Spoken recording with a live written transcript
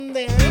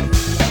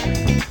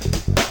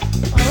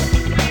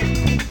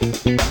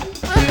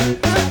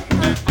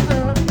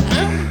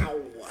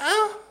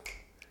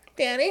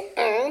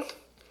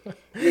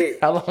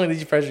How long did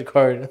you press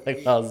record?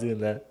 Like while I was doing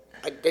that.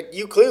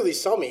 You clearly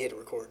saw me hit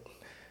record.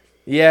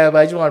 Yeah, but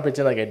I just want to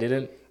pretend like I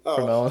didn't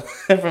for my Oh.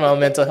 own for my own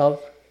mental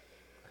health.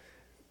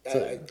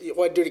 You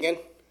want to do it again?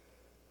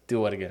 Do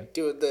what again?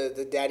 Do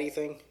the daddy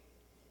thing?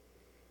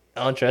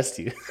 I don't trust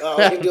you. Oh,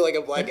 I can do like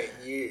a black guy.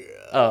 Yeah.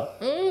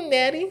 Oh,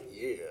 daddy.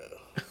 Yeah.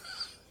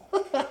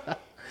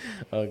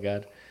 Oh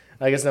god.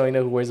 I guess now we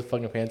know who wears the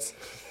fucking pants.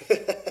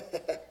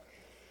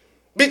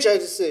 Bitch, I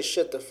just said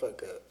shut the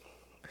fuck up.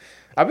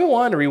 I've been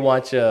wanting to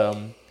rewatch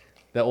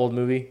that old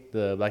movie,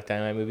 the Black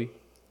Dynamite movie.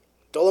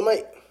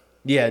 Dolomite?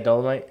 Yeah,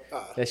 Dolomite.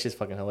 Ah. That's just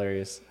fucking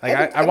hilarious. I Like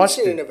haven't, I watched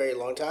seen it it. in a very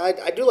long time.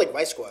 I do like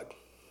Vice Squad.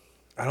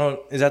 I don't.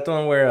 Is that the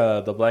one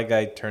where the black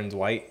guy turns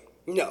white?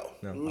 No.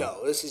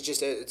 This is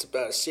just it's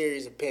about a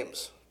series of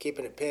pimps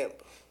keeping it pimp.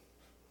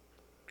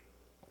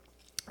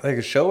 Like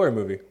a show or a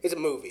movie? It's a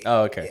movie.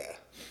 Oh, okay. Yeah.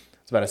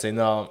 I was about to say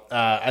no.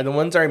 The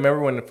ones I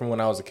remember from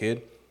when I was a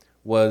kid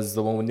was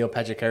the one with Neil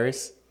Patrick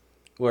Harris,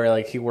 where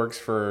like he works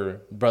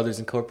for Brothers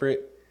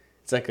Incorporated.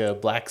 It's like a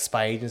black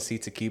spy agency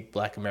to keep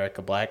Black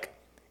America black,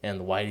 and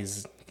the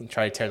whiteys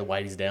try to tear the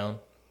whiteys down.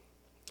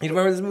 You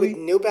remember this movie? With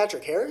Neil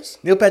Patrick Harris?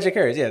 Neil Patrick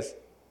Harris, yes.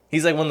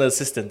 He's like one of the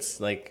assistants.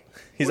 Like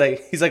he's like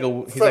a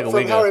From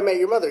wigger. How I Met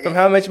Your Mother. From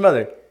How I Met Your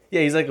Mother.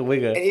 Yeah, he's like a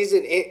wigger. And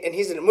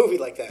he's in a movie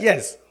like that.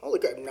 Yes. Holy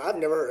crap! No, I've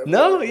never heard of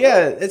No, it.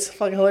 yeah, it's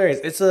fucking hilarious.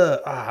 It's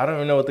I don't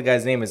even know what the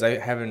guy's name is. I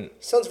haven't.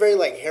 Sounds very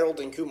like Harold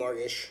and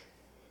Kumar-ish.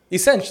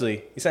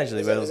 Essentially, Is but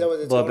that what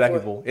it's blood known black for?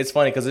 people. It's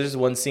funny because there's just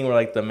one scene where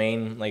like the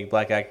main like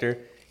black actor,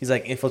 he's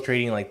like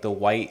infiltrating like the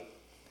white,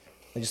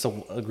 like, just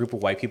a group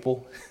of white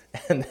people,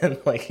 and then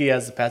like he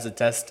has to pass a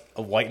test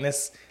of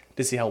whiteness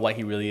to see how white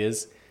he really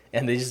is,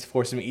 and they just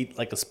force him to eat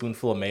like a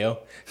spoonful of mayo,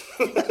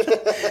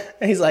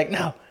 and he's like,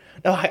 no,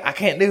 I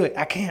can't do it,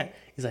 I can't.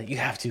 He's like, you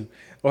have to,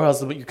 or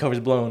else your cover's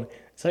blown.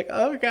 It's like,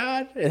 oh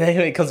god. And then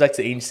when he comes back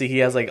to the agency, he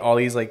has like all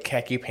these like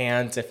khaki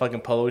pants and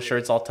fucking polo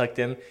shirts all tucked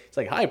in. He's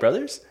like, hi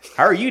brothers,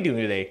 how are you doing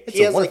today? It's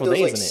He a has like wonderful those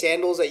day, like isn't it?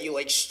 sandals that you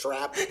like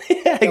strap. Yeah,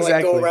 That, like,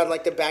 exactly. go around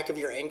like the back of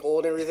your ankle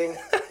and everything.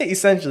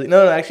 Essentially.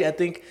 No, actually I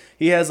think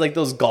he has like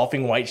those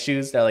golfing white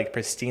shoes that are like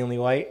pristinely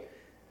white.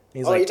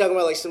 He's Oh, like, you're talking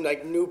about like some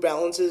like New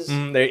Balances?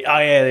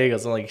 there you go,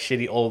 some like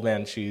shitty old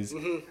man shoes.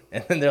 Mm-hmm.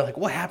 And then they're like,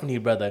 what happened to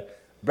you, brother?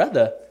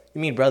 Brother?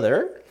 You mean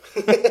brother?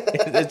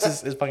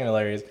 It's fucking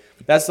hilarious.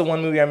 That's the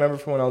one movie I remember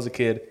from when I was a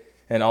kid.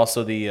 And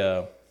also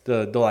the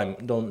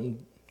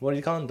what do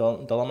you call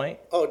it? Dolomite?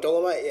 Oh,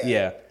 Dolomite, yeah.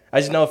 Yeah. I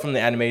just know it from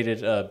the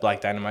animated Black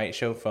Dynamite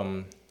show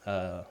from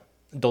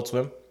Adult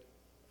Swim.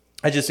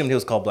 I just assumed he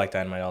was called Black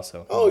Dynamite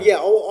also. Oh yeah,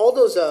 all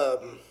those.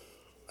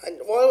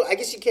 I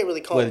guess you can't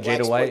really call With it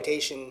Jada White?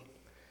 blaxploitation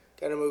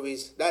kind of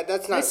movies.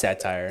 That's not It's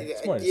satire.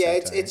 It's more than yeah,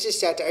 satire. it's just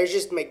satire.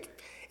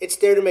 It's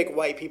there to make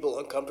white people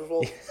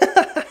uncomfortable,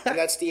 and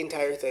that's the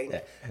entire thing.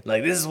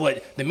 Like, this is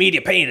what the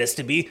media painted us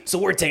to be, so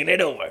we're taking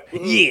it over.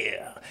 Mm-hmm.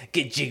 Yeah.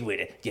 Get jiggy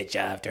with it. Get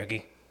jive,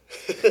 turkey.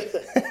 I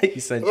remember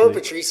Essentially.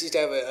 Patrice used to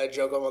have a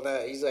joke on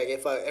that. He's like,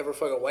 if I ever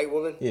fuck a white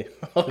woman, Yeah.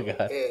 Oh, God.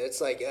 yeah, it's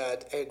like,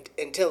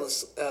 and tell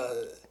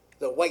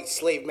the white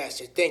slave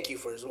master thank you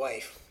for his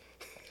wife.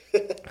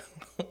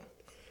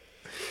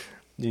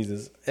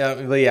 Jesus.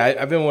 But yeah,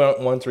 I've been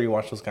wanting to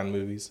rewatch those kind of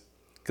movies.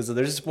 Because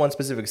there's just one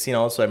specific scene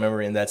also I remember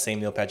in that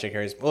same Neil Patrick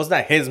Harris. Well, it's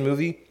not his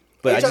movie,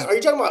 but Are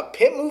you talking about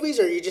pimp movies,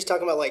 or are you just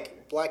talking about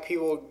like black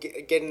people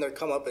getting their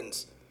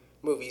comeuppance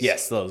movies?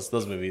 Yes, those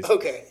movies.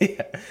 Okay.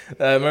 Yeah.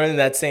 I remember in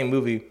that same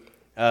movie,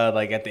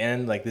 like at the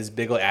end, like this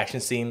big old action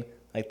scene,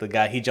 like the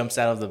guy, he jumps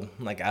out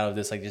of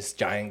this like this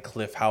giant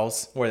cliff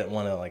house where that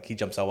one like he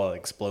jumps out while it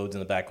explodes in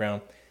the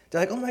background.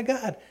 They're like, oh my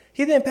god,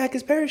 he didn't pack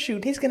his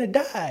parachute, he's gonna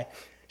die.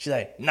 She's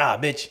like, nah,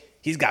 bitch,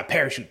 he's got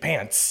parachute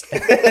pants.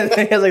 And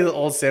he has like the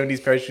old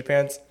 70s parachute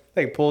pants.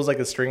 Like pulls like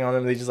a string on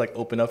him, they just like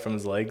open up from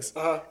his legs.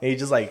 And he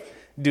just like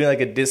doing like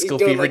a disco He's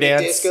doing, fever like, a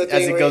dance disco as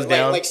thing it where goes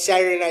down. like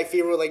Saturday Night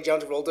Fever with like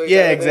John Travolta. or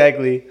Yeah, something.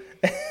 exactly.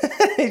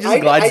 He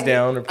just glides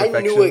down to perfection.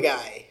 I knew a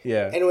guy.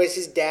 Yeah. Anyways,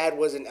 his dad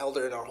was an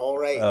elder in our hall,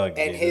 right? Oh,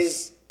 and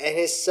Jesus.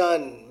 his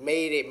son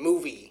made a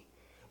movie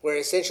where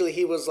essentially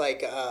he was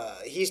like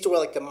he used to wear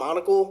like the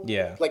monocle,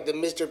 Yeah. like the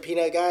Mr.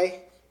 Peanut guy,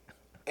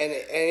 and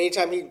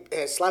anytime he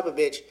slap a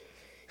bitch,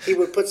 he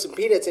would put some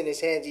peanuts in his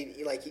hands. He'd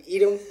eat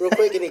them real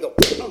quick, and he'd go,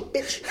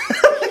 bitch.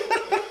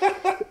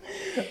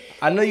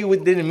 I know you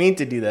didn't mean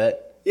to do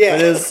that. Yeah.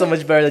 But it was so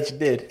much better that you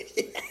did.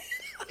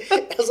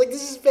 I was like,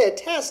 this is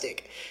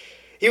fantastic.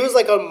 He was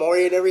like on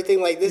Maury and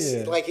everything. Like this,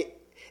 Yeah. like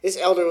this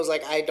elder was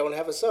like, I don't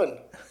have a son.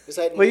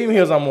 Like, What do you mean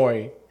he was on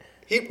Maury?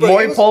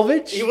 Maury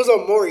Povich? He was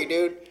on Maury,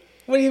 dude.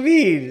 What do you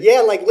mean?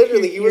 Yeah, like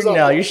literally, he was on.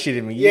 No, you're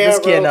shitting me. Yeah, This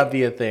bro. cannot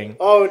be a thing.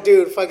 Oh,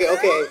 dude, fuck it.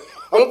 Okay,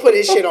 I'm gonna put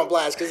his shit on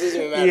blast because it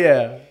doesn't even matter.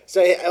 Yeah.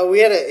 So we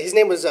had his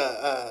name was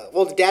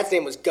well, the dad's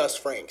name was Gus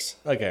Franks.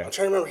 Okay. I'm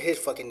trying to remember his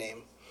fucking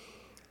name.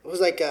 It was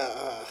like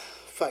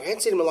fuck, I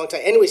hadn't seen him in a long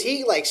time. Anyways,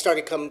 he like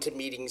started coming to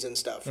meetings and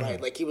stuff,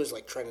 right? Like he was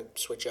like trying to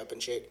switch up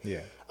and shit.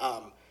 Yeah.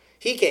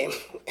 He came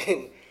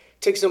and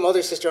took some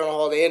other sister on a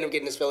holiday. They ended up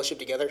getting this fellowship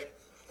together.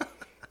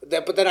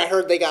 But then I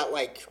heard they got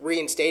like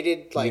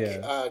reinstated, like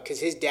Yeah. because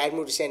his dad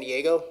moved to San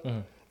Diego,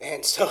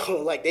 And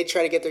so, like, they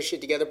try to get their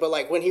shit together. But,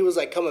 like, when he was,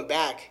 like, coming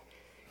back,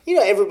 you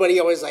know, everybody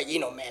always, like, you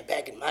know, man,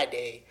 back in my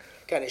day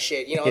kind of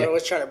shit. You know, they're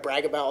always trying to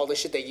brag about all the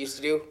shit they used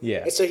to do.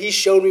 Yeah. And so he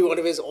showed me one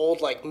of his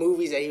old, like,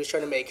 movies that he was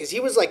trying to make. Because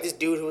he was, like, this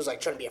dude who was, like,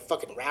 trying to be a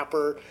fucking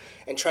rapper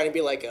and trying to be,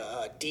 like,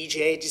 a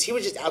DJ. He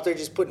was just out there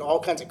just putting all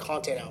kinds of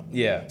content out.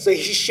 Yeah. So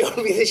he showed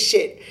me this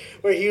shit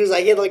where he was,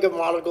 like, he had, like, a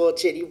monocle and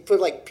shit. He put,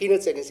 like,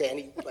 peanuts in his hand.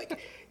 He, like,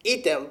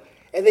 eat them.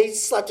 And then he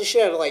slapped the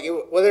shit out of, like,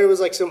 whether it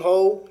was, like, some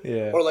hoe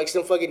or, like,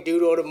 some fucking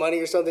dude owed him money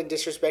or something,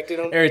 disrespecting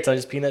him. Every time,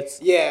 just peanuts.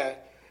 Yeah.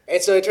 And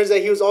so it turns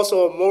out he was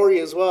also a Maury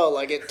as well.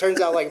 Like, it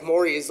turns out, like,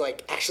 Maury is,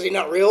 like, actually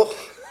not real.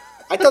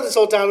 I thought this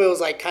whole time it was,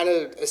 like, kind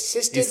of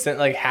assisted. You sent,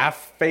 like,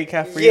 half fake,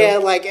 half real? Yeah,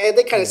 like,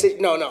 they kind of said,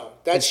 no.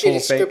 That It's shit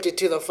is full fake? scripted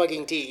to the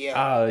fucking T, yeah.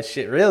 Oh,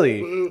 shit,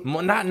 really?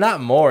 Mm-hmm.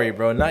 Not Maury,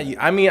 bro. Not you.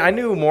 I mean, I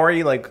knew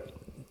Maury, like,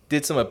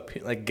 did some,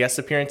 like, guest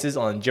appearances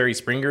on Jerry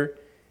Springer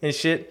and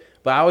shit.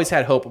 But I always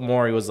had hope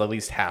Maury was at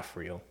least half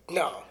real.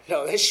 No,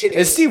 that shit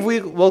Is Steve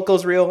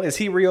Wilkos real? Is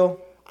he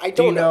real? I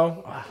Do you don't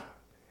know.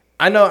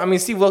 I know. I mean,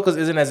 Steve Wilkos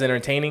isn't as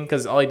entertaining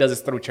because all he does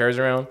is throw chairs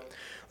around.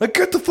 Like,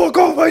 get the fuck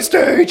off my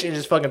stage! And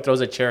just fucking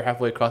throws a chair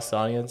halfway across the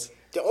audience.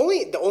 The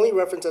only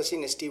reference I've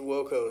seen to Steve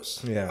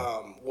Wilkos Yeah.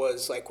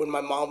 was, like, when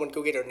my mom would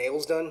go get her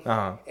nails done,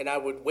 and I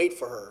would wait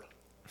for her.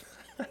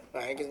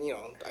 Right? 'Cause, you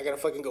know, I gotta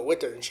fucking go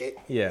with her and shit.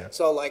 Yeah.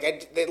 So, like,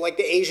 like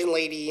the Asian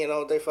lady, you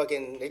know,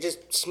 it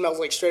just smells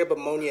like straight up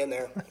ammonia in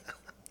there.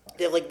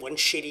 They have, like, one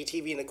shitty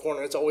TV in the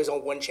corner. It's always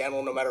on one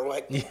channel no matter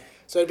what. Yeah.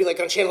 So it'd be,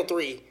 like, on channel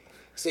 3.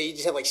 So you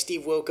just have, like,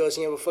 Steve Wilkos, and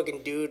you have a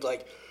fucking dude,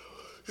 like,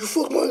 you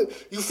fuck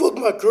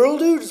my girl,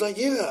 dude? It's like,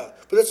 yeah,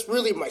 but that's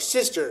really my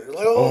sister.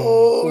 Like,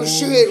 oh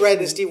shit. Right,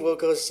 and Steve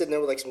Wilkos is sitting there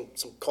with, like,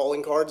 some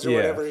calling cards or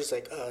whatever. He's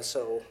like,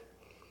 so,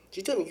 did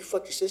you tell me you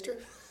fucked your sister?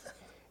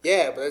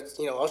 Yeah, but that's,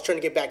 you know, I was trying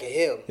to get back at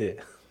him. Yeah.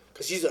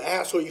 Because he's an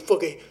asshole. You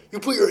put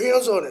your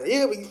hands on her.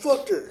 Yeah, but you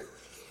fucked her.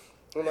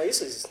 I'm like,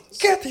 this is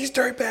Get these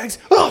dirtbags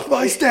off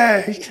my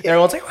stage! And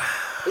everyone's like, wow.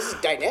 this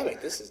is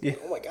dynamic. This is,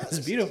 oh my God. This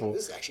is beautiful.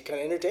 This is actually kind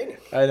of entertaining.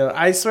 I know.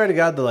 I swear to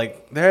God,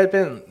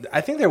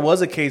 I think there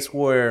was a case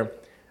where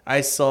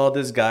I saw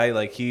this guy,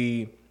 like,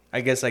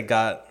 I guess I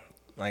got,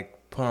 like,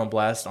 put on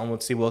blast on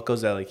with Steve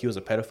Wilkos that, like, he was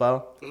a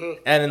pedophile.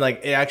 Mm-hmm. And then,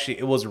 like,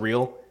 it was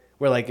real.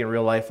 Where, like, in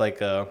real life, like,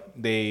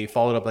 they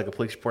followed up, like, a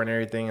police report and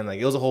everything. And, like,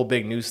 it was a whole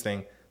big news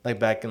thing, like,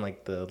 back in,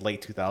 like, the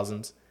late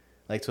 2000s.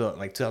 Like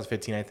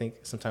 2015, I think,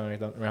 sometime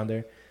around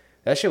there.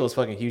 That shit was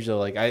fucking huge, though.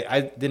 Like,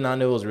 I did not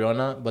know it was real or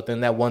not. But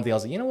then that one thing, I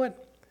was like, you know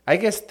what? I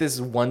guess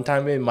this one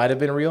time it might have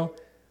been real.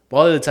 But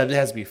all the times it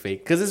has to be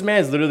fake. Because this man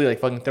is literally,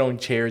 like, fucking throwing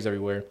chairs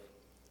everywhere.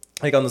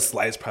 Like, on the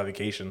slightest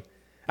provocation.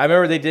 I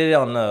remember they did it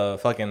on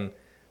what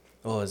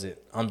was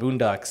it? On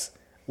Boondocks.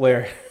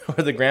 Where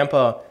the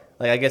grandpa,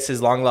 like, I guess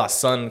his long-lost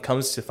son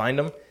comes to find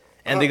him.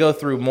 And they go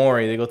through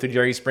Maury, they go through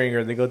Jerry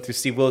Springer, they go through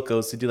Steve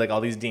Wilkos to do, like,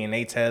 all these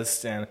DNA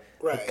tests and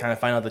kind of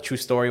find out the true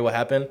story, what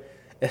happened.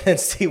 And then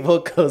Steve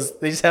Wilkos,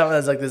 they just have him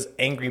as, like, this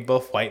angry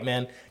buff white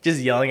man just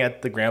yelling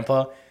at the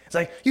grandpa. It's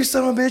like, you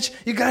son of a bitch,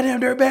 you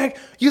goddamn dirtbag,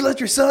 you let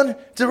your son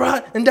to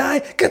rot and die,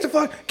 get the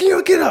fuck,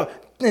 get up.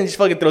 And he just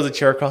fucking throws a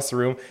chair across the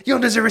room. You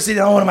don't deserve to sit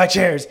on one of my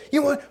chairs.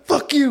 You want,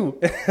 fuck you.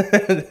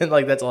 And,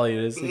 like, that's all he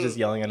is. He's just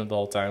yelling at him the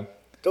whole time.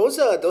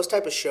 Those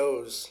type of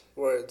shows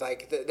were,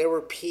 like, they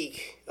were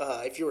peak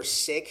if you were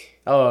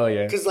sick. Oh,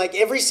 yeah. Because, like,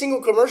 every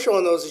single commercial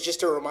on those is just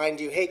to remind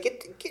you, hey,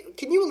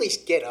 can you at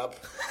least get up?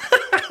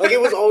 Like,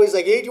 it was always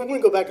like, hey, do you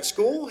want to go back to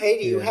school?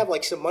 Hey, do you have,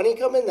 like, some money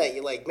coming that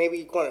you, like, maybe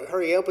you want to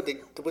hurry up with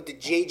the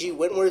J.G.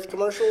 Wentworth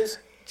commercials?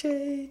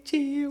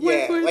 J.G.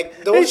 Wentworth. Yeah,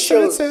 like, those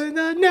shows. Yeah,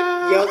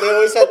 they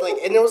always had, like,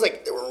 and there was,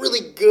 like, they were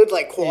really good,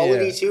 like,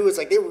 quality, too. It's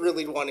like, they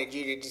really wanted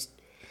you to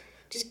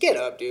just get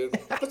up, dude.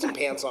 Put some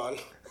pants on,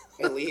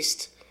 at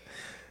least.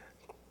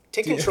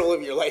 Take control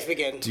of your life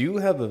again. Do you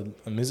have a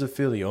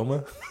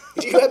mesothelioma?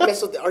 Do you have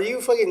Are you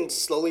fucking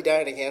slowly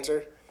dying of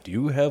cancer? Do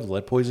you have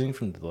lead poisoning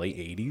from the late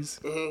 80s?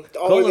 Mm-hmm.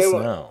 Call us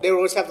now. They would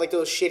always have, like,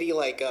 those shitty,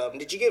 like,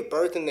 did you give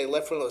birth and they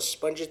left one of those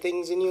spongy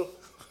things in you?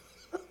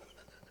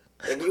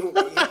 And you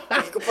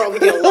could probably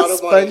get a lot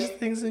of money. Sponge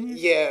things in you?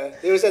 Yeah,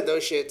 they always had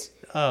those shits.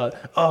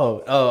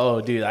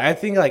 Dude. I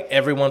think, like,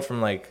 everyone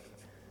from the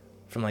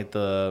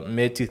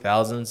mid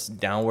 2000s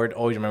downward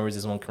always remembers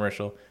this one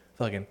commercial.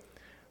 Fucking,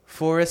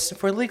 for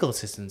legal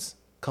assistance,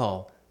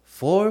 call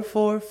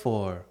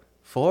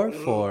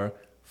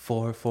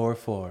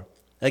 444-44-444.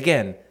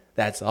 Again,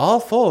 that's all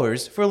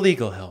fours for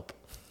legal help.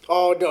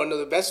 Oh, no,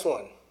 the best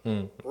one.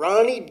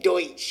 Ronnie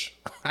Deutsch.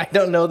 I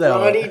don't know that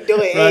Ronnie one.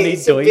 Deutsch. Hey,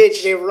 it's a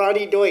bitch named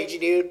Ronnie Deutsch,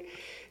 dude.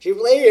 She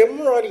played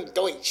him, Ronnie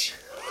Deutsch.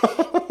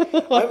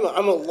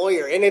 I'm a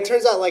lawyer. And it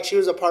turns out, like, she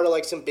was a part of,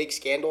 like, some big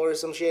scandal or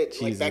some shit.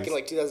 Jesus. Like, back in,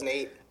 like,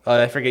 2008.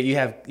 I forget. You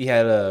had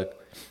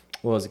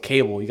what was it,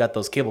 cable? You got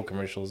those cable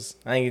commercials.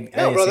 That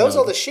was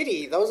all the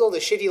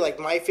shitty, like,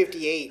 My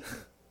 58.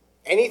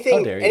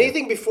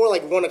 Anything before,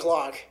 like, 1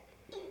 o'clock.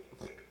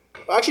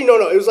 Well, actually,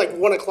 no. It was, like,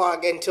 1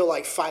 o'clock until,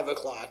 like, 5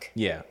 o'clock.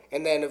 Yeah.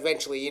 And then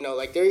eventually, you know,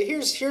 like,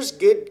 here's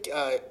good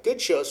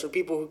shows for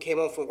people who came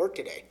home from work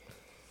today.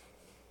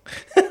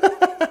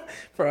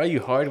 For all you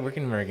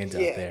hard-working Americans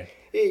out there.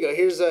 Here you go.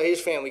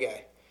 Here's Family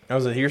Guy. I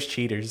was like, here's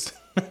Cheaters.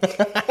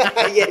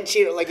 Yeah,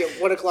 Cheater, like at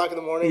 1 o'clock in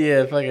the morning.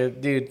 Yeah,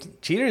 fucking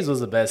dude. Cheaters was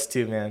the best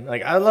too, man.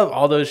 Like I love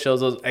all those shows,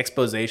 those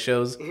expose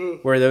shows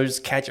where they would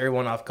just catch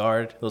everyone off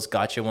guard. Those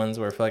gotcha ones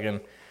where fucking,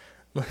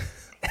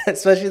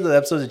 especially the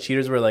episodes of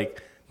Cheaters where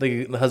like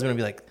the husband would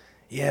be like,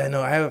 yeah,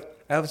 no, I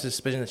have a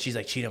suspicion that she's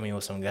like cheating on me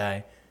with some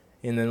guy,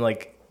 and then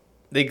like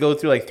they go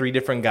through like 3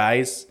 different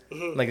guys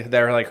like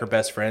that are like her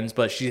best friends,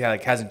 but she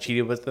like hasn't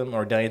cheated with them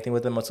or done anything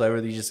with them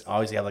whatsoever. They just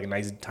obviously have like a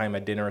nice time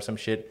at dinner or some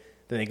shit.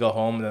 Then they go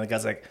home and then the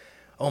guy's like,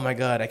 oh my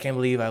god, I can't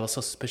believe I was so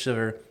suspicious of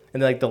her.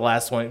 And then like the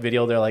last one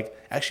video, they're like,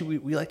 actually,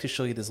 we like to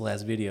show you this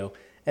last video,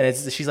 and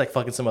she's like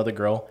fucking some other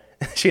girl.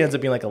 She ends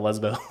up being like a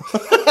lesbo.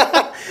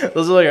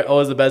 Those are like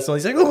always the best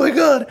ones. He's like, oh my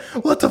god,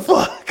 what the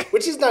fuck?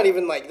 Which is not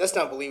even like, that's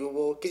not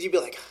believable, because you'd be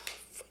like,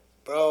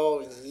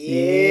 bro,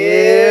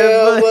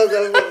 yeah,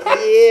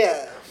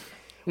 yeah.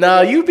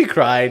 No, you'd be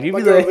crying. You'd My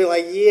be girl like, would be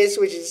like, yeah,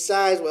 switching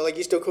sides. Well, like,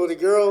 you still cool the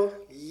girl?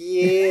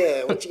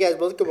 Yeah. Why don't you guys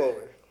both come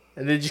over?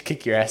 and then just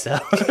kick your ass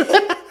out.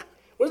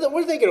 What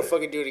are they gonna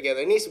fucking do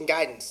together? They need some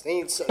guidance.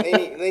 They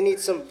need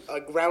some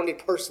grounded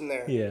person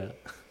there. Yeah.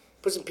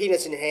 Put some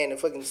peanuts in your hand and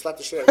fucking slap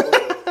the shit out of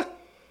both of them.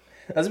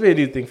 That's gonna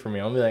be a new thing for me.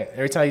 I'll be like,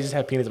 every time you just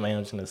have peanuts in my hand,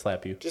 I'm just gonna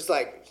slap you. Just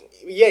like,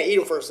 yeah, eat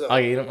them first though. Oh,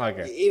 you eat them?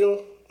 Okay. Eat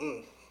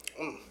them.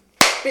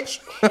 Bitch.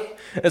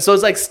 And so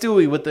it's like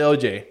Stewie with the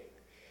OJ.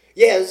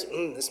 Yeah,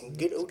 that's some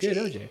good OG. Good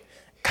OJ.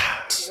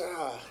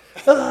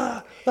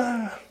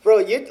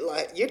 Bro,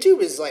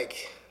 YouTube is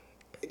like,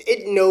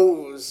 it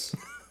knows,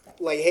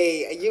 like,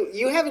 hey,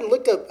 you haven't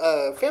looked up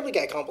Family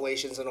Guy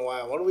compilations in a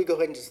while. Why don't we go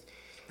ahead and just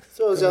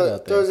throw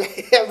those?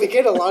 I've been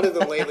getting a lot of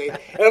them lately, and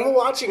I'm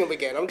watching them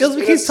again. Because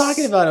we keep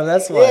talking about him,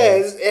 that's why.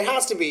 Yeah, it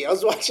has to be. I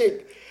was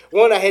watching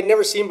one I had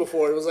never seen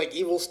before. It was like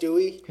Evil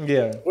Stewie.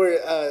 Yeah. Where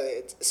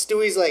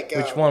Stewie's like...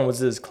 Which one? Was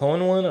this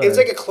clone one? Or? It was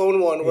like a clone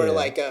one where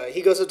like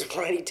he goes up to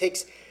Brian, he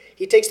takes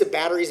the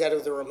batteries out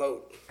of the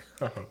remote.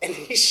 And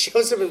he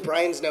shows him in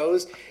Brian's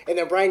nose, and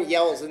then Brian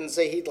yells and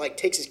say he like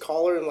takes his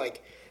collar and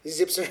like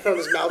zips it around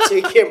his mouth so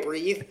he can't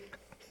breathe.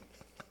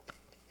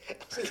 I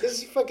was like,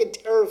 this is fucking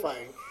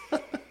terrifying.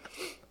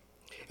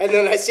 And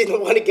then I seen the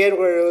one again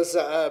where it was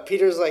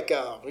Peter's like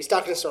he's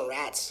talking to some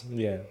rats.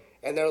 Yeah.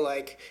 And they're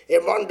like,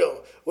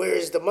 Armando, where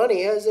is the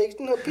money? I was like,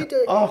 no,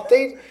 Peter. Oh,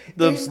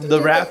 the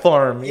rat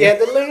farm. Yeah,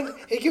 the land.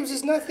 He gives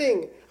us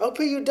nothing. I'll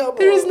pay you double.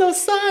 There is no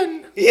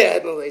sun. Yeah,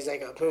 and he's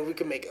like, oh, we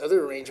can make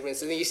other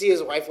arrangements. And then you see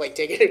his wife like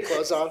taking her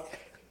clothes off.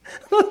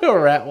 A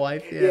rat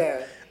wife.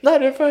 Yeah.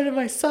 Not in front of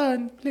my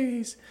son,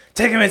 please.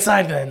 Take him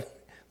inside then.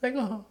 Like,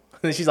 oh.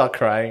 And then she's all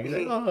crying.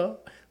 Like, oh.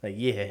 Like,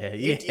 yeah.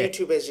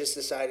 YouTube has just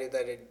decided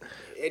that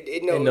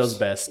it knows. It knows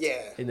best.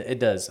 Yeah. It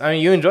does. I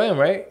mean, you enjoy them,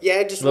 right?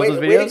 Yeah, just wait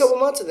a couple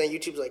months and then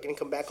YouTube's like, gonna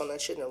come back on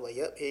that shit. And I'm like,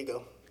 yep, here you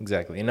go.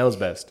 Exactly. It knows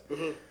best.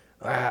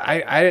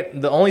 I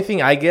the only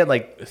thing I get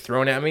like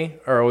thrown at me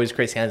are always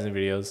Chris Hansen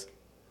videos.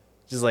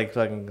 Just like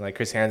fucking like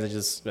Chris Hansen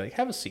just be like,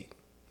 have a seat.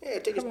 Yeah,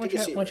 take a seat. Why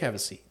don't you have a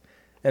seat?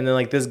 And then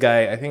like this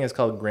guy, I think it's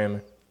called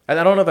Grim. I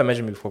don't know if I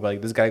mentioned before, but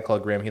like this guy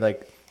called Grim, he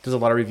like does a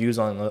lot of reviews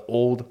on the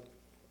old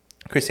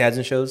Chris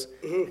Hansen shows.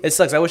 It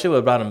sucks. I wish they would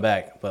have brought him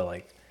back, but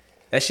like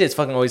that shit's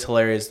fucking always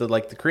hilarious. The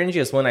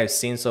cringiest one I've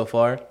seen so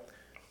far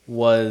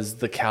was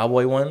the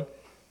cowboy one.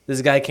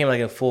 This guy came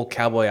like in full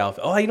cowboy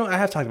outfit. Oh, I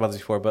have talked about this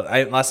before, but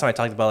last time I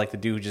talked about like the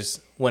dude who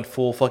just went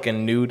full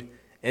fucking nude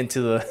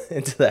into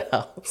the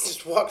house.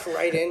 Just walked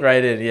right in.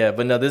 Right in, yeah.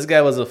 But no, this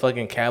guy was a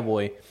fucking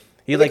cowboy.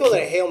 He they call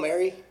it a Hail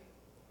Mary.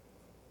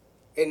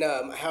 In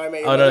How I Met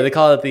Your Mother. No, they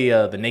call it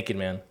the Naked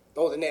Man.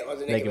 Oh, the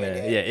Naked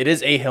Man. Yeah, it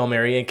is a Hail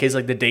Mary in case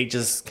like the date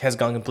just has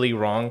gone completely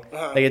wrong.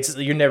 Like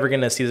you're never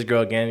gonna see this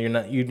girl again. You're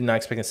not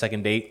expecting a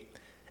second date,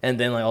 and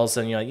then like all of a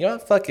sudden you're like, you know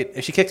what, fuck it.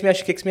 If she kicks me out,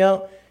 she kicks me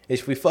out.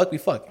 If we fuck, we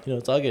fuck. You know,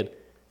 it's all good.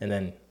 And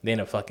then they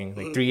end up fucking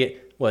like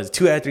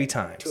 2 out of 3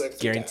 times. 2 out of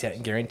 3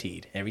 times.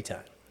 Guaranteed every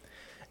time.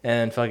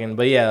 And fucking,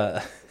 but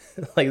yeah,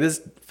 like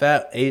this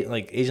fat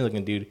Asian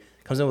looking dude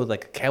comes in with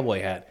like a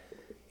cowboy hat.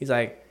 He's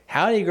like,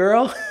 howdy,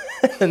 girl.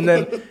 And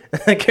then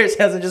Chris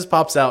Hansen just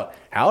pops out,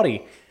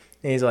 howdy.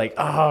 And he's like,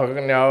 oh,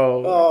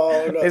 no.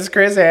 It's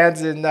Chris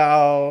Hansen,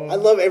 no. I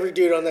love every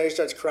dude on there who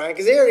starts crying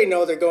because they already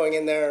know they're going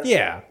in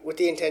there with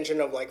the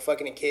intention of, like,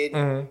 fucking a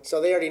kid.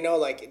 So they already know,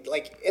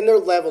 like in their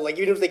level, like,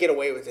 even if they get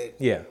away with it,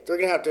 they're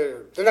not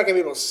going to be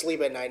able to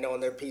sleep at night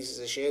knowing they're pieces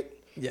of shit.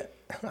 Yeah.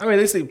 I mean,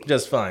 they sleep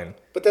just fine.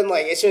 But then,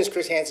 like, as soon as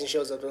Chris Hansen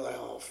shows up, they're like,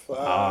 oh, fuck.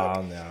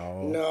 Oh,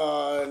 no.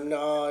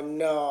 No.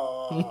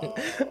 No.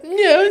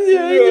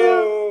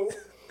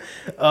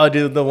 Oh,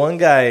 dude, the one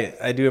guy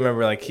I do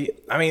remember, like,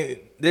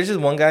 there's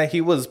just one guy,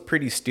 he was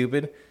pretty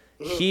stupid.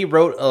 He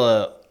wrote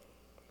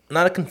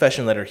not a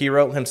confession letter, he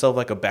wrote himself,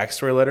 like, a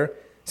backstory letter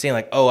saying,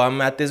 like, oh, I'm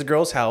at this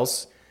girl's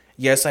house.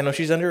 Yes, I know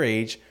she's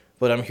underage,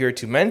 but I'm here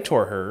to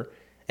mentor her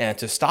and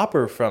to stop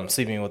her from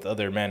sleeping with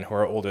other men who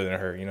are older than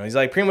her. You know, he's,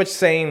 like, pretty much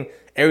saying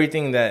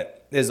everything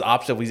that is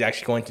opposite of what he's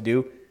actually going to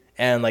do.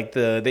 And, like,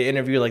 they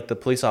interview, like, the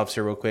police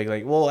officer real quick,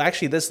 like, well,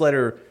 actually, this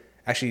letter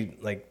actually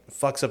like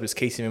fucks up his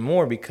case even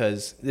more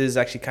because this is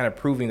actually kind of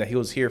proving that he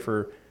was here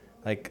for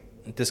like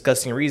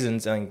discussing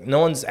reasons, and no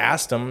one's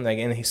asked him. Like,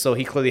 and so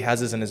he clearly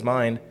has this in his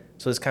mind.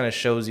 So this kind of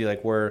shows you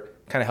like where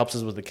kind of helps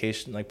us with the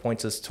case, like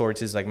points us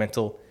towards his like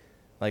mental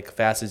like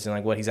facets and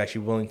like what he's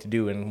actually willing to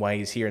do and why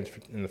he's here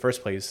in the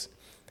first place.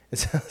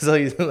 So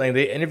like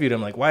they interviewed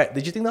him like, why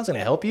did you think that was gonna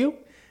help you?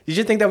 Did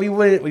you think that we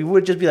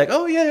would just be like,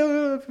 oh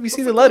yeah, we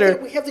see the letter?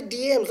 We have the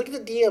DMs. Look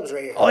at the DMs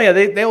right here. Oh yeah,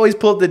 they always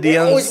pull up the DMs. They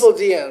always pull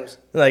DMs.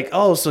 Like,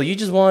 oh, so you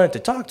just wanted to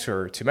talk to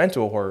her, to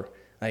mentor her.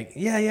 Like,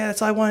 yeah,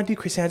 that's all I want to do,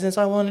 Chris Hansen. That's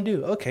all I want to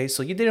do. Okay,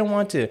 so you didn't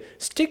want to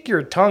stick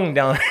your tongue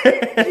down.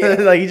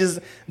 Like he just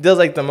does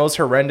like the most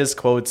horrendous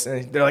quotes,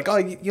 and they're like, oh,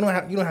 you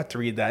don't have to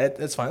read that.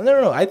 That's fine.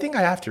 No. I think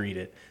I have to read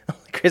it.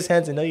 Chris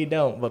Hansen, no, you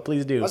don't, but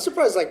please do. I'm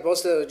surprised like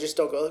most of them just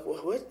don't go like,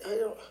 what? I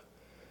don't.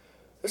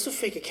 That's a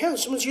fake account.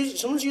 Someone's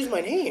used my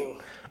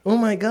name. Oh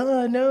my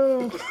God,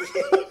 no!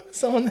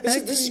 Someone. This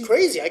is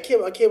crazy. I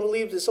can't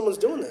believe that someone's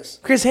doing this.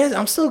 Chris Hansen,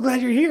 I'm so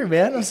glad you're here,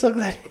 man. I'm so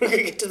glad. We're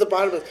gonna get to the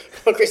bottom of it.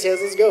 Come on, Chris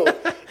Hansen, let's go.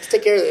 Let's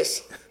take care of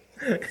this.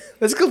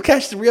 Let's go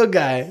catch the real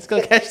guy.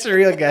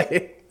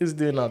 Who's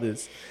doing all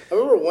this. I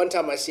remember one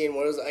time I seen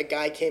one. It was a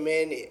guy came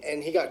in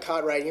and he got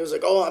caught right, and he was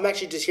like, "Oh, I'm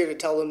actually just here to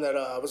tell them that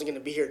I wasn't gonna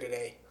be here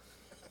today."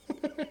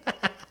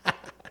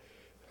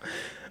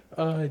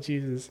 Oh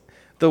Jesus!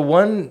 The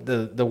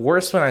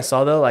worst one I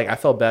saw though, like I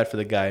felt bad for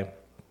the guy.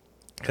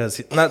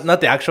 Because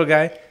not the actual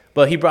guy,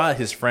 but he brought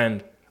his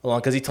friend along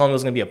because he told him it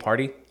was gonna be a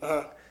party.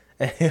 Uh-huh.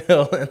 And,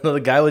 and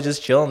the guy was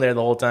just chilling there the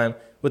whole time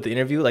with the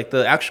interview. Like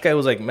the actual guy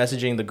was like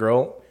messaging the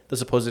girl, the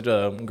supposed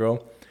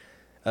girl.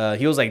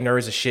 He was like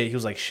nervous as shit. He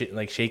was like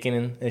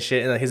shaking and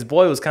shit. And like, his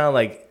boy was kind of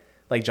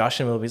like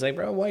joshing him. He's like,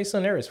 bro, why are you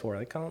so nervous for?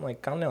 Like calm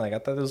down. Like I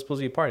thought this was supposed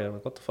to be a party. I'm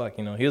like, what the fuck,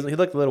 you know? He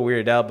looked a little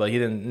weirded out, but he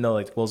didn't know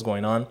like what was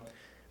going on.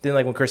 Then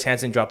like when Chris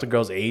Hansen dropped the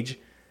girl's age,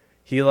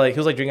 he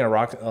was like drinking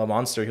a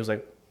Monster. He was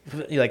like.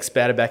 He like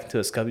spat it back into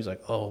his cup. He's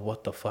like, "Oh,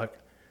 what the fuck?"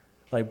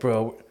 Like,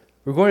 bro,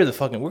 we're going to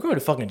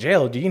fucking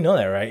jail. Do you know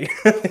that, right?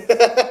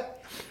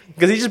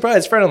 Because he just brought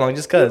his friend along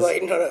just cause.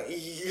 Like, no,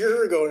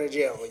 you're going to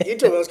jail. You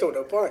told me I was going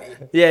to a party.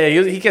 Yeah,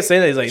 he kept saying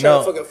that. He's like,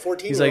 no.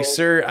 He's like,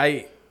 sir,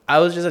 I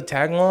was just a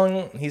tag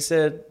along. He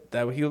said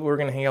that we were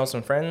gonna hang out with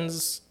some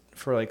friends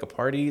for like a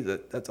party.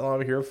 That's all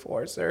I'm here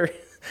for, sir.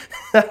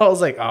 I was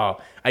like, oh,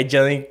 I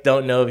genuinely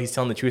don't know if he's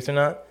telling the truth or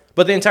not.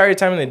 But the entire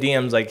time in the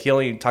DMs, like, he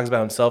only talks about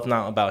himself,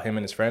 not about him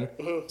and his friend.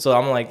 Mm-hmm. So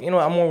I'm like,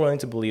 I'm more willing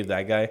to believe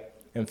that guy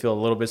and feel a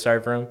little bit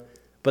sorry for him.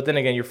 But then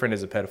again, your friend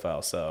is a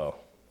pedophile, so...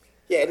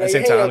 Yeah, no, at the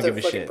same time, I don't give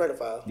a shit.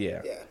 Pedophile.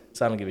 Yeah.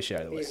 So I don't give a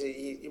shit either way.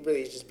 He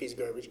really is just a piece of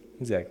garbage.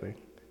 Exactly.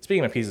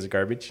 Speaking of pieces of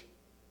garbage...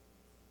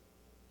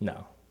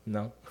 No.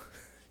 Yeah.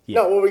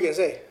 No, what were you going to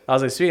say? I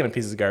was like, speaking of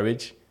pieces of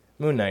garbage,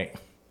 Moon Knight.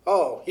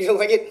 Oh, you don't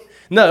like it?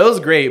 No, it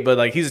was great, but,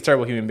 like, he's a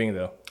terrible human being,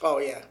 though. Oh,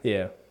 yeah.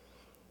 Yeah.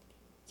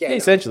 Yeah, no.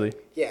 Essentially.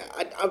 Yeah,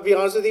 I'll be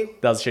honest with you.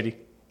 That was shitty.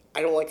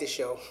 I don't like this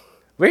show.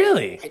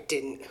 Really? I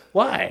didn't.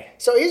 Why?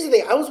 So here's the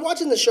thing. I was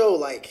watching the show,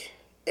 like,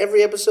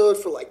 every episode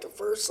for, like, the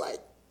first, like,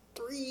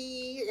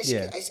 3...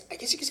 I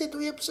guess you could say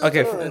 3 episodes.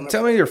 Okay,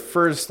 tell me your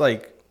first,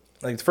 like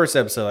the first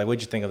episode. Like,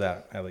 what'd you think of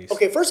that, at least?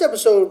 Okay, first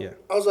episode, yeah.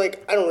 I was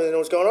like, I don't really know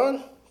what's going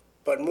on,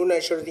 but Moon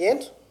Knight showed at the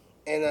end,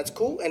 and that's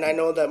cool. And I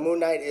know that Moon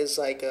Knight is,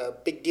 like, a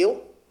big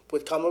deal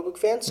with comic book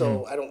fans,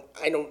 so I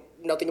don't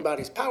nothing about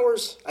his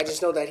powers. I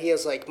just know that he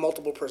has like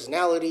multiple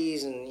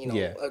personalities, and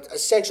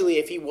essentially,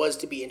 if he was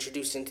to be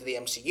introduced into the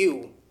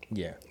MCU,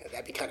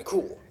 that'd be kind of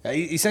cool.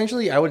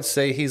 Essentially, I would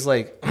say he's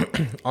like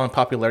on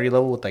popularity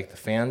level with like the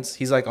fans.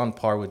 He's like on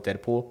par with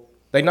Deadpool,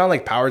 like not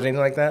like powers or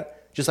anything like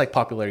that. Just like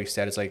popularity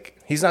status. Like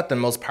he's not the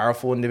most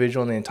powerful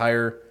individual in the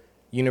entire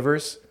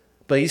universe,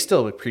 but he's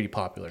still pretty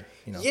popular.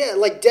 Yeah,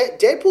 like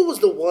Deadpool was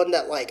the one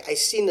that like I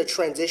seen the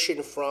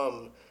transition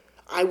from.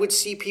 I would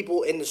see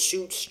people in the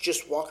suits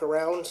just walk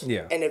around,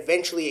 and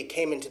eventually it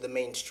came into the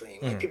mainstream.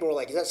 Like people were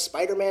like, "Is that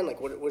Spider-Man?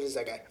 Like, what is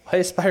that guy?" Why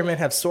does Spider-Man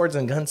have swords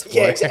and guns?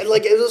 Yeah, exactly.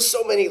 Like it was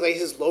so many. Like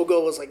his logo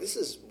was like, "This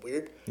is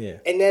weird." Yeah.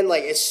 And then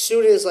like as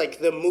soon as like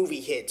the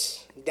movie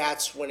hits,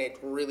 that's when it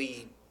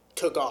really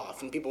took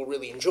off and people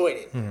really enjoyed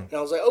it. And I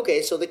was like,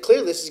 okay, so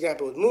clearly this is gonna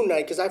happen with Moon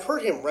Knight because I've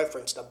heard him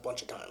referenced a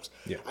bunch of times.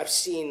 Yeah. I've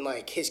seen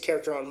like his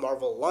character on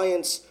Marvel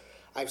Alliance.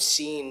 I've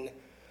seen.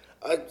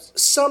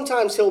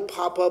 Sometimes he'll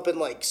pop up in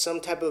like some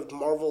type of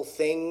Marvel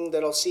thing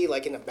that I'll see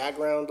like in the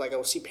background, like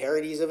I'll see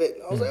parodies of it.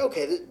 I was like,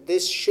 okay,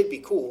 this should be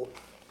cool.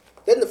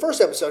 Then the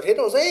first episode hit,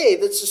 and I was like, hey,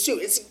 that's a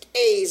suit. It's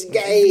a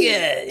guy.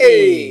 Yeah.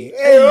 Hey.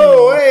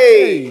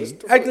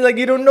 Acting like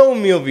you don't know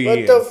me over here.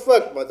 What the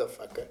fuck,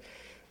 motherfucker?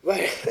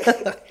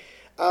 But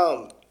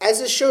as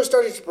this show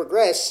started to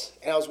progress,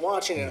 and I was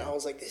watching it, I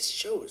was like, this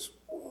show is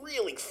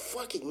really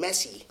fucking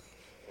messy.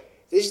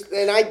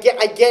 And I get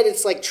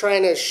it's like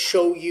trying to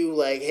show you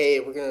like, hey,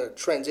 we're gonna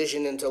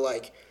transition into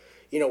like,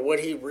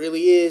 what he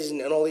really is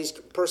and all these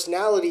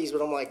personalities,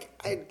 but I'm like,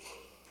 I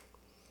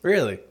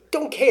really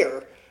don't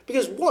care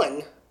because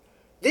one,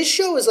 this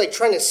show is like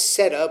trying to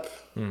set up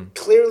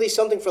clearly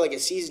something for like a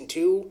season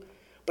 2,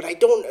 but I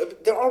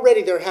don't.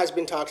 There has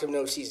been talks of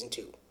no season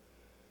 2.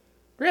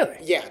 Really?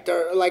 Yeah,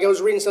 like I was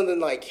reading something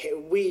like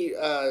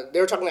they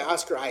were talking to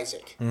Oscar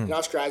Isaac, and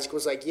Oscar Isaac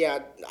was like,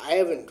 "Yeah, I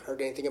haven't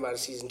heard anything about a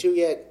season 2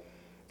 yet.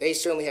 They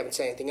certainly haven't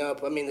set anything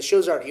up. I mean, the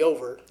show's already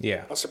over.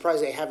 Yeah. I'm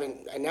surprised they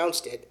haven't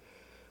announced it,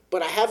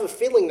 but I have a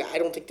feeling that I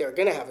don't think they're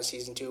gonna have a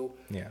season 2.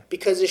 Yeah.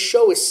 Because the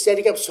show is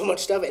setting up so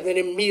much stuff and then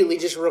immediately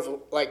just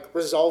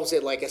resolves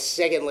it like a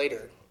second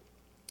later.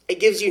 It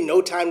gives you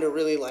no time to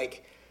really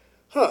like,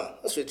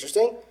 that's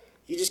interesting.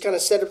 You just kind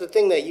of set up the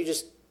thing that you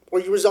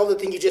resolve the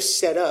thing you just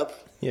set up.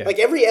 Yeah. Like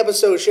every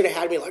episode should have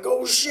had me like,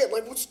 oh shit,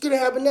 like what's gonna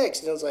happen next?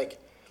 And I was like,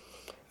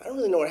 I don't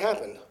really know what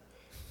happened.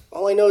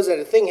 All I know is that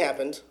a thing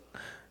happened,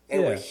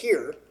 and we're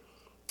here.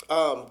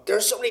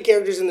 There's so many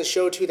characters in the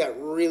show too that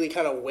really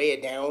kind of weigh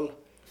it down.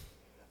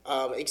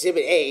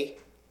 Exhibit A,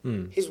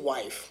 his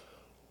wife.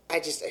 I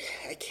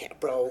can't,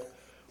 bro.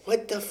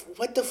 What the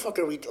fuck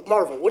are we,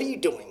 Marvel? What are you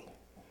doing?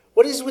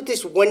 What is with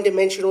this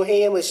one-dimensional?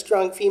 Hey, I'm a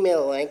strong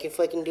female. I can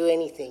fucking do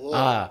anything.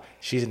 Yeah.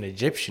 She's an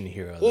Egyptian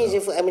hero.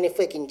 Though. I'm in a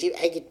fucking.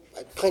 I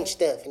punch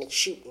stuff and I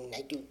shoot and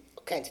I do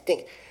all kinds of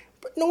things.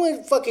 But no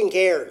one fucking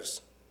cares.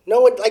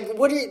 No one like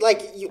what are you,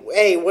 like you?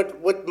 Hey,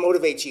 what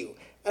motivates you?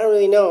 I don't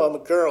really know. I'm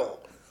a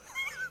girl.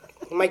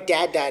 My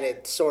dad died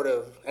it sort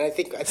of, and I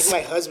think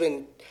my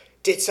husband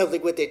did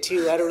something with it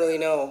too. I don't really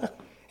know.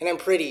 And I'm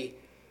pretty.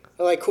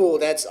 I'm like, cool.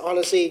 That's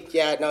honestly,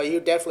 yeah. No,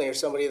 you definitely are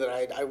somebody that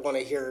I want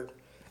to hear.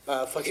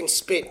 Fucking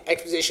spit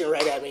exposition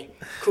right at me.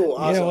 Cool,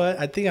 awesome. You know what?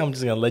 I think I'm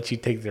just gonna let you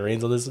take the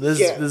reins on this.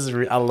 This is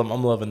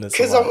I'm loving this.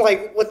 Because I'm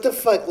like, what the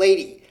fuck,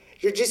 lady?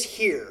 You're just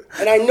here,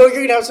 and I know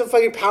you're gonna have some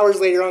fucking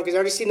powers later on because I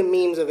already seen the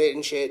memes of it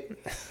and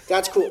shit.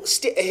 That's cool.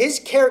 His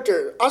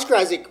character, Oscar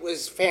Isaac,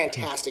 was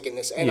fantastic in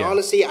this, and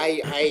honestly,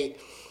 I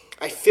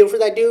feel for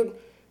that dude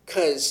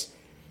because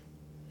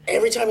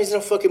every time he's in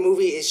a fucking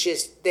movie, it's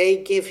just they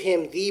give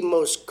him the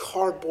most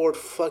cardboard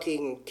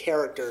fucking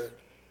character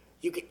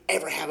you could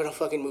ever have in a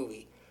fucking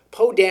movie.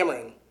 Poe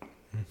Dameron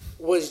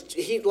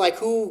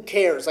who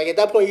cares? Like, at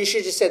that point, you should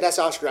have just said, that's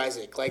Oscar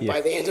Isaac. Like,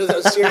 by the end of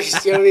those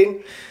series, you know what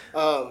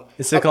I mean?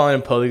 Instead of calling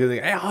him Poe, because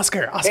like, hey,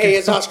 Oscar. Hey,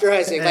 it's Oscar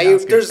Isaac. Hey,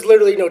 Oscar. There's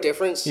literally no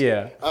difference.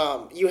 Yeah.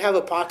 You have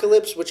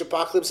Apocalypse, which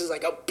Apocalypse is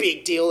like a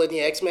big deal in the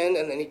X-Men,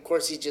 and then, of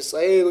course, he's just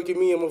like, hey, look at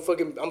me,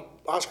 I'm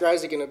Oscar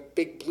Isaac in a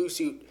big blue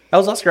suit. That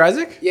was Oscar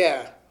Isaac?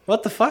 Yeah.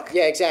 What the fuck?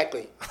 Yeah,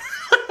 exactly.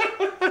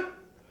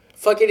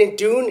 Fucking in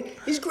Dune,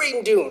 he's great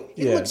in Dune.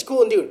 He looks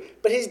cool in Dune,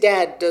 but his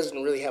dad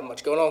doesn't really have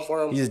much going on for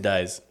him. He just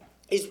dies.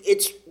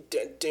 It's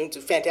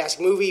a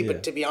fantastic movie,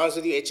 but to be honest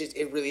with you,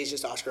 it really is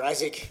just Oscar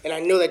Isaac, and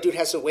I know that dude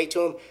has some weight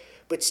to him.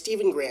 But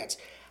Stephen Grant,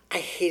 I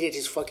hated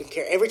his fucking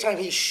character. Every time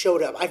he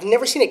showed up, I've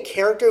never seen a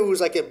character who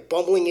was like a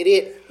bumbling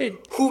idiot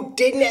who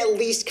didn't at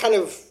least kind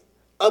of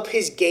up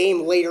his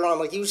game later on.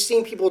 Like, you've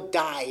seen people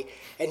die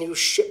and you've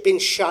been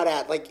shot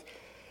at, like.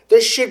 There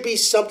should be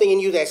something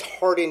in you that's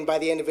hardened by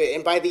the end of it.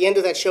 And by the end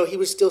of that show, he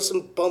was still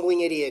some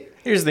bumbling idiot.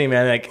 Here's the thing,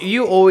 man. Like,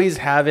 you always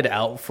have it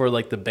out for,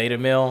 like, the beta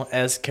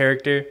male-esque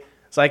character.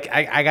 It's like,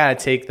 I gotta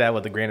take that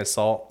with a grain of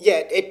salt.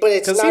 Yeah, but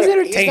it's not.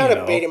 He's not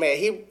a beta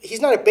male. He's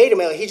not a beta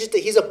male.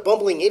 He's a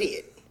bumbling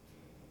idiot.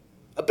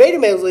 A beta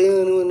male is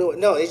like,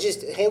 no, it's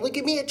just, hey, look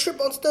at me, I trip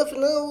on stuff, and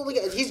look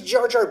at, he's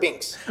Jar Jar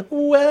Binks.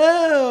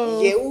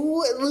 Wow. Yeah,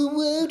 what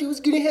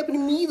was gonna happen to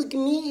me? Look at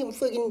me, I'm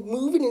fucking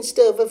moving and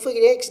stuff. I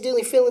fucking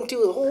accidentally fell into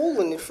a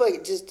hole, and it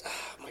fucking just,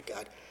 oh my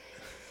god.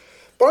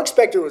 Mark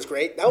Spector was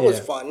great. That was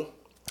fun.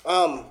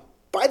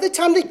 By the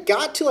time they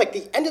got to, like,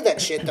 the end of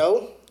that shit,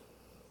 though,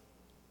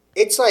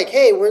 it's like,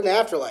 hey, we're in the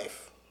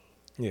afterlife.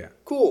 Yeah.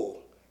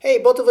 Cool. Hey,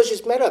 both of us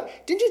just met up.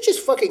 Didn't you just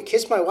fucking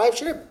kiss my wife?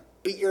 Should I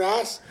beat your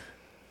ass?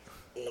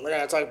 We're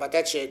not talking about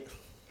that shit.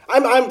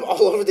 I'm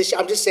all over this shit.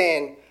 I'm just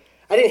saying,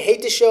 I didn't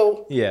hate the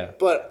show. Yeah.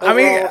 But overall, I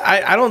mean,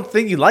 I don't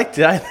think you liked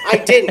it.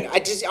 I didn't.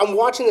 I'm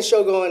watching the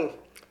show going,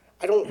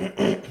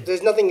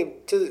 there's nothing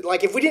to,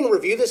 like, if we didn't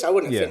review this, I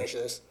wouldn't have finished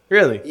this.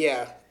 Really?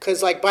 Yeah.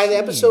 Because, like, by the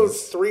episode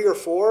 3 or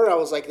 4, I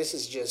was like, this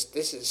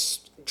is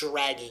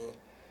dragging.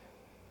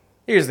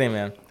 Here's the thing,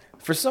 man.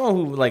 For someone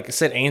who, like,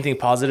 said anything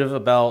positive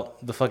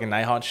about the fucking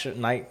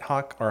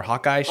Nighthawk or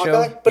Hawkeye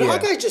show. But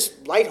Hawkeye's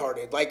just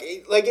lighthearted. Like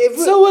if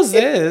so was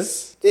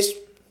this. This,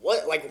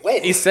 what, like,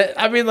 when? He said,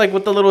 I mean, like,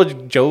 with the little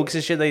jokes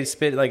and shit they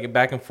spit, like,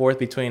 back and forth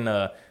between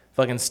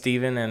fucking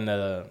Steven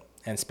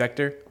and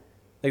Spectre.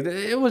 Like,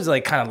 it was,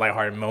 like, kind of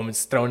lighthearted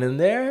moments thrown in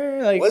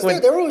there. Like, was there?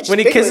 They were always when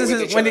he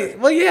kisses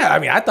well, yeah, I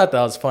mean, I thought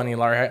that was funny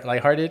and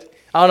lighthearted.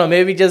 I don't know,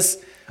 maybe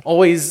just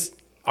always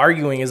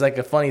arguing is, like,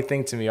 a funny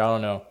thing to me. I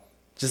don't know.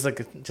 Just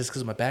because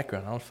of my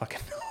background, I don't fucking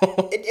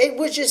know. It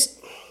was just,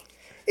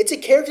 it's a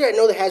character I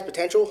know that has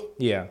potential.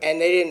 Yeah.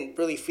 And they didn't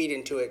really feed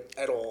into it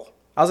at all.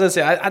 I was gonna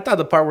say, I thought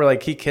the part where,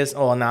 like, he kissed.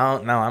 Oh, now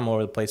I'm all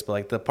over the place, but,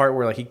 like, the part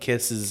where, like, he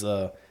kisses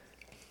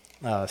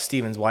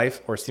Steven's wife,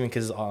 or Steven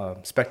kisses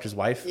Spectre's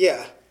wife.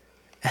 Yeah.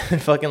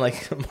 And fucking,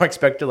 like, Mark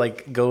Spector,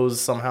 like,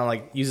 goes somehow,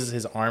 like, uses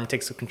his arm,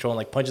 takes control, and,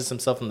 like, punches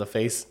himself in the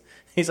face.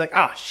 He's like,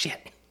 oh shit.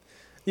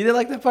 You didn't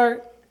like that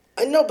part?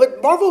 I know,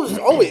 but Marvel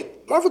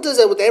does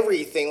that with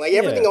everything. Like,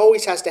 everything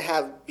always has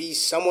to be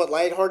somewhat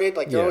lighthearted.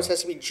 Like, there always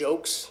has to be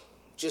jokes,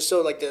 just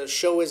so, like, the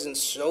show isn't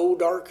so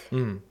dark.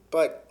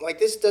 but like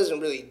this doesn't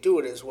really do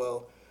it as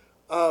well.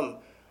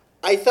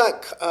 I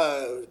thought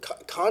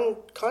Conchu.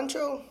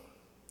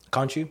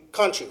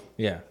 Conchu?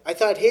 Yeah. I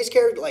thought his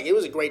character, like, it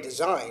was a great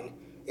design.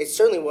 It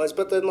certainly was,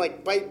 but then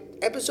like by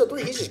episode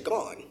 3, he's just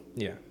gone.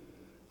 Yeah.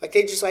 Like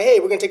they just like, hey,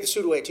 we're gonna take the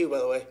suit away too, by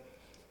the way.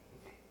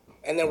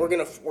 And then we're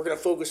gonna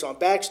focus on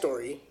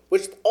backstory,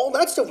 which all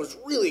that stuff was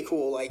really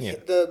cool. Like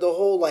the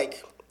whole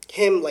like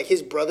him, like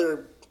his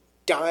brother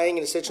dying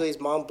and essentially his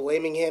mom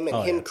blaming him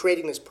and him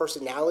creating this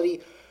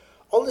personality.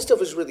 All this stuff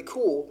was really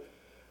cool,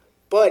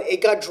 but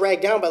it got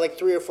dragged down by like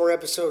 3 or 4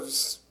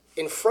 episodes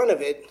in front of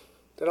it.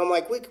 That I'm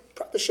like, we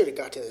probably should have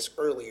got to this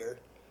earlier.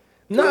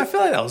 No, I feel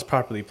like that was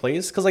properly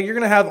placed because like you're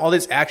gonna have all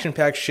this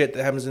action-packed shit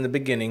that happens in the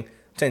beginning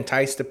to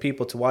entice the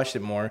people to watch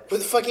it more.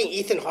 With fucking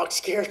Ethan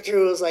Hawke's character,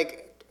 it was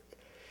like,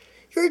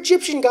 you're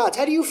Egyptian gods.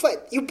 How do you fight?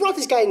 You brought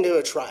this guy into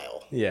a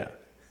trial. Yeah.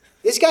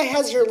 This guy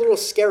has your little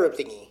scarab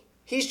thingy.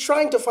 He's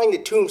trying to find the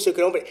tomb so he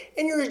can open it.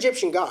 And you're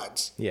Egyptian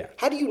gods. Yeah.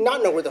 How do you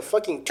not know where the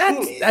fucking tomb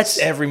is? That's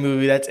every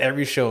movie. That's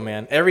every show,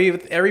 man.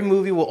 Every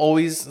movie will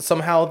always,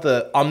 somehow,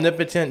 the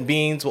omnipotent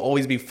beings will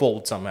always be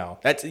fooled somehow.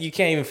 You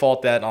can't even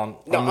fault that on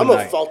No, Moon I'm going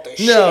Knight. to fault this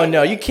shit.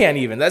 No, you can't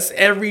even. That's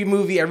every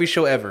movie, every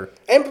show ever.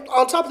 And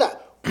on top of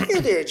that, we're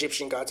the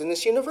Egyptian gods in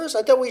this universe.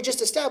 I thought we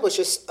just established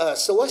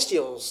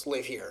Celestials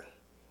live here.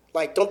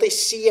 Like, don't they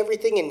see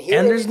everything and hear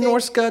And there's everything?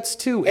 Norse gods,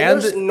 too.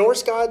 And there's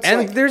Norse gods. And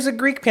like, there's a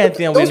Greek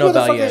pantheon we those don't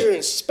know about motherfuckers yet. are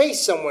in space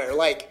somewhere.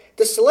 Like,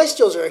 the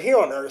Celestials are here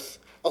on Earth,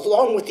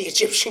 along with the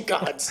Egyptian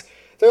gods.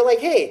 They're like,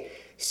 hey,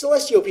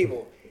 Celestial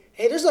people.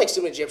 Hey, there's like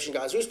some Egyptian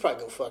gods. We should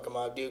probably go fuck them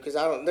up, dude, because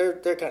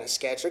they're kind of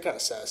sketch. They're kind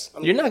of sus.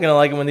 You're not going to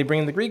like it when they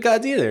bring in the Greek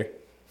gods either.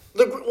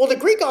 The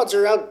Greek gods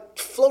are out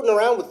floating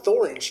around with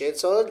Thor and shit,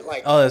 so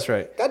like, Oh, that's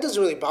right. that doesn't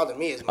really bother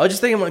me as much. I was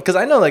just thinking, because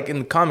I know, like, in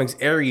the comics,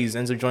 Ares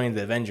ends up joining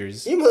the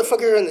Avengers. You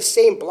motherfuckers are in the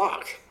same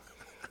block.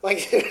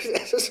 Like,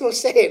 that's what I'm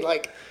saying.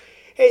 Like,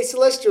 hey,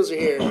 Celestials are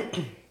here.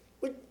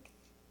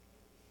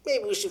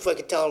 Maybe we should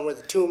fucking tell them where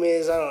the tomb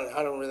is.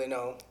 I don't really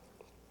know.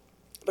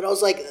 But I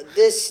was like,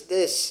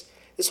 this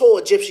whole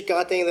Egyptian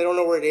god thing, they don't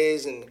know where it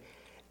is, and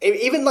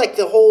even like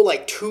the whole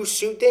like 2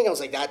 suit thing, I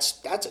was like,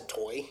 that's a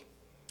toy.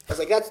 I was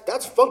like,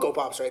 that's Funko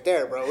Pops right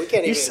there, bro. We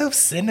can't You're even. so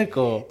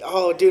cynical.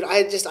 Oh, dude,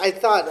 I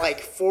thought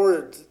like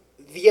for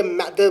the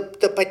amount,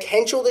 the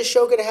potential this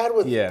show could have had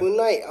with Moon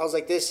Knight, I was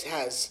like, this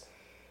has.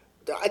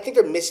 I think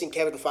they're missing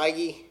Kevin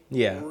Feige.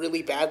 Yeah.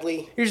 Really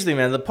badly. Here's the thing,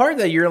 man. The part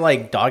that you're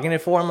like dogging it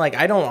for, I'm like,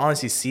 I don't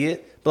honestly see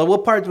it. But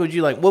what part would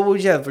you like? What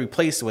would you have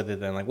replaced with it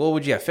then? Like, what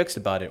would you have fixed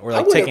about it, or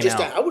like taken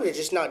out? I would have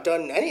just not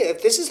done any.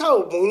 If this is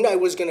how Moon Knight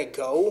was gonna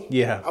go,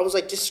 Yeah. I was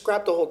like, just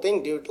scrap the whole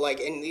thing, dude. Like,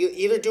 and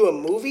either do a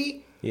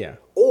movie, Yeah.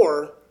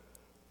 or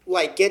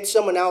like get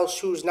someone else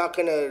who's not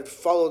gonna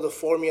follow the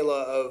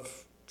formula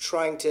of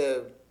trying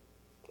to,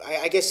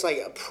 I guess like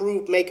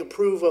approve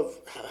of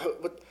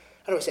what?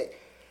 How do I say it?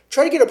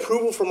 Try to get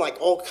approval from like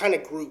all kind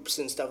of groups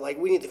and stuff. Like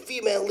we need the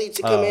female leads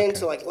to come in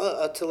to like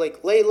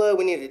Layla.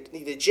 We need the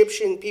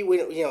Egyptian people.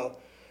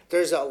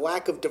 There's a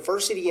lack of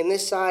diversity in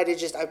this side.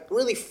 I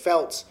really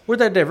felt. Where'd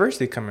that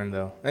diversity come in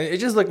though? It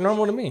just looked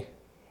normal to me.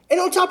 And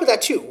on top of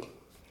that too,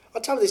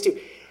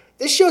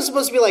 this show's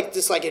supposed to be like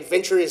this like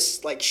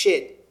adventurous like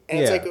shit, and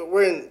it's like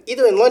we're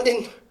either in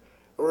London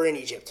or we're in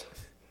Egypt.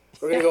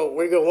 We're gonna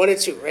go 1 and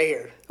 2 right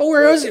here. Oh,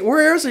 where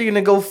else are you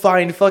gonna go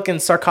find fucking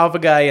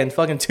sarcophagi and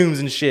fucking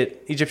tombs and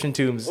shit? Egyptian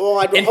tombs.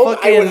 Well,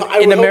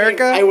 in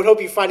America? I would hope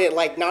you find it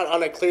like not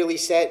on a clearly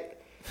set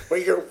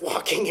where you're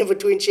walking in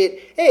between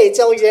shit. Hey, it's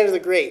Alexander the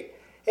Great.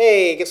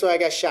 Hey, guess what? I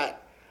got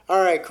shot.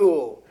 All right,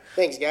 cool.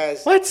 Thanks,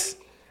 guys. What?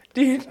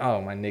 Dude.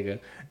 Oh, my nigga.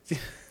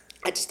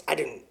 I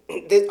didn't.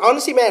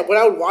 Honestly, man, when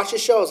I would watch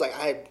this show, I was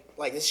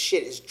like, this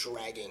shit is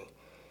dragging.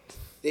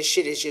 This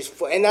shit is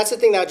just, and that's the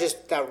thing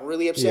that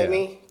really upset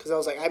me, because I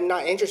was like, I'm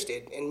not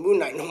interested in Moon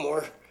Knight no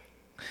more.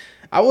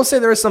 I will say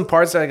there are some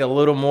parts that are like a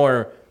little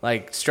more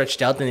like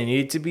stretched out than they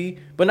needed to be,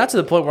 but not to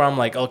the point where I'm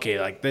like, okay,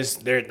 like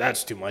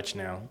that's too much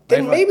now.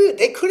 Then maybe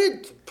they could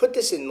have put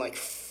this in like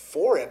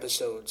 4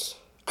 episodes.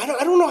 I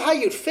don't know how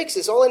you'd fix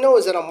this. All I know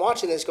is that I'm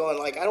watching this going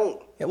like, I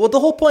don't. Yeah, well, the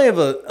whole point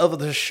of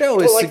the show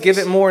is to give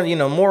it more,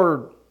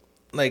 more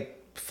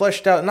like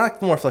fleshed out,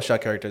 not more fleshed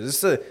out characters. It's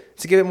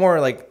to give it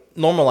more like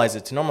normalize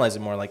it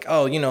more. Like,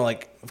 oh,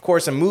 like of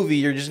course a movie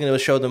you're just gonna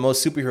show the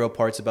most superhero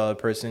parts about a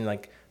person,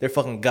 like they're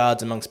fucking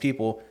gods amongst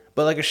people.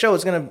 But like a show,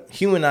 it's gonna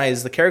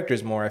humanize the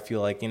characters more. I feel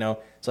like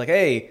it's like,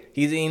 hey,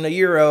 he's eating a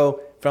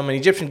gyro from an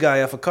Egyptian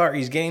guy off a cart.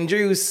 He's getting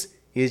juice.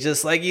 He's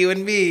just like you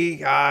and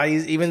me.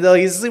 Even though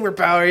he's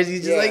superpowers,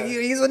 he's just like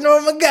you. He's a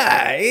normal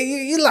guy.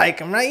 You like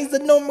him, right? He's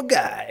a normal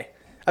guy.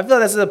 I feel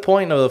like that's the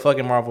point of the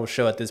fucking Marvel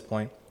show at this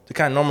point, to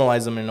kind of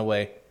normalize them in a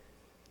way.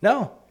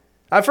 No,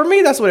 for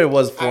me, that's what it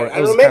was for.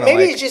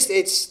 Maybe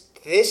it's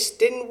this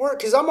didn't work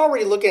because I'm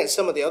already looking at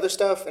some of the other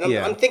stuff, and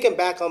I'm thinking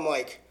back. I'm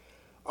like,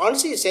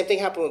 honestly, the same thing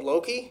happened with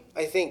Loki.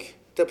 I think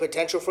the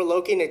potential for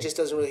Loki, and it just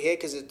doesn't really hit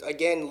because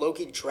again,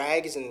 Loki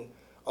drags in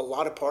a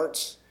lot of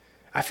parts.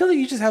 I feel like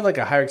you just have like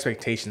a higher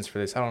expectations for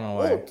this. I don't know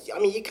why. Well, I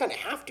mean, you kind of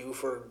have to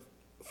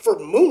for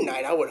Moon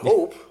Knight, I would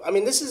hope. I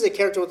mean, this is a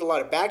character with a lot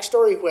of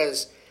backstory who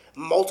has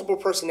multiple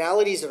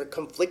personalities that are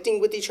conflicting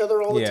with each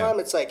other all the Yeah. time.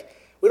 It's like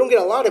we don't get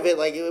a lot of it.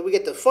 Like we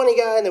get the funny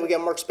guy, and then we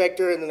get Mark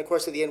Spector, and then of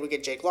course at the end we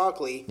get Jake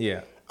Lockley.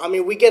 Yeah. I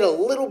mean, we get a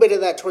little bit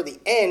of that toward the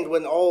end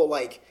when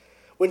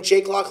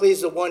Jake Lockley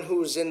is the one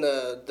who's in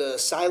the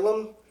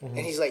asylum, Mm-hmm.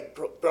 and he's like,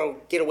 bro,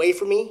 get away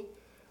from me.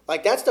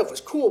 Like, that stuff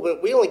was cool,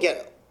 but we only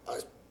get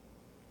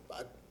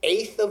an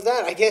eighth of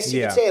that, I guess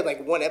you could say, in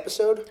like one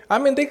episode. I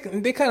mean, they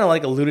kind of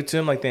like alluded to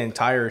him like the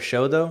entire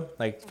show though,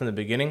 like from the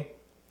beginning.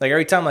 Like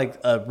every time like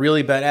a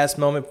really badass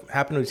moment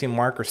happened between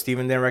Mark or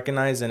Steven didn't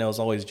recognize, and it was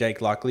always Jake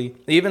Lockley.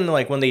 Even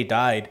like when they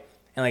died,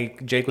 and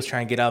like Jake was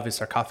trying to get out of his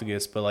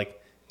sarcophagus, but like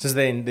since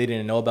they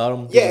didn't know about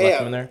him, they just left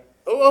him in there.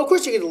 Well, of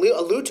course you could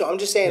allude to. I'm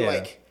just saying,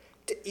 like,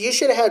 you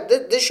should have had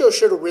this show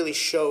should have really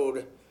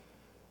showed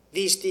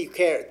these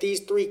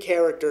three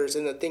characters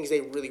and the things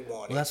they really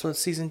wanted. Well, that's what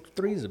season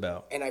 3 is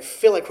about. And I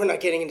feel like we're not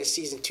getting into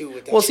season 2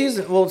 with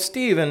that.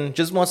 Steven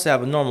just wants to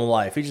have a normal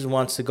life. He just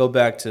wants to go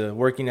back to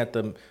working at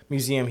the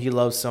museum he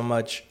loves so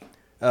much.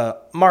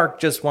 Mark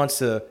just wants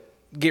to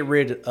get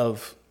rid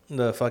of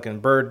the fucking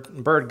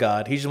bird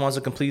god. He just wants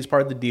to complete his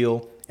part of the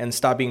deal and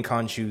stop being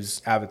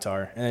Khonshu's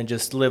avatar and then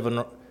just live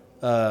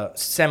a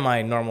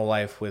semi-normal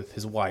life with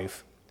his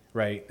wife,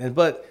 right?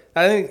 But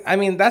I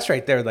mean that's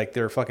right there, like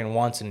their fucking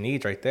wants and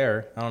needs right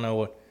there. I don't know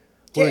what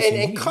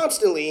and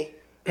constantly,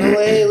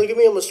 hey, look at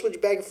me, I'm gonna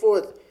switch back and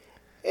forth.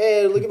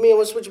 Hey, look at me, I'm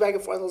gonna switch back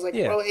and forth. I was like,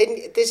 bro,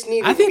 this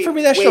needed. I think for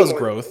me that shows more.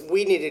 growth.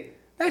 We needed.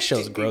 That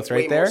shows growth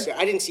right there.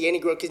 I didn't see any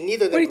growth because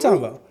neither of them. What are you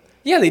talking about?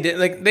 Yeah, they did.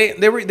 Like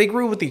they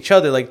grew with each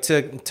other, like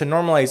to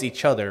normalize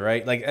each other,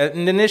 right? Like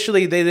and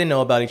initially they didn't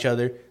know about each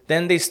other.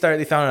 Then they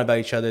found out about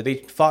each other. They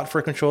fought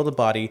for control of the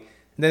body.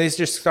 And then they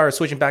just started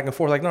switching back and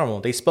forth like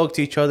normal. They spoke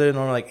to each other and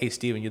they were like, "Hey,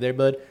 Steven, you there,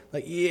 bud?"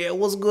 Like, "Yeah,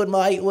 what's good,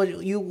 mate?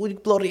 What you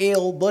bloody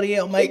hell, buddy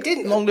hell, mate? They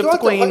didn't. Long live the Throughout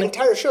queen." the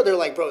entire show, they're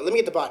like, "Bro, let me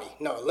get the body.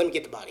 No, let me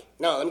get the body.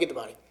 No, let me get the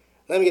body.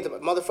 Let me get the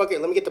motherfucker.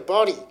 Let me get the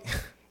body."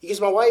 You kiss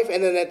my wife,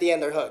 and then at the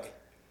end, they hug.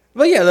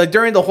 But yeah, like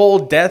during the whole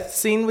death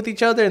scene with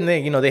each other, and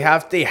they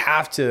have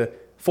to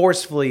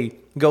forcefully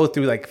go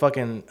through like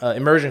fucking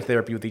immersion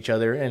therapy with each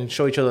other and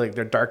show each other like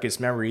their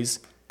darkest memories.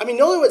 I mean,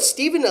 the only what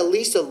Steven at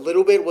least a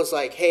little bit was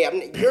like, "Hey,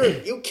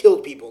 you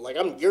killed people. Like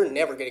you're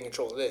never getting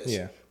control of this."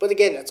 Yeah. But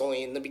again, that's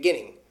only in the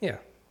beginning. Yeah.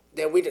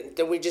 That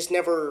we just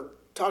never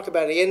talk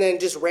about it, and then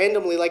just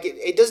randomly, like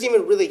it doesn't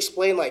even really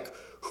explain like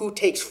who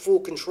takes full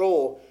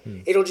control.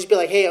 It'll just be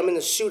like, "Hey, I'm in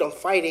the suit, I'm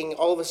fighting."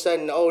 All of a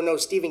sudden, oh no,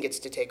 Steven gets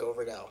to take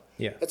over now.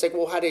 Yeah. It's like,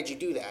 well, how did you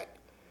do that?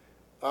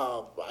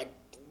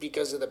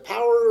 Because of the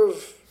power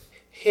of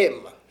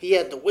him. He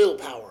had the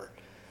willpower.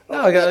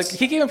 No, like,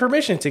 he gave him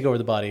permission to take over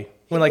the body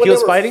when he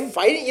was fighting.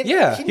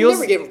 Yeah, he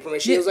never gave him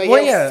permission. He was like,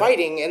 I'm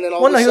fighting, and then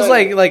all of a he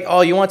sudden, was like,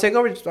 "Oh, you want to take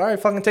over? All right,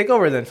 fucking take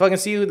over then. Fucking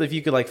see if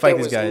you could like fight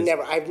these guys."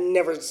 I've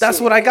never.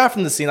 That's what I got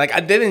from the scene. Like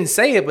I didn't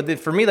say it, but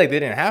for me, like they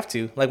didn't have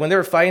to. Like when they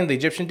were fighting the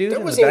Egyptian dude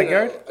in the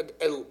backyard,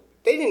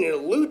 they didn't even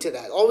allude to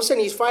that. All of a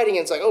sudden, he's fighting,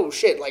 and it's like, oh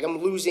shit! Like I'm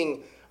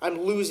losing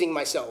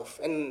myself,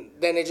 and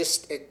then it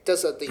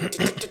does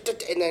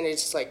the and then it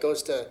just like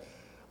goes to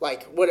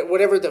like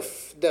whatever the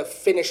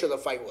finish of the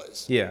fight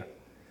was. Yeah.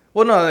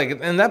 Well, no, like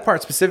in that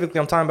part specifically,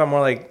 I'm talking about more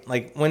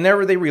like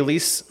whenever they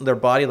release their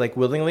body like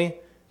willingly,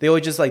 they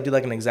always just like do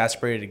like an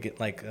exasperated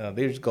get like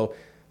they just go,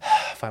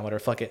 fine,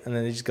 whatever, fuck it, and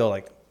then they just go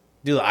like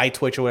do the eye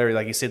twitch or whatever,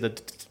 like you say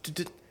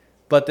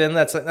but then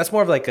that's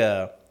more of like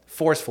a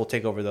forceful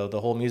takeover though, the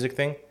whole music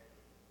thing.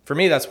 For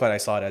me, that's what I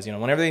saw it as.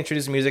 Whenever they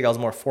introduced music, I was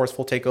more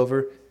forceful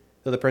takeover.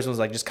 The other person was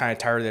like just kind of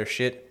tired of their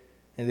shit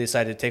and they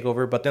decided to take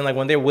over. But then like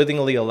when they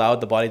willingly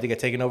allowed the body to get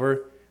taken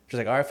over, just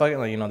like, all right, fuck it,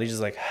 like they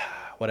just like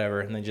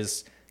whatever, and they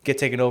just get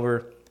taken over.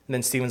 And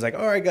then Steven's like,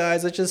 all right,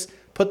 guys, let's just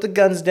put the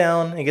guns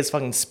down. And he gets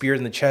fucking speared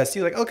in the chest.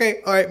 He's like,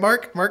 okay, all right,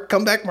 Mark,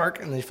 come back,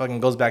 Mark. And then he fucking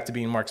goes back to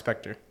being Mark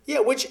Spector. Yeah,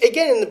 which,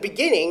 again, in the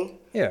beginning,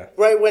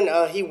 right when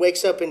he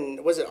wakes up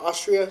in, was it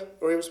Austria,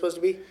 where he was supposed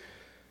to be?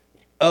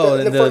 Oh,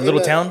 in the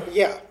little town?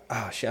 Yeah.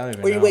 Oh, shit, I don't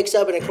even know. Where he wakes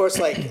up, and of course,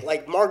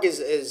 like Mark is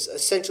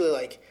essentially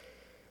like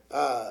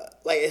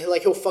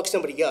he'll fuck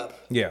somebody up.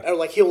 Yeah. Or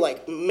like he'll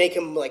like make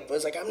him like,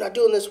 it's like, I'm not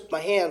doing this with my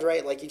hands,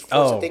 right? Like he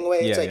force the thing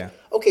away. It's like,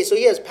 okay, so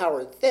he has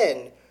power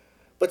then,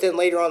 but then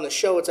later on in the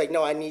show, it's like,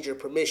 no, I need your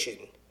permission.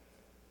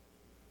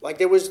 Like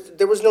there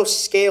was no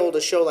scale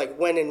to show like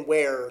when and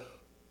where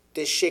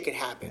this shit could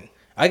happen.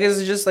 I guess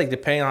it's just like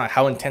depending on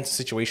how intense the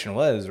situation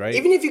was, right?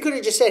 Even if you could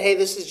have just said, hey,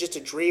 this is just a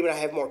dream and I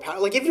have more power.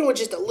 Like if it was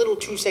just a little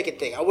 2-second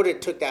thing, I would have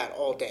took that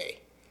all day.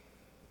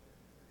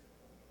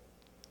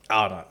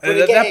 I don't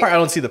know. That part I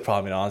don't see the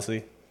problem in,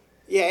 honestly.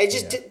 Yeah, it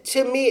just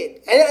to me,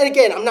 and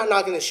again, I'm not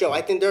knocking the show.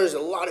 I think there's a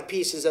lot of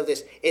pieces of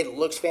this. It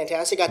looks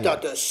fantastic. I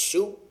thought the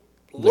suit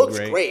looks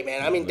great,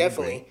 man. I mean,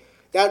 definitely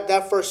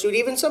that first suit.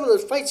 Even some of the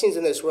fight scenes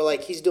in this, where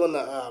like he's doing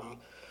the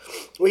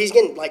where he's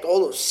getting like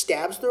all those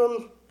stabs through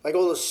him, like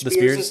all those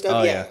spears and stuff.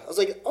 Oh, yeah, I was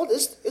like, oh,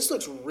 this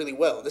looks really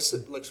well. This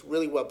looks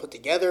really well put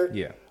together.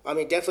 Yeah, I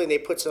mean, definitely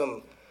they put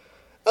some.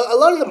 A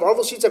lot of the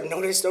Marvel suits I've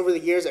noticed over the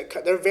years,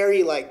 they're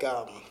very like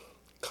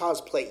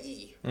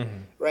cosplay-y,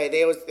 right?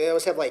 They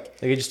always have like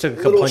Like, it just took a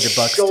couple little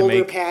 $100 to shoulder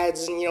make.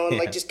 pads and and Yeah.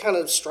 like just kind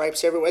of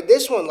stripes everywhere.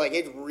 This one, like,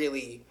 it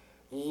really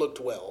looked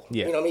well.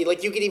 Yeah. You know what I mean?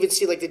 Like, you could even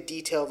see like the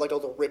detail of like all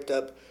the ripped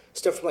up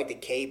stuff from like the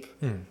cape.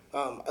 Hmm.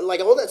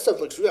 Like all that stuff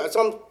looks real.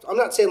 So I'm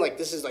not saying like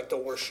this is like the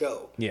worst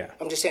show. Yeah.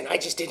 I'm just saying I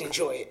just did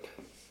enjoy it.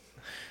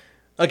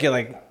 Okay,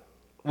 like,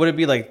 would it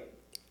be like,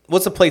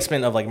 what's the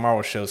placement of like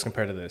Marvel shows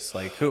compared to this?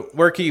 Like,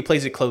 where can you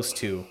place it close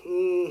to?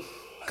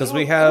 Because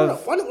we have,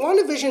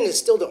 WandaVision is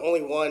still the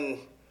only one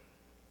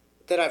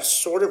that I've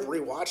sort of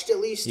rewatched at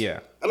least. Yeah.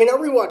 I mean, I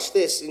rewatched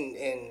this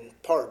in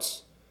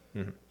parts,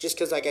 just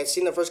because like I'd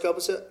seen the first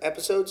couple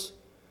episodes,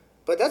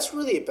 but that's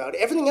really about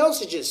it. Everything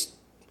else is just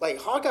like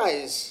Hawkeye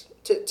is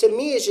to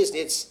me. It's just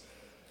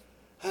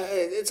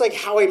it's like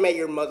How I Met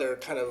Your Mother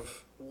kind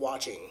of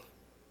watching.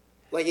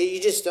 Like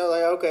you just are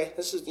like, okay,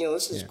 this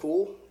is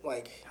cool.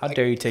 Like, how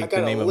dare you I take got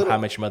the a name of little- How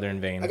Much Mother in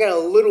vain? I got a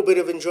little bit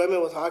of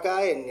enjoyment with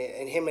Hawkeye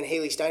and him and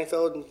Haley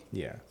Steinfeld.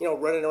 Yeah.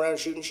 Running around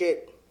shooting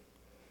shit.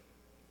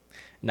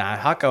 Nah,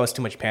 Hawkeye was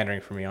too much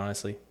pandering for me,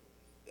 honestly.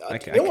 I You know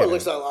what couldn't.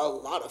 looks like a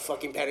lot of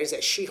fucking patterns?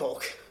 That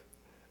She-Hulk.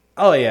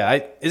 Oh yeah,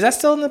 is that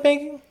still in the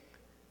making?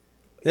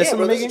 Yeah, in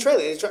bro, the there's a making? trailer.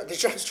 They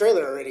dropped a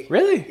trailer already.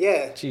 Really?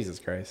 Yeah. Jesus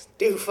Christ.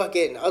 Dude,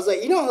 fucking, I was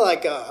like, you know how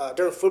like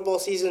during football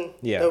season,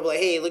 Yeah. they'll be like,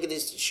 hey, look at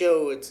this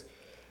show. It's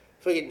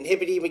fucking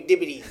hippity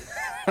McDippity.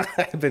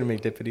 I've been a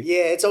McDippity.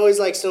 Yeah, it's always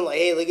like something like,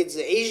 hey, look, it's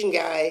an Asian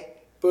guy,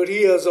 but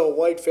he has a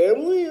white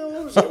family.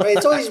 Right?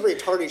 It's all these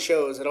retarded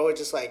shows that always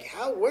just like,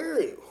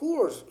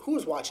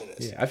 who's watching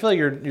this? Yeah, I feel like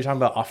you're talking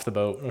about Off the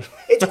Boat.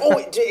 It's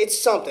always it's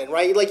something,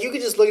 right? Like you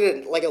could just look at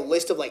it like a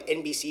list of like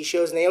NBC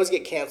shows, and they always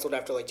get canceled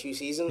after like 2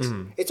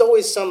 seasons. It's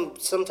always some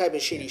type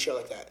of shitty show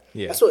like that.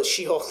 Yeah. That's what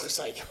She-Hulk looks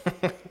like.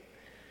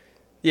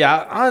 Yeah,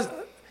 I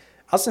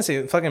was gonna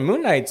say fucking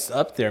Moon Knight's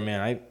up there, man.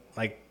 I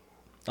like,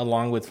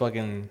 along with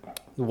fucking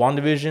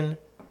WandaVision,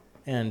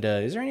 and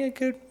is there any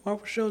good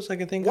Marvel shows I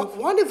can think of?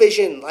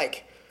 WandaVision,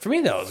 like, For me,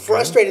 that was good.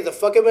 frustrated the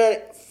fuck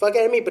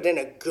out of me, but in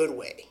a good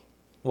way.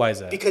 Why is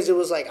that? Because it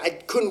was like, I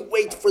couldn't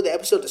wait for the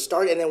episode to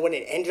start, and then when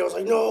it ended, I was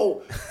like,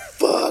 no,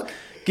 fuck.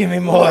 Give me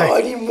more. No,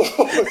 I need more.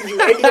 You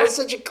ended on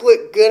such a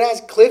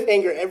good-ass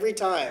cliffhanger every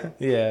time.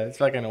 Yeah, it's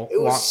fucking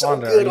was so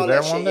Wanda. good Are you on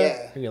there, that shit, Wanda?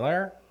 yeah. Are you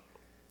there?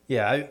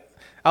 Yeah,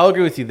 I'll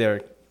agree with you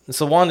there.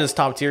 So Wanda's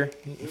top tier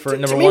for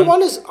number To me, one.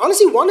 Wanda's the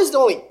only... Wanda's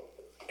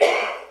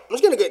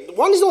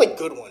the only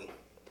good one.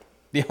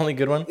 The only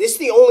good one? This is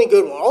the only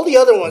good one. All the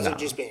other ones have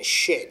just been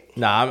shit.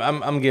 Nah,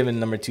 I'm giving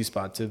number 2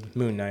 spot to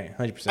Moon Knight,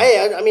 100%.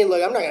 I mean,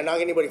 look, I'm not gonna knock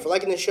anybody for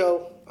liking the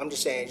show. I'm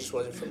just saying it just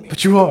wasn't for me.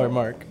 But you are,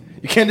 Mark.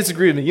 You can't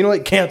disagree with me. You know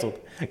what? Canceled.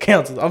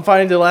 I'm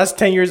finding the last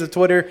 10 years of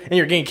Twitter, and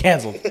you're getting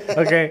canceled.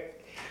 Okay?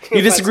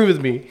 You disagree with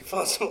me.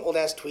 Found some old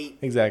ass tweet.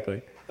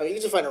 Exactly. I mean, you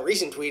can just find a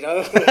recent tweet,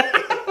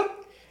 huh?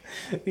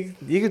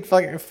 You could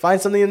fucking find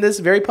something in this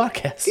very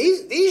podcast.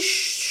 These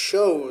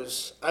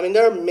shows, I mean,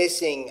 they're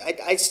missing.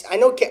 I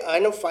know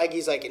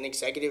Feige's like an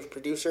executive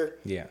producer.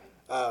 Yeah.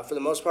 For the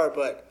most part,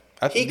 but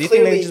Do you think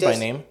clearly they just by does-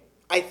 name?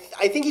 I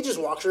think he just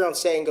walks around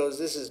saying, goes,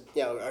 this is,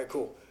 all right,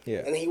 cool. Yeah.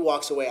 And then he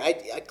walks away.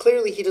 I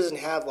clearly he doesn't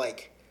have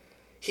like,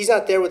 he's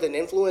not there with an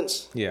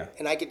influence. Yeah.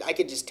 And I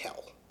could just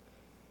tell.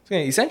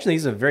 Essentially,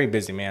 he's a very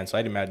busy man, so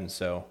I'd imagine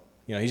so.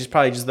 You know, he's just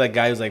probably just that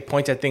guy who's like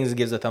points at things and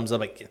gives a thumbs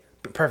up, like, yeah,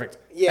 perfect,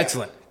 Yeah.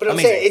 excellent, But I'm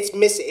amazing.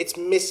 saying it's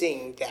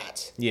missing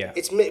that. Yeah.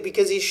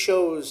 Because these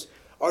shows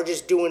are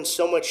just doing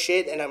so much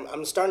shit, and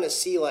I'm starting to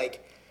see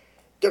like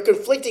they're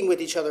conflicting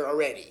with each other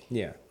already.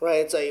 Yeah. Right.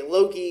 It's like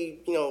Loki,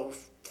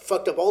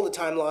 fucked up all the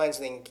timelines,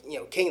 and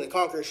then King the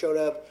Conqueror showed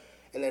up,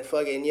 and then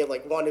fucking you have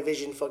like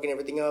WandaVision fucking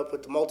everything up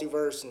with the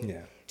multiverse, and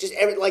Yeah. just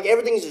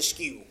everything's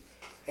askew.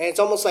 And it's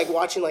almost like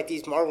watching like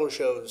these Marvel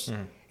shows.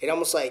 It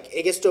almost like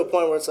it gets to a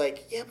point where it's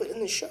like, yeah, but in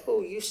the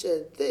show you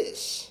said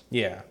this,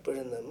 Yeah. but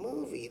in the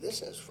movie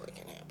this is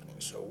freaking happening.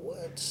 So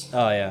what?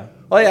 Oh yeah.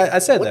 Oh yeah. I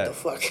said What that. the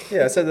fuck?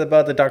 Yeah, I said that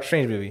about the Doctor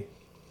Strange movie,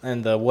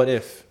 and the What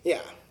If.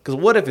 Yeah. Because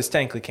What If is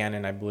technically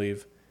canon, I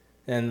believe.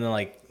 And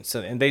then,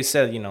 and they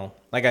said,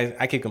 like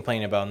I keep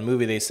complaining about in the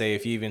movie, they say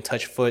if you even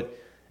touch foot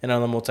in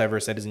another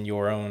multiverse that isn't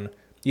your own,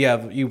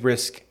 you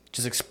risk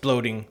just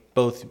exploding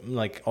both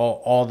like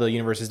all the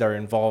universes that are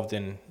involved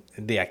in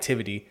the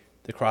activity,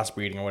 the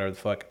crossbreeding or whatever the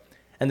fuck.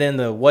 And then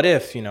the What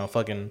If,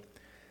 fucking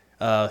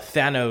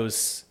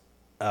Thanos,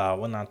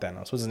 well not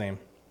Thanos, what's his name?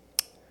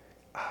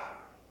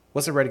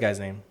 What's the red guy's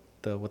name?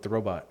 With the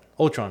robot,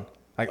 Ultron,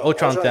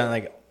 Ultron,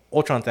 Ultron.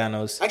 Ultron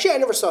Thanos. Actually, I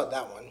never saw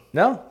that one.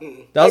 No,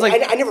 that was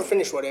I never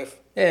finished What If.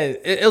 yeah,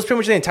 it was pretty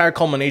much the entire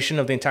culmination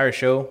of the entire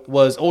show.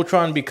 Was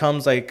Ultron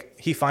becomes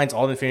he finds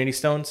all the Infinity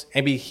Stones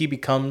and he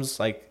becomes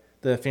like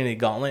the Infinity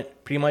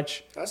Gauntlet, pretty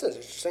much. That sounds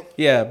interesting.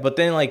 Yeah, but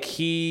then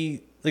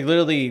he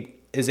literally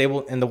is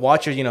able, and the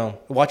Watcher,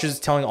 Watcher's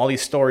telling all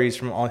these stories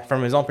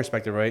from his own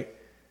perspective, right?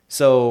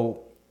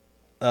 So,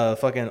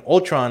 fucking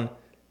Ultron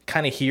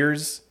kind of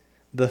hears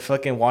the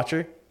fucking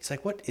Watcher. He's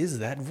like, "What is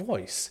that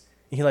voice?"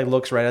 And he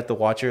looks right at the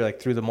Watcher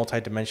through the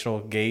multi-dimensional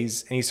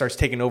gaze, and he starts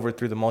taking over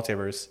through the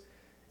multiverse.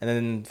 And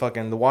then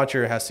fucking the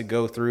Watcher has to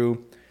go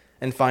through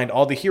and find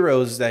all the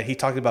heroes that he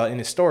talked about in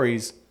his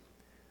stories,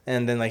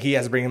 and then like he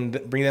has to bring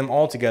them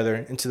all together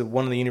into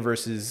one of the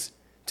universes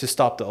to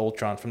stop the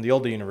Ultron from the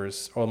older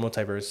universe or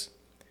multiverse.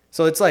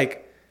 So it's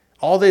like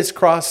all this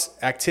cross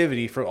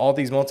activity for all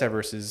these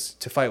multiverses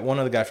to fight one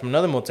other guy from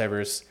another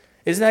multiverse.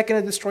 Isn't that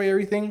going to destroy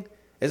everything?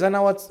 Is that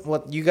not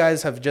what you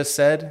guys have just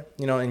said,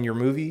 in your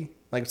movie?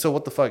 Like, so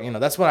what the fuck,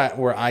 that's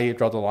where I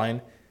draw the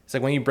line. It's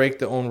like when you break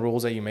the own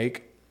rules that you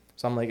make.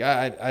 So I'm like,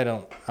 I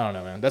don't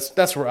know, man.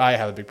 That's where I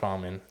have a big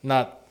problem in,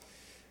 not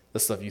the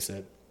stuff you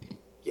said.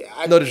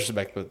 Yeah, No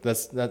disrespect, but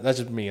that's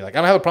just me. Like, I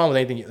don't have a problem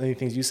with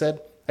anything you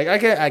said. Like,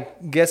 I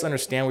guess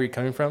understand where you're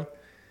coming from,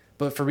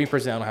 but for me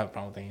personally, I don't have a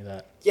problem with any of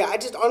that. Yeah, I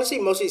just honestly,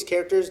 most of these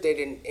characters, they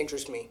didn't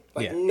interest me.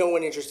 Like, Yeah. no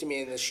one interested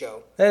me in this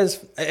show. That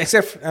is,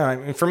 except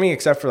for me,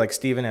 except for like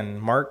Steven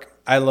and Mark,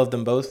 I love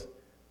them both.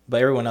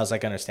 But everyone else, I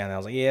can understand that. I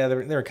was like, yeah,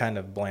 they're kind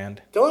of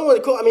bland. The only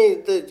one cool, I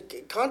mean, the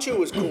Khonshu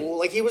was cool.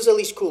 Like, he was at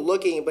least cool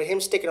looking, but him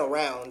sticking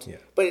around. Yeah.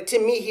 But to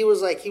me, he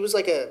was like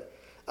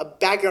a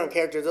background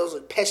character. Those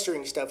like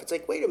pestering stuff. It's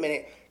like, wait a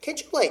minute,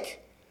 can't you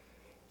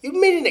you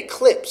made an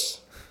eclipse?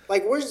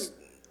 Like,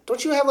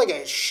 don't you have like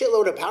a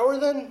shitload of power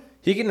then?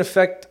 He can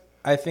affect,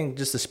 I think,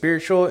 just the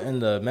spiritual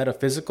and the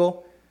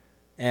metaphysical,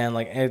 and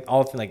like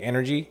all like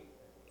energy,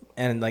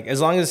 and like as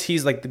long as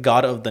he's like the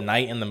god of the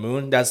night and the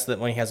moon, that's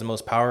when he has the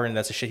most power, and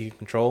that's the shit he can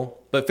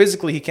control. But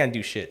physically, he can't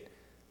do shit.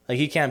 Like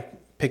he can't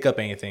pick up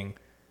anything.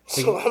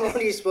 So I'm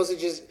already supposed to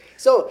just.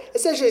 So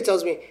essentially, it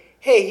tells me,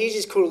 hey, he's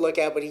just cool to look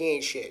at, but he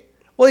ain't shit.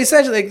 Well,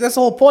 essentially, like, that's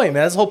the whole point,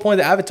 man. That's the whole point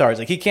of the avatars.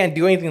 Like he can't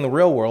do anything in the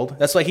real world.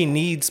 That's why he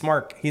needs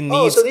Mark. He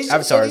needs So these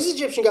avatars.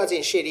 Egyptian gods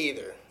ain't shit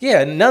either.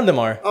 Yeah, none of them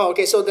are. Oh,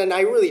 okay. So then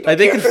I really don't Like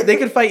care. they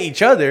could fight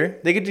each other.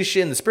 They could do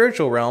shit in the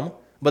spiritual realm,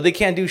 but they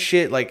can't do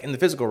shit like in the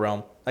physical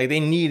realm. Like they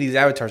need these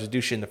avatars to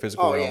do shit in the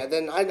physical Oh realm. yeah,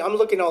 then I'm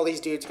looking at all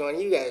these dudes going,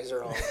 you guys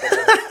are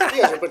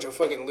a bunch of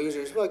fucking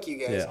losers. Fuck you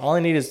guys. Yeah, all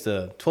I need is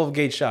the 12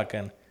 gauge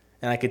shotgun,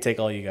 and I could take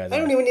all you guys. I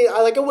out.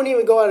 wouldn't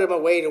even go out of my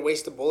way to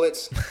waste the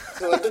bullets.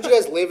 So, like, don't you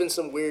guys live in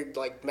some weird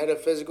like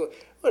metaphysical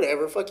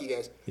whatever? Fuck you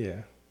guys.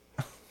 Yeah.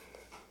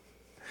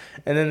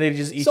 And then they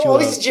just eat So you all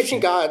up. these Egyptian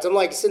gods, I'm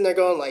like sitting there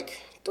going like,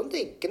 can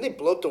they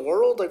blow up the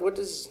world? Like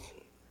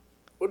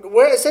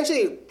where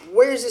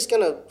is this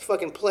gonna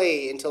fucking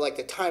play into like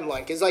the timeline?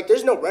 Because like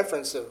there's no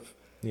reference of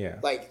Yeah.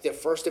 like the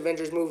first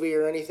Avengers movie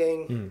or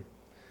anything.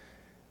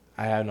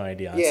 I have no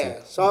idea. Honestly. Yeah,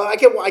 so I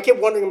kept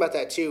wondering about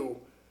that too,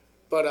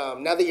 but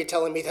now that you're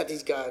telling me that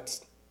these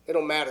gods they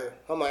don't matter,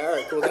 I'm like, all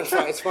right, cool, then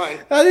fine, it's fine.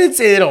 I didn't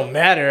say they don't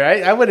matter.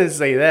 I wouldn't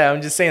say that.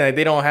 I'm just saying like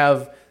they don't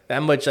have that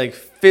much like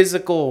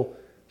physical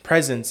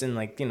presence in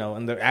like in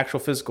the actual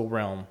physical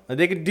realm. Like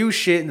they could do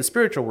shit in the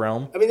spiritual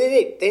realm. I mean,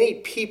 they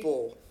need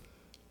people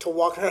to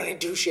walk around and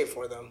do shit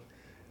for them.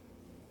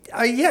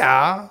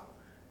 Yeah.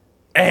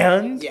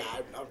 And Yeah,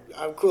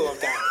 I'm cool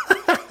with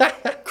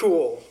that.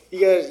 Cool,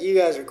 you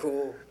guys are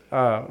cool.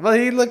 well,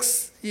 he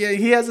looks. Yeah,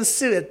 he has a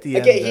suit at the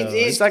end. Okay, Though.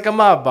 he's He's like a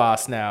mob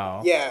boss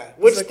now. Yeah,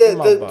 which like the,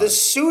 mob the boss. the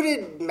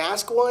suited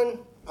mask one,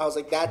 I was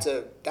like, that's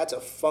a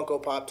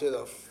Funko Pop to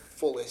the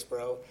fullest,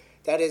 bro.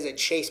 That is a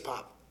Chase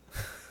Pop.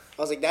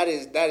 I was like, that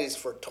is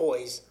for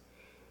toys.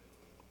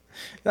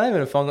 Not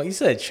even a Funko. You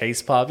said a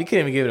Chase Pop. You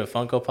couldn't even give it a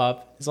Funko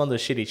Pop. It's one of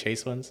those shitty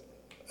Chase ones.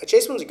 A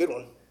Chase one's a good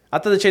one. I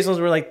thought the Chase ones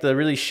were like the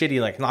really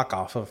shitty like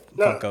knockoff of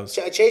No, Funkos.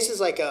 Chase is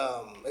like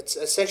it's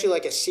essentially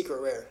like a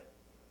secret rare.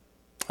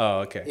 Oh,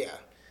 okay. Yeah.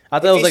 I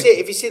thought it was like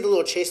If you see the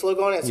little Chase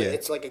logo on it, Yeah.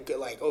 it's like a good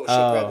like oh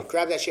shit,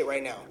 grab that shit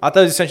right now. I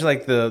thought it was essentially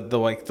like the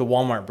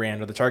Walmart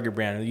brand or the Target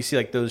brand. You see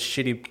like those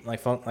shitty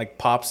like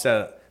pops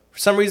that for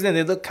some reason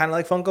they look kind of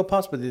like Funko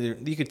Pops, but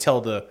you could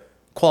tell the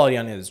quality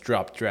on it has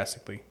dropped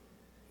drastically.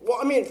 Well,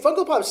 I mean,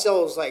 Funko Pop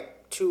sells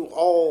like to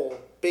all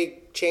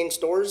big chain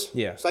stores.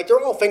 Yeah. It's like they're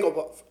all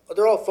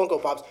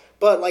Funko Pops,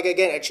 but like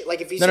again,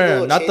 like if you see the No,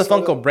 little not the Chase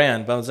Funko logo,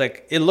 brand, but it was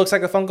like it looks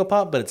like a Funko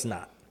Pop, but it's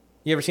not.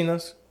 You ever seen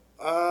those?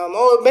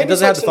 maybe It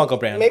doesn't have the Funko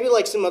brand. Maybe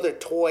like some other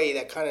toy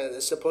that kind of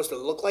is supposed to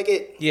look like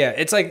it. Yeah,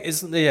 exactly.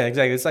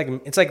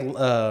 It's like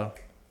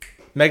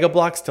Mega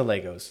Blocks to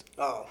Legos.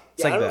 Oh,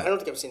 It's yeah, like that. I don't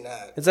think I've seen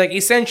that. It's like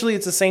essentially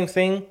it's the same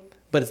thing,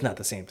 but it's not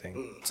the same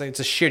thing. It's like it's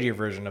a shittier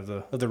version of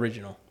the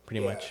original,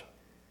 pretty Yeah. much.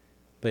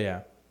 But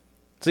yeah.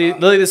 So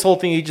literally, this whole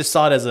thing you just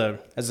saw it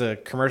as a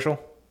commercial.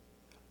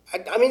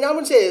 I mean, I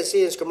wouldn't say it's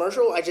seen as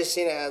commercial. I just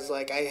seen it as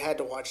like I had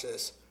to watch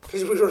this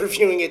because we were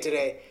reviewing it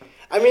today.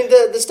 I mean,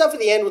 the stuff at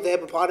the end with the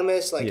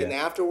hippopotamus, like in the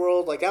Yeah.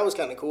 afterworld, like that was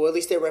kind of cool. At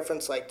least they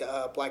referenced like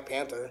the Black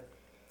Panther.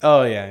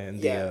 Oh yeah, in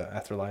the Yeah.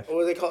 afterlife. What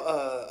were they called?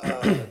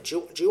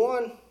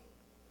 Juon?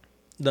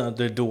 The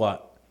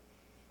Duat.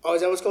 Oh,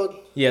 is that what it's called?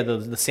 Yeah,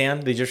 the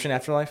sand, the Egyptian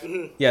afterlife.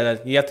 Mm-hmm. Yeah,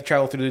 you have to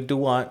travel through the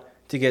Duat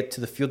to get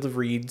to the field of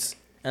reeds,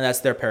 and that's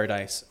their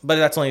paradise. But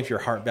that's only if your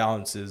heart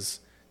balances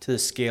to the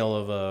scale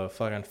of a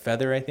fucking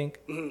feather, I think.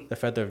 Mm-hmm. The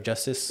feather of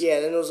justice. Yeah,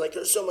 then it was like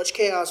there's so much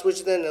chaos,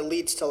 which then it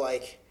leads to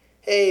like,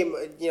 hey,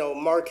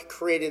 Mark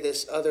created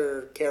this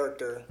other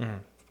character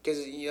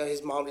because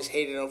his mom just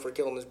hated him for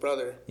killing his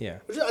brother. Yeah.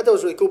 Which I thought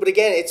was really cool. But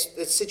again, it's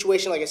a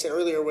situation like I said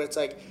earlier where it's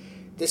like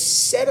the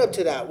setup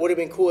to that would have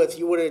been cool if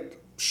you would have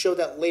showed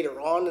that later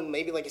on and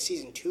maybe like a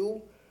season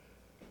 2.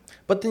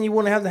 But then you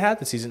wouldn't have to have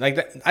the season. Like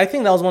that, I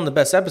think that was one of the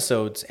best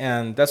episodes,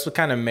 and that's what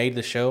kind of made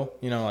the show.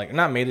 You know, like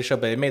not made the show,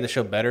 but it made the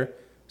show better.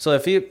 So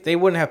if they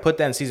wouldn't have put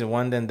that in season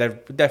 1, then there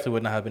definitely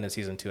would not have been a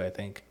season 2. I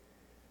think.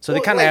 So they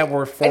kind of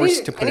were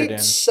forced to put it in.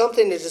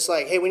 Something to just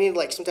like, hey, we need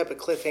like some type of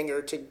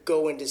cliffhanger to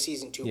go into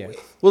season 2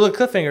 with. Well, the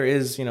cliffhanger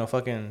is,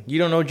 fucking, you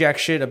don't know jack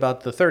shit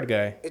about the third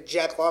guy.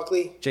 Jack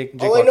Lockley. Jake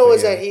All I know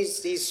is that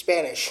he's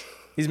Spanish.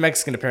 He's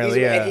Mexican apparently.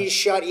 Yeah. And he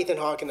shot Ethan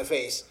Hawke in the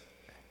face.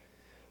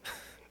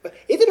 But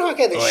Ethan Hawke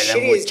had the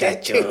shittiest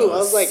death too. I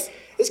was like,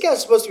 this guy's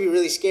supposed to be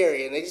really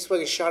scary, and they just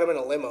fucking shot him in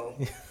a limo.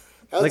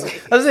 I was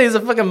saying he's a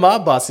fucking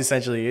mob boss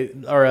essentially,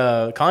 or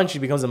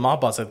Kanji becomes a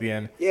mob boss at the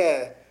end.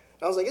 Yeah,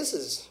 I was like, this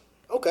is.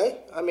 Okay,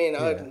 I mean,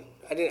 I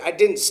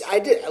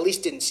at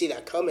least didn't see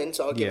that coming,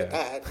 so I'll give it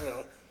that.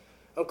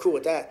 I'm cool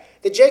with that.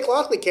 The Jake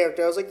Lockley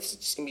character, I was like, this is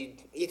just gonna be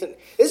Ethan.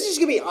 This is just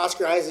gonna be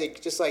Oscar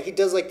Isaac, just like he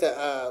does, like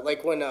the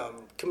like when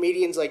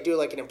comedians like do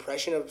like an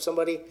impression of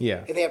somebody,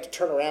 and they have to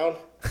turn around.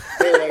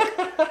 They're like,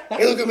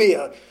 hey, look at me,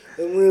 I'm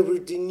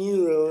Robert De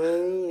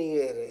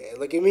Niro.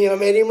 Look at me,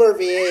 I'm Eddie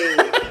Murphy. Hey,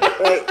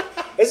 right?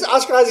 This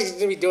Oscar Isaac's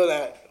gonna be doing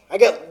that.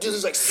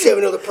 There's like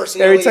 7 other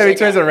personalities. Every time he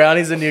turns around,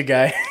 he's a new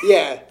guy.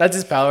 Yeah. That's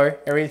his power.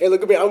 Hey,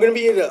 look at me. I'm gonna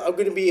be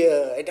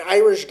an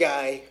Irish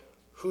guy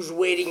who's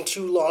waiting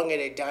too long at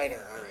a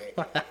diner.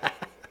 All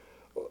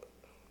right.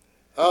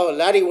 Oh,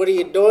 laddie, what are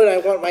you doing? I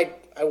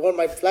want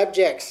my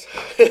flapjacks.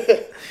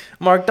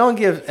 Mark, don't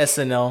give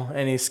SNL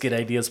any skit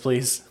ideas,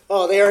 please.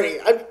 Oh, they already.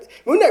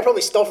 Moon Knight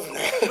probably stole from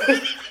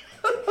that.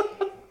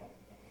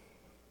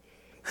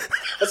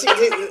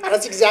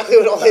 That's exactly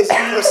what all his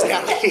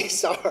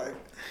personalities are.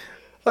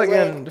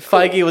 Fucking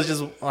Feige was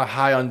just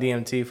high on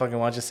DMT, fucking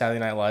watching Saturday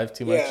Night Live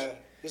too much. Yeah,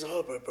 he's like,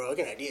 oh, bro, I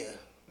got an idea.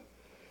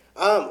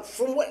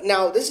 From what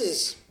now? This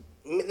is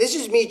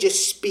me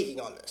just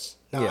speaking on this.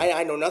 Now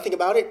I know nothing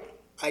about it.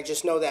 I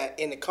just know that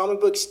in the comic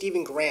book,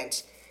 Stephen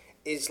Grant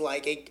is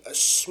like a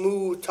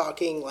smooth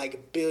talking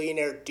like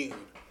billionaire dude.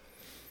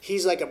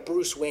 He's like a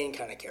Bruce Wayne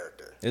kind of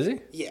character. Is he?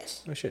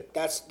 Yes. Oh shit.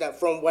 That's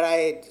from what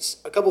a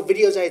couple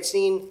videos I had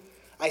seen.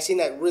 I seen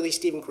that really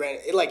Stephen Grant.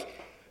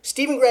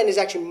 Stephen Grant is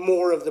actually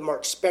more of the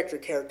Mark Spector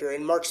character,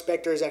 and Mark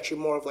Spector is actually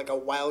more of like a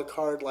wild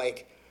card,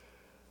 like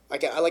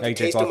I like the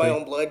taste of my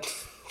own blood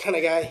kind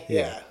of guy.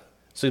 Yeah.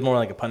 So he's more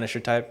like a Punisher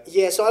type.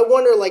 Yeah. So I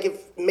wonder, like,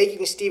 if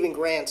making Stephen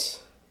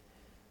Grant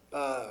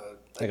a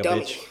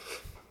dummy. Bitch.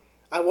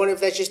 I wonder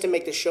if that's just to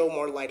make the show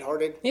more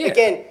lighthearted. Yeah.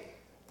 Again,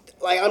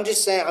 like I'm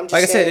just saying.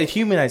 I said, it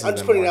humanizes. I'm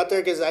just putting it out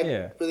there because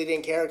I really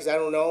didn't care because I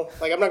don't know.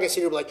 Like I'm not gonna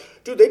sit here and be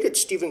like, dude, they did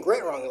Stephen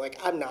Grant wrong. Like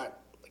I'm not.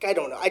 I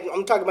don't know.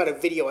 I'm talking about a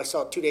video I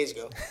saw 2 days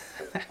ago.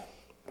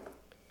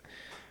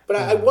 But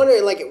I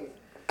wonder, like,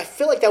 I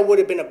feel like that would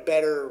have been a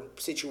better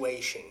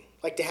situation.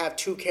 Like, to have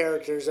 2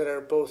 characters that are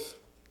both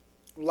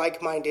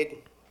like-minded,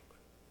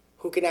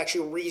 who can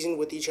actually reason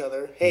with each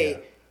other.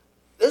 Hey,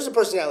 there's a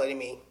personality in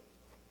me.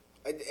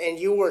 And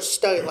you are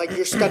stuck, like,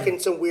 you're stuck in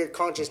some weird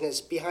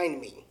consciousness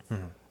behind me.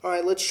 Mm-hmm. All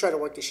right, let's try to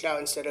work this shit out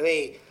instead of,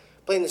 hey,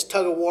 playing this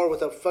tug-of-war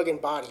with a fucking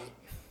body.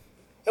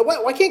 And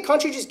why can't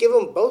Contra just give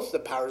them both the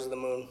powers of the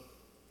moon?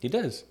 He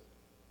does.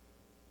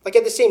 Like,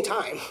 at the same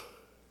time.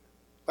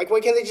 Like, why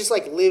can't they just,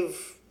 like,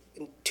 live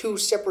in 2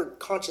 separate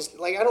conscious...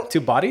 Like, I don't...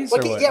 2 bodies, or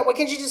what? Yeah, why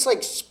can't you just,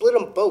 like, split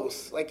them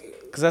both?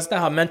 Like... Because that's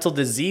not how mental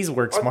disease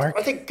works, Mark.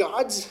 Aren't they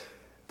gods?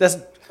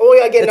 Oh,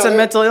 yeah, again, it's a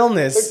mental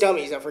illness. They're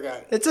dummies, I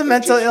forgot. It's a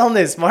mental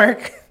illness,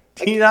 Mark.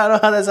 Do you not know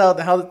how that's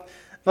how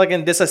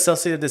fucking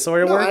dissociative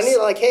disorder works? I need,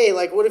 like, hey,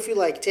 like, what if you,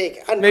 like, take...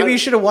 Maybe you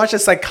should have watched a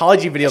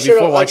psychology video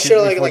before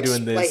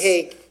doing this. Like,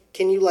 hey,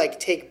 can you, like,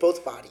 take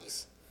both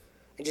bodies?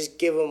 And just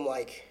give them,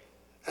 like,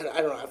 I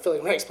don't know. I feel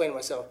like I'm not explaining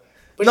myself.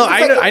 But no,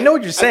 I know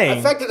what you're saying.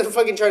 The fact that they're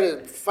fucking trying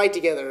to fight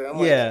together, I'm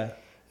like,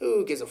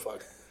 who gives a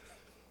fuck?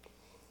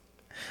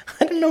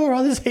 I don't know where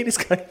all this hate is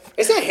coming from.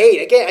 It's not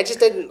hate. Again,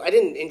 I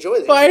didn't enjoy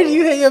this. Why do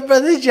you hate your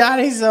brother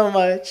Johnny so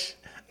much?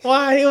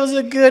 Why? He was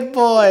a good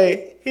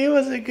boy. He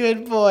was a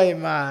good boy,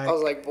 Mike. I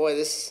was like, boy,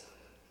 this...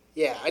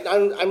 Yeah,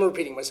 I'm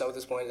repeating myself at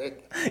this point.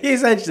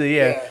 Essentially,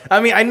 yeah. I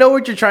mean, I know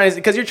what you're trying to...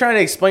 Because you're trying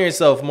to explain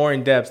yourself more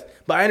in depth.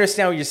 But I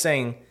understand what you're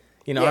saying.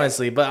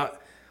 Honestly,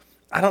 but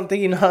I don't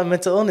think you know how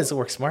mental illness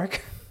works,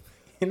 Mark.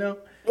 Well,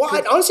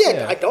 honestly,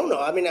 I don't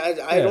know. I mean,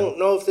 I don't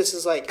know if this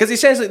is like... Because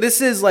essentially,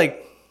 this is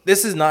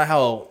not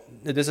how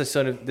this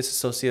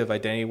dissociative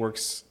identity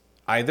works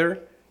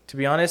either, to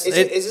be honest.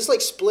 Is this like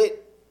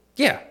split?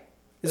 Yeah.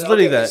 It's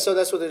literally that. So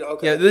that's what it...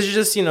 Okay. Yeah, this is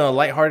just, a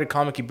lighthearted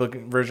comic book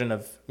version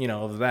of,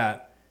 of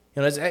that.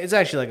 It's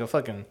actually like a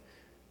fucking...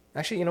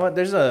 Actually, you know what?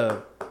 There's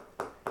a...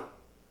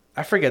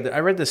 I forget.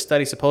 I read this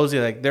study.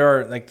 Supposedly, like there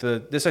are like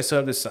this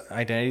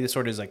identity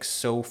disorder is like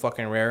so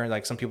fucking rare.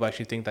 Like some people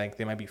actually think like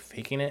they might be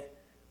faking it,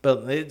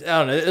 but I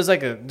don't know. It's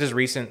like just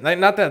recent. Like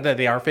not that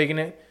they are faking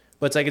it,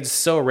 but it's like it's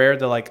so rare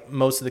that like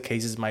most of the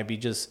cases might be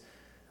just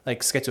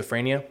like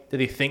schizophrenia that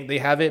they think they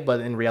have it,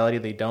 but in reality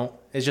they don't.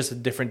 It's just a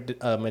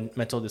different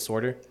mental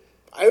disorder.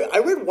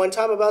 I read one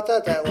time about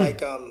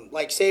that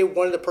like say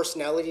one of the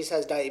personalities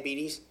has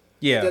diabetes,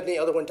 yeah, then the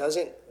other one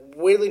doesn't.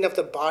 weirdly enough,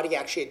 the body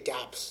actually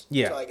adapts.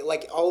 Yeah. So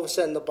like all of a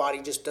sudden, the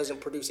body just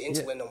doesn't produce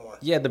insulin no more.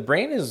 Yeah, the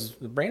brain is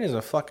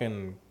a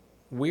fucking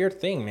weird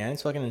thing, man.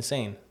 It's fucking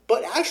insane.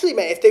 But actually,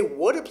 man, if they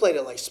would have played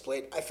it like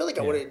Split, I feel like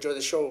I would have enjoyed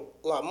the show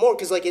a lot more.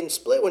 Because like in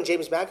Split, when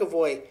James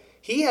McAvoy,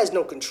 he has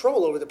no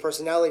control over the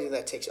personality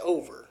that takes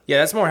over. Yeah,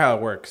 that's more how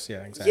it works.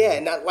 Yeah, exactly. Yeah,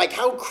 not like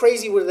how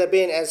crazy would that have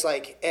been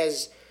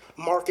as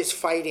Mark is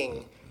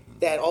fighting,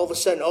 that all of a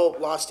sudden,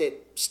 lost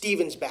it,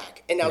 Steven's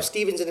back, and now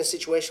Steven's in a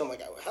situation. I'm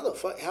like, how the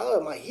fuck? How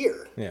am I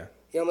here? Yeah.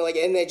 You know what I mean? Like,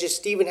 and then just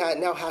Steven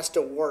now has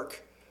to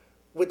work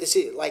with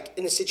like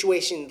in the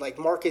situation like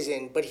Mark is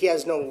in, but he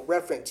has no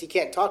reference. He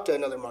can't talk to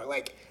another Mark.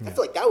 Like, I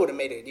feel like that would have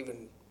made it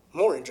even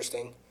more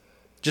interesting.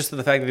 Just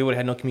the fact that they would have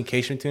had no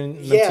communication between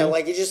them Yeah, two?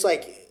 like it's just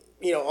like,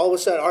 you know, all of a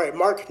sudden, all right,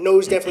 Mark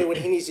knows definitely what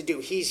he needs to do.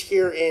 He's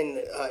here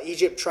in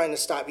Egypt trying to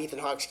stop Ethan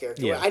Hawke's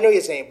character. Yeah. I know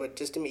his name, but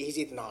just to me, he's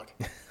Ethan Hawke.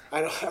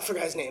 I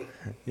forgot his name.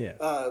 Yeah.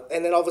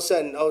 And then all of a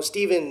sudden,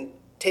 Steven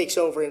takes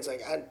over and it's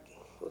like,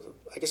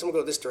 I guess I'm going to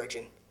go this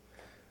direction.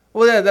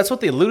 Well, yeah, that's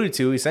what they alluded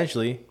to,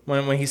 essentially.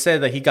 When he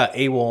said that he got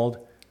AWOL'd,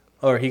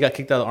 or he got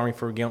kicked out of the army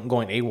for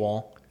going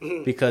AWOL,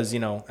 because, you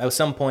know, at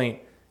some point,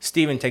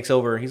 Steven takes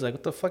over. He's like,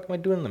 what the fuck am I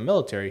doing in the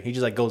military? He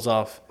just, like, goes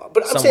off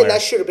But I'm saying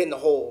that should have been the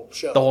whole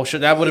show. The whole show.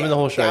 That would have been the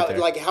whole show right there.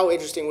 Like, how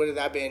interesting would have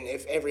that been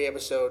if every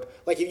episode...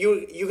 Like, if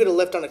you could have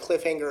left on a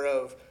cliffhanger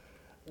of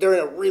they're in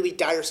a really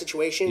dire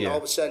situation, and all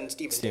of a sudden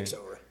Steven takes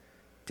over.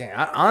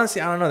 Damn,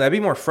 honestly, I don't know. That'd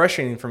be more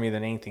frustrating for me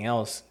than anything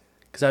else.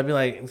 Because I'd be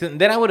like...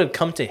 Then I would have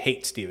come to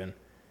hate Steven.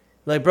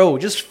 Like, bro,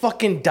 just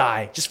fucking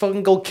die. Just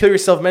fucking go kill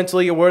yourself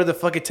mentally or whatever the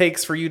fuck it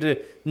takes for you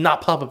to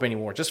not pop up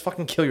anymore. Just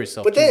fucking kill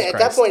yourself. But then at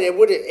that point, it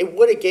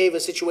would have gave a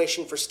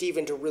situation for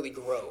Steven to really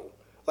grow.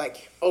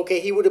 Like,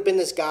 okay, he would have been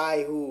this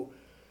guy who...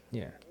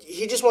 Yeah.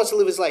 He just wants to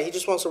live his life. He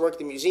just wants to work at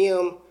the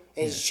museum,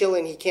 and he's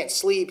chilling. He can't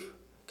sleep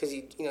because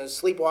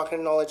sleepwalking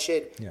and all that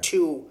shit. Yeah.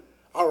 To,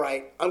 all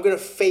right, I'm going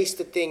to face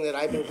the thing that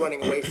I've been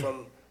running away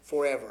from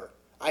forever.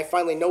 I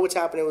finally know what's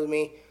happening with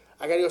me.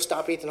 I got to go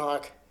stop Ethan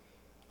Hawke.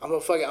 I'm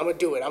gonna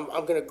do it.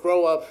 I'm gonna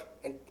grow up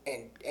and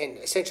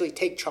essentially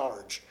take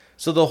charge.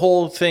 So the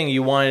whole thing,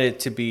 you wanted it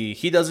to be,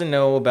 he doesn't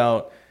know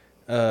about,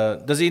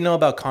 does he know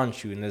about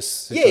Khonshu in this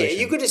situation?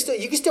 Yeah,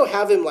 you could still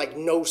have him like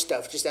know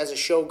stuff just as the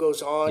show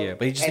goes on. Yeah,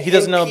 but he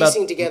doesn't know about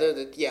piecing together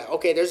that. Yeah,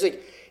 okay.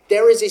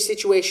 There is a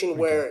situation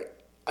where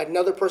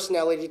another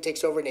personality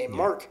takes over named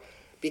Mark,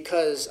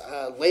 because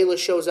Layla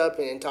shows up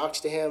and talks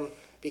to him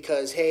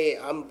because, hey,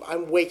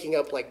 I'm waking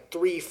up like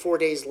 3-4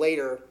 days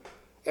later.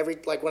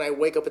 When I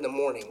wake up in the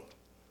morning,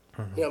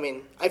 you know what I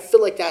mean? I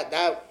feel like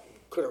that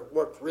could have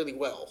worked really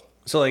well.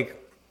 So like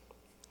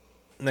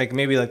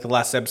maybe like the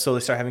last episode they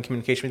start having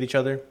communication with each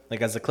other,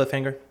 like as a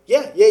cliffhanger.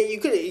 Yeah, you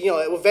could,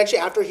 eventually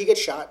after he gets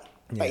shot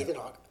by Ethan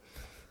Hawke,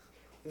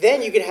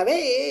 then you could have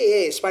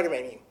hey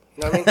Spider-Man meme. You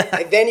know what I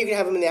mean? And then you can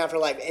have him in the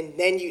afterlife, and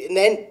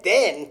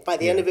then by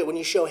the end of it, when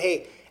you show,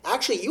 hey,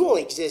 actually you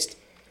only exist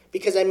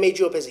because I made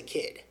you up as a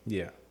kid.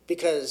 Yeah.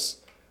 Because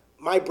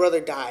my brother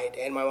died,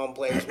 and my mom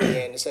blames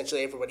me, and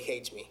essentially everybody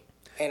hates me.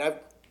 And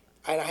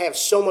I have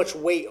so much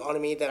weight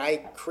on me that I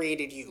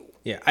created you.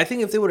 Yeah, I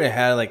think if they would have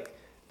had like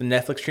the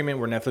Netflix treatment,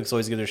 where Netflix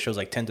always gives their shows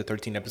like 10 to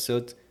 13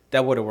 episodes,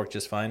 that would have worked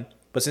just fine.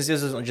 But since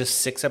this is just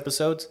 6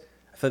 episodes,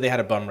 I feel they had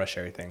to bum rush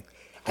everything.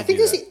 I think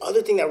that's the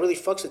other thing that really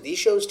fucks with these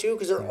shows too,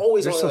 because they're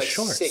always only so like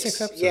short. 6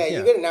 episodes. Yeah,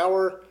 you get an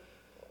hour.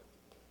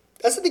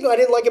 That's the thing I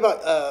didn't like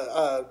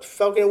about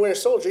Falcon and Winter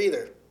Soldier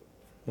either.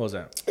 What was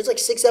that? It's like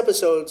 6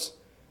 episodes.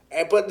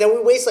 But then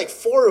we waste like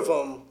 4 of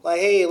them. Like,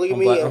 hey, look at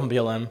me. On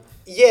BLM.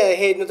 Yeah,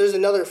 hey, no, there's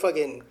another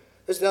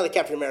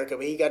Captain America,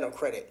 but he got no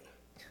credit.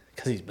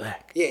 Because he's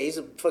black. Yeah, he's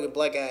a fucking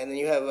black guy. And then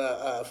you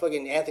have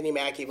fucking Anthony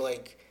Mackie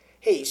like,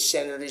 hey,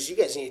 senators, you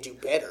guys need to do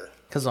better.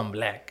 Because I'm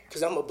black.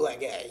 Because I'm a black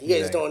guy. You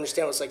guys don't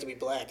understand what it's like to be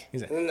black.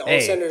 Like, and then all the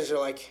senators are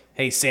like...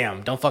 Hey,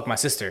 Sam, don't fuck my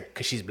sister,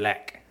 because she's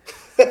black.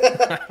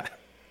 And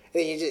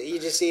you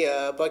just see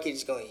Bucky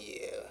just going,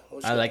 yeah.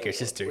 I like your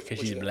sister because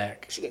she's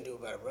black. What she gonna do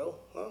about it, bro?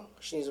 Well,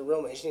 she needs a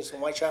romance. She needs some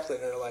white chocolate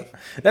in her life.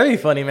 That'd be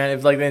funny, man.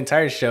 If like the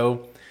entire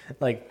show,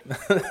 like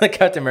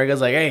Captain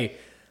America's like, hey,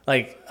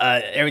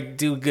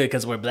 do good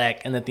because we're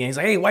black, and at the end he's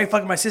like, hey, why you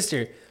fucking my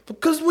sister?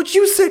 Because what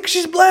you said, 'cause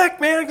she's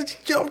black, man.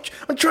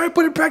 I'm trying to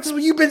put in practice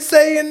what you've been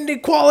saying,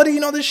 equality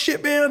and all this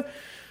shit, man.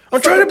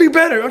 I'm trying to be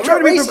better. I'm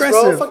trying to be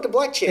progressive. Bro. Fuck the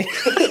black chick.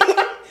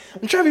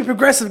 I'm trying to be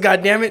progressive,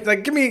 goddammit.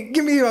 Like, give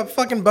me a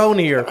fucking bone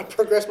here. I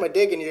progressed my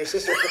dick into your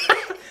sister.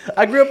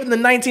 I grew up in the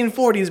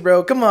 1940s,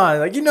 bro. Come on.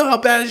 Like, you know how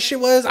bad this shit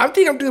was? I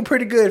think I'm doing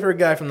pretty good for a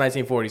guy from the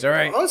 1940s, all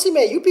right? Honestly,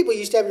 man, you people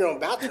used to have your own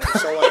bathroom.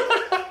 So,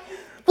 like...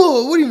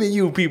 Whoa, what do you mean,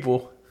 you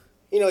people?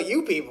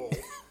 You people.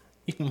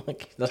 You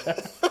monkeys.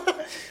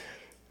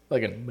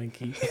 Like a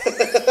monkey.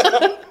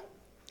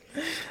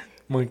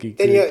 Monkey.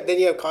 Then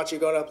you have Khonshu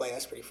going up like,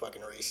 that's pretty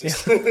fucking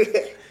racist.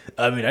 Yeah.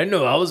 I mean, I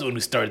know I was the one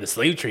who started the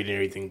slave trade and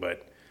everything,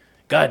 but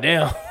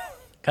goddamn.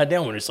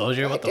 Goddamn, Winter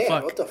Soldier. What the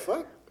fuck? What the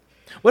fuck?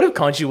 What if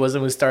Khonshu was the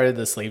one who started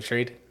the slave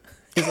trade?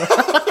 He's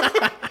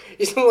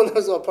the one that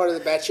was all part of the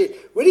bad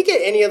shit. We didn't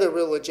get any other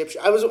real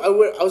Egyptian. I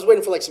was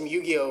waiting for like some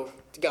Yu-Gi-Oh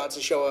to gods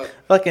to show up.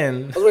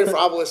 Fucking I was waiting for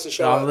Obelisk to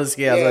show up. Obelisk,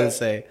 yeah, I was about to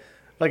say.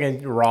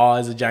 Fucking Raw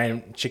as a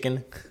giant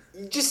chicken.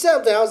 Just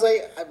something. I was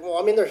like, well,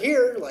 I mean, they're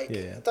here. Like,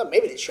 Yeah. I thought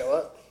maybe they'd show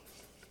up.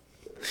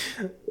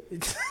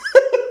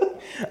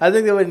 I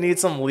think they would need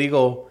some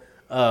legal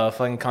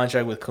fucking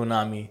contract with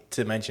Konami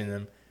to mention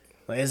them.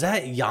 Like, is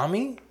that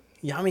Yami?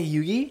 Yami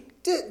Yugi?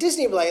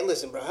 Disney be like,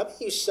 listen, bro, how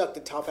about you suck the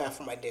top half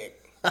of my dick?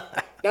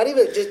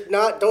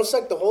 Don't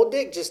suck the whole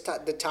dick, just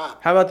the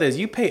top. How about this?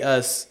 You pay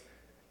us,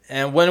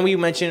 and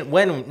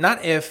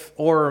not if,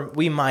 or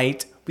we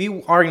might, we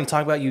are going to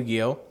talk about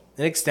Yu-Gi-Oh!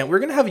 An extent. We're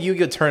going to have a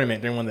Yu-Gi-Oh!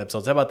 Tournament during one of the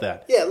episodes. How about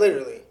that? Yeah,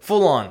 literally.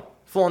 Full on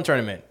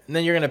tournament. And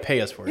then you're going to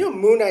pay us for it. You know,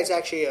 Moon Knight's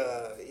actually,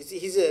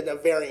 he's a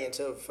variant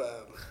of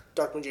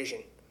Dark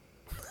Magician.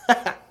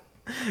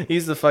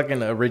 He's the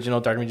fucking original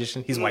Dark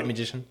Magician. He's White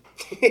Magician.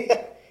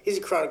 He's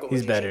a Chronicle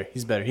He's Magician.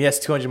 He's better. He has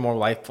 200 more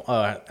life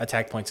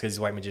attack points because he's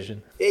White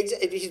Magician. He's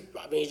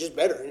just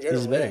better in general.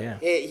 He's better, yeah.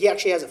 He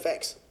actually has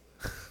effects.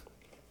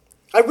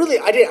 I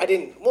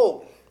didn't.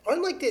 Well,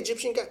 aren't like the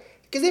Egyptian gods,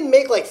 because they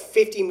make like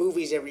 50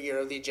 movies every year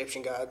of the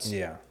Egyptian gods.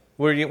 Yeah.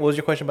 What was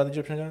your question about the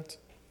Egyptian gods?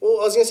 Well,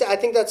 I was gonna say, I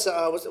think that's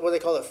what they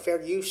call it,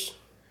 fair use.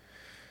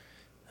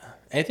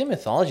 Anything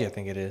mythology, I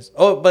think it is.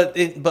 Oh, but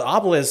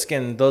Obelisk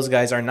and those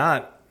guys are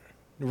not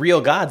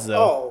real gods, though.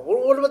 Oh,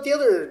 what about the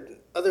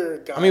other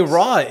gods? I mean,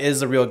 Ra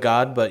is a real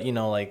god, but you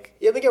know, like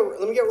Yeah, let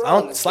me get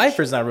Ra.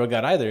 Slifer's not a real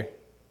god either.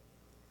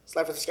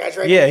 Slifer the Sky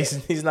Dragon? Yeah,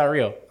 he's not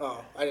real.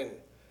 Oh, I didn't.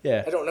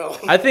 Yeah, I don't know.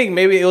 I think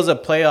maybe it was a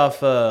play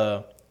off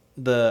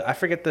I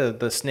forget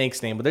the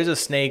snake's name, but there's a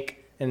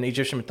snake in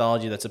Egyptian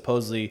mythology that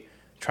supposedly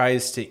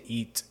tries to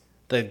eat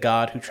the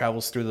god who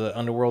travels through the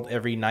underworld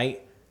every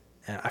night.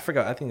 And I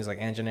forgot. I think it's like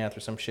Anjanath or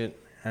some shit.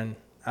 And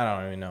I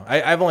don't even know.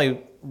 I've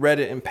only read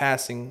it in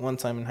passing one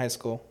time in high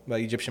school about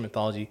Egyptian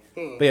mythology.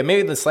 But yeah,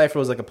 maybe the Slifer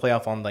was like a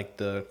playoff on like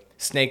the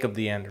snake of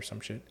the end or some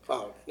shit.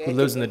 Oh, Who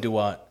lives in the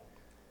Duat.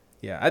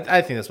 Yeah,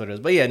 I think that's what it is.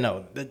 But yeah,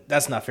 no,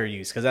 that's not fair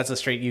use because that's a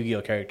straight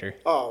Yu-Gi-Oh character.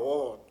 Oh,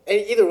 well.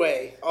 And either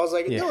way, I was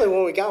like, Yeah. the only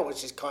one we got was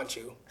just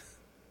Conchu.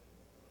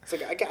 It's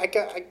like,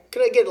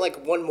 could I get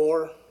like one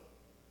more?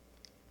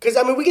 Because,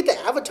 I mean, we get the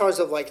avatars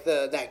of like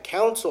that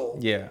council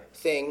Yeah.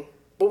 thing,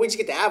 but we just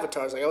get the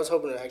avatars. Like, I was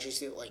hoping to actually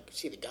see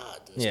the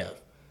gods and Yeah.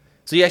 stuff.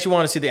 So you actually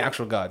want to see the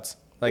actual gods,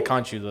 like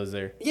Khonshu was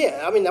there.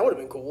 Yeah, I mean, that would have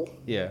been cool.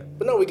 Yeah.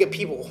 But no, we get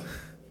people.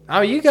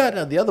 Oh, you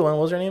got the other one.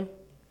 What was her name?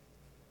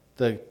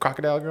 The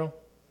crocodile girl.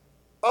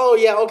 Oh,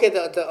 yeah, okay,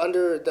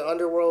 the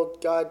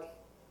underworld god.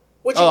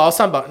 Which I was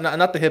talking about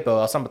not the hippo.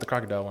 I was talking about the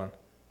crocodile one.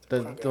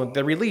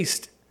 The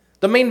released,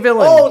 the main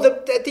villain. Oh,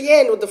 at the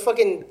end with the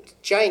fucking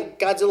giant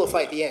Godzilla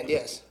fight at the end,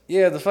 yes.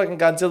 Yeah, the fucking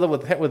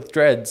Godzilla with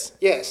dreads.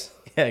 Yes.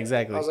 Yeah,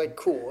 exactly. I was like,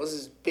 cool, this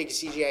is big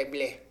CGI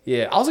bleh.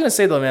 Yeah, I was gonna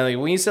say though, man, like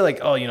when you say like,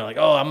 oh, you know, like,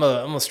 oh, I'm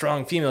a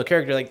strong female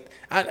character, like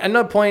at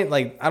no point,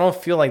 like I don't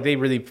feel like they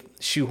really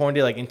shoehorned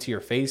it like into your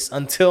face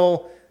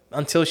until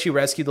she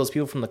rescued those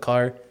people from the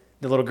car.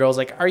 The little girl's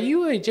like, are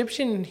you an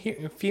Egyptian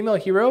female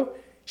hero?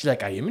 She's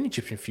like, I am an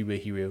Egyptian female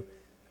hero.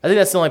 I think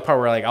that's the only part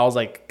where like I was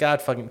like,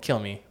 God fucking kill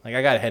me. Like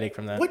I got a headache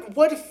from that.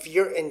 What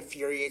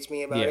infuriates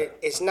me about it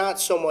is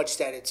not so much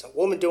that it's a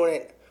woman doing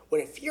it.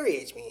 What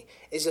infuriates me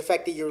is the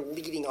fact that you're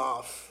leading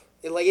off.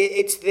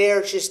 It's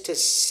there just to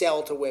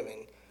sell to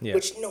women. Yeah.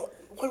 Which, no,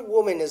 what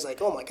woman is like,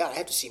 oh my God, I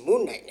have to see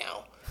Moon Knight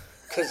now.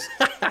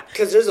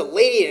 Because there's a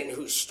lady in it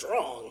who's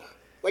strong.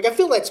 Like, I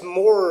feel that's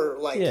more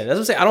like... Yeah, that's what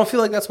I'm saying. I don't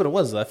feel like that's what it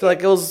was. Though. I feel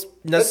like it was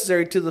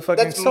necessary to the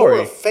fucking That's story.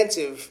 more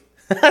offensive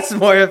That's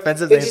more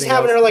offensive than than just anything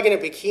having else. her like in a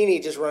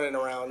bikini just running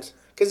around.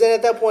 Because then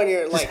at that point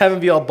you're Just like... have them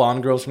be all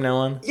Bond girls from now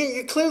on. Yeah,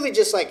 you're clearly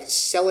just like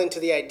selling to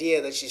the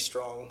idea that she's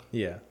strong.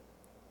 Yeah.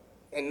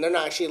 And they're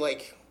not actually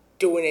like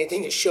doing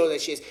anything to show that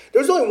she is.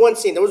 There was only one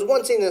scene. There was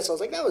one scene that I was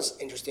like, that was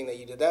interesting that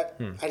you did that.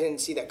 I didn't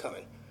see that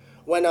coming.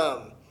 When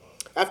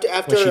after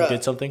When she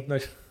did something. No.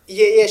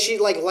 yeah, she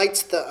like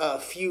lights the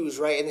fuse,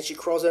 right, and then she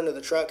crawls under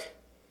the truck.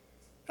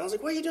 And I was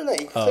like, why are you doing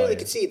that? You clearly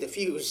could see the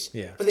fuse.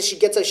 Yeah. But then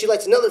she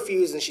lights another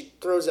fuse and she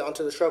throws it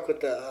onto the truck with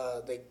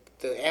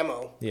the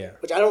ammo. Yeah.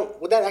 Which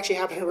would that actually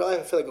happen in real life?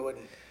 I feel like it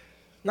wouldn't.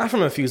 Not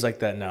from a fuse like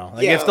that, no.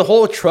 Like Yeah. if the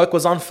whole truck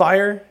was on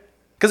fire,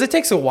 because it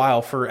takes a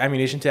while for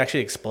ammunition to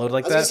actually explode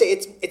like I was that.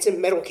 gonna say it's a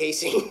metal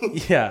casing.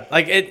 Yeah,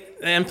 like it,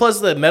 and plus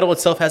the metal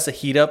itself has to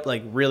heat up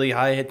like really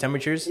high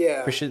temperatures.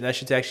 Yeah. For shit that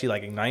shit to actually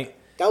like ignite.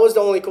 That was the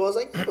only cool. I was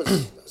like, that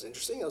was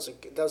interesting. That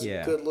was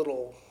Yeah. a good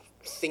little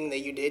thing that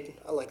you did.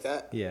 I like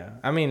that. Yeah,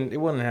 I mean it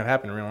wouldn't have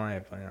happened in real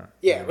life. But,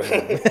 Yeah.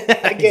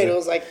 Again, it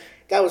was like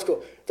that was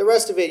cool. The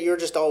rest of it, you're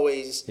just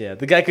always Yeah,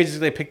 the guy could just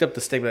like picked up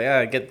the stick,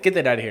 like get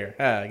that out of here.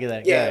 Get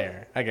out of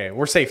here. Okay,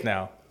 we're safe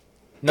now.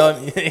 No,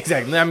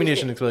 exactly. No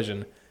ammunition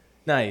explosion.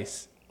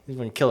 Nice. He's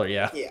gonna kill her.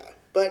 Yeah. yeah.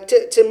 But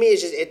to me,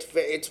 it's just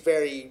it's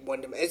very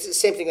one dimensional. It's the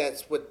same thing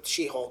that's with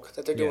She-Hulk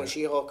that they're doing. Yeah.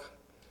 She-Hulk.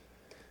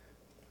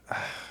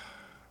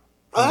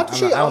 I'll have to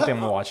show you. I don't think I'm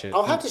gonna watch it.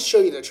 I'll have to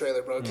show you the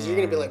trailer, bro, because you're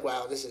gonna be like,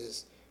 "Wow, this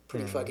is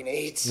pretty fucking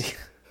AIDS."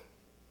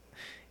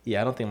 Yeah,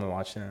 I don't think I'm gonna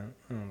watch that.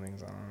 I don't think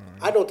so.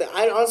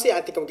 Honestly,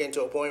 I think I'm getting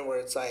to a point where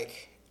it's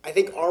like, I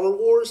think Armor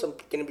Wars. I'm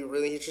gonna be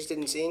really interested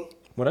in seeing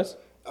What else?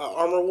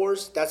 Armor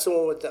Wars. That's the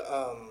one with the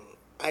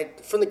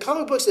from the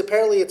comic books.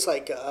 Apparently, it's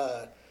like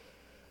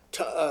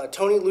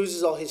Tony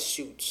loses all his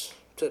suits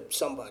to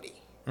somebody.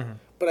 Mm-hmm.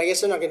 But I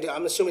guess they're not gonna do.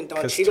 I'm assuming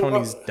Don Cheadle.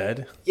 Tony's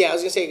dead. Yeah, I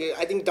was gonna say.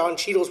 I think Don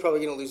Cheadle's probably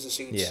gonna lose the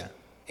suits. Yeah.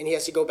 And he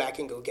has to go back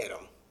and go get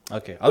them.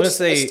 Okay, I was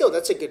gonna say. Still,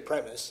 that's a good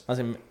premise. I was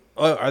saying,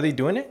 are they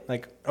doing it?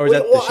 Like, or is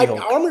that the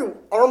She-Hulk?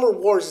 Armor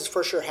Wars is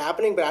for sure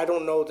happening, but I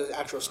don't know the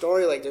actual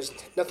story. Like, there's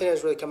nothing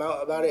has really come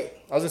out about it.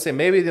 I was gonna say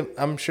maybe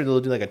I'm sure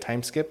they'll do like a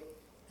time skip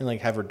and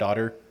like have her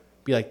daughter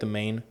be like the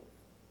main,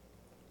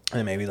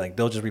 and maybe like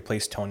they'll just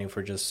replace Tony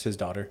for just his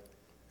daughter,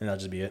 and that'll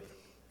just be it.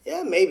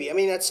 Yeah, maybe. I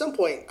mean, at some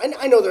point,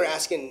 I know they're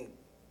asking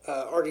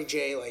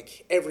RDJ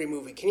like every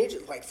movie. Can you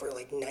just like for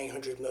like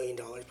 $900 million,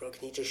 bro?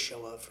 Can you just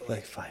show up for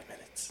like 5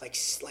 minutes? Like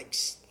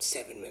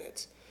 7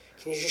 minutes?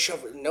 Can you just show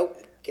up?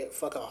 Nope.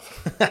 Fuck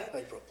off.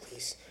 Like, bro,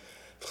 please,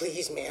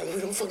 man. We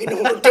don't fucking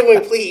know what we're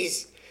doing.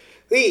 Please,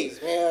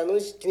 man.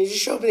 Can you just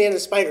show up at the end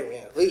of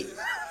Spider-Man, please?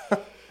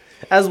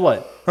 As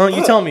what? Huh?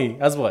 You tell me.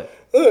 As what?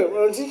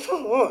 Bro, just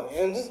come on,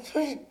 man.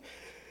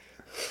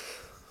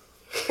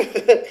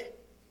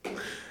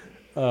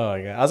 Oh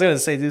my god! I was gonna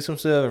say do some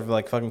sort of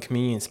like fucking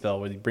communion spell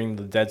where you bring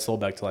the dead soul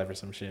back to life or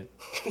some shit.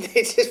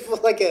 They just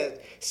put like a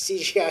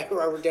CGI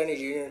Robert Downey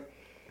Jr.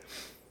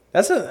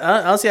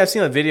 Honestly, I've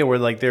seen a video where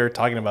like they're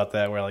talking about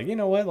that, where like, you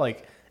know what,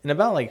 like in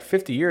about like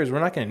 50 years, we're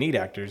not gonna need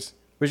actors.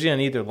 We're just gonna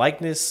need their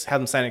likeness, have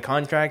them sign a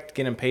contract,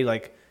 get them paid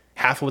like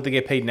half of what they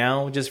get paid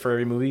now just for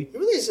every movie. You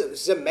realize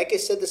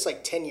Zemeckis said this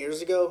like 10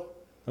 years ago?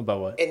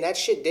 About what? And that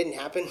shit didn't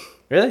happen.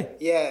 Really?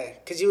 Yeah,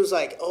 because he was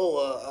like,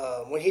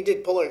 when he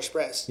did Polar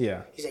Express,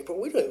 yeah, he's like, bro,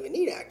 we don't even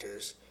need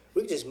actors.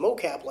 We could just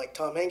mocap like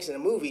Tom Hanks in a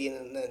movie,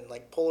 and then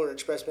like Polar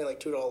Express made like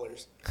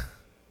 $2.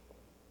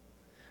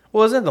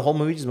 Well, isn't the whole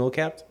movie just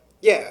mocapped?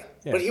 Yeah,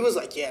 but he was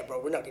like, yeah,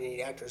 bro, we're not gonna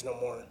need actors no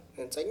more.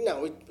 And it's like,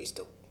 no, we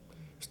still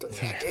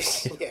need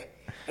actors. Yeah,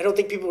 I don't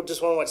think people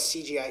just want to watch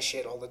CGI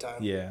shit all the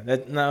time. Yeah,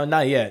 no,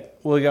 not yet.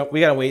 We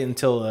gotta wait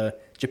until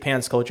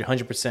Japan's culture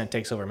 100%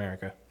 takes over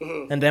America,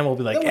 and then we'll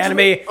be like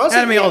anime all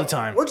the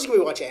time. We're just gonna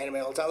be watching anime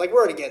all the time. Like we're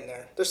already getting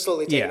there. They're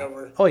slowly taking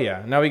over. Oh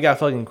yeah, now we got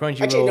fucking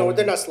Crunchyroll. Actually, no,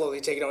 they're not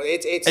slowly taking over.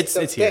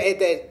 It's here.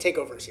 The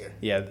takeover's here.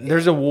 Yeah,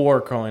 there's a war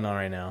going on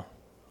right now.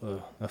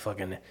 A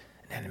fucking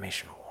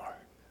animation war.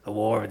 A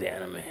war of the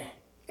anime.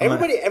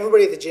 Everybody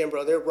at the gym,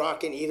 bro, they're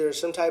rocking either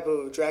some type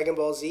of Dragon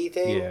Ball Z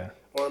thing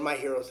or My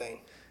Hero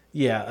thing.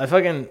 Yeah,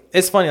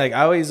 it's funny. Like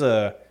I always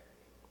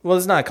well,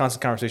 it's not a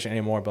constant conversation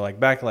anymore, but like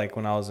back like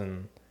when I was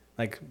in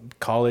like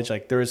college,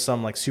 like there was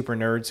some like super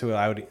nerds who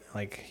I would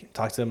like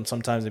talk to them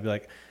sometimes. They'd be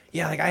like,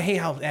 yeah, like I hate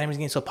how anime's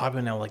getting so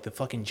popular now, like the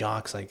fucking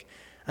jocks. Like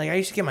I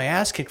used to get my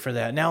ass kicked for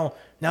that. Now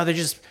they're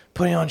just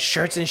putting on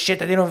shirts and shit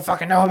that they don't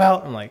fucking know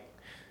about. I'm like,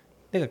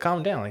 nigga,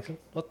 calm down. Like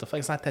what the fuck?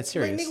 It's not that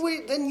serious.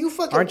 Like, nigga, then you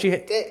fucking aren't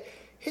you?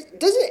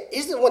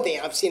 Isn't one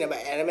thing I've seen about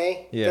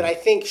anime that I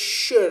think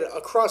should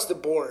across the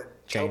board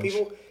tell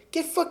people.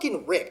 Get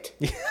fucking ripped.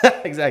 Yeah,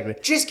 exactly.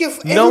 Just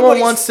get. No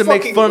one wants to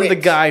make fun of the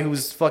guy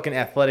who's fucking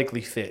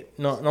athletically fit.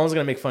 No one's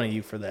gonna make fun of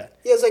you for that.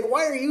 Yeah, it's like,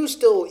 why are you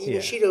still eating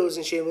Cheetos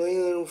and shit?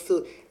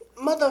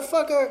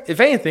 Motherfucker. If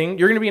anything,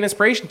 you're gonna be an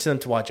inspiration to them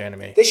to watch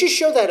anime. They should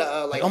show that.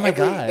 Like, oh my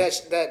god,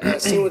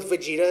 that scene with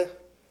Vegeta.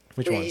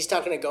 Which one? He's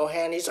talking to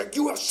Gohan. He's like,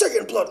 "You have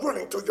Saiyan blood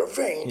running through your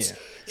veins. Yeah.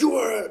 You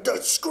are a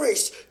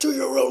disgrace to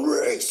your own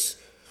race."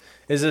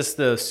 Is this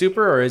the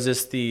Super or is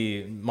this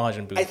the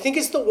Majin Buu? I think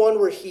it's the one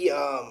where he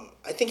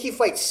I think he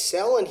fights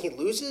Cell and he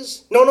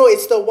loses. No,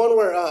 it's the one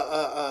where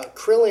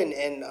Krillin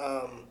and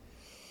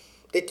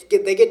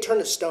they get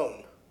turned to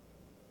stone.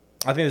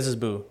 I think this is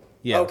Buu.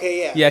 Yeah.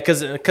 Okay, yeah. Yeah,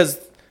 because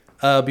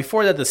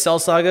before that, the Cell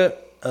Saga,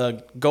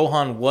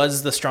 Gohan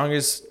was the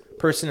strongest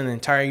person in the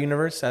entire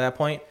universe at that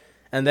point,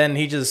 and then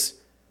he just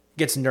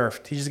gets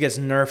nerfed. He just gets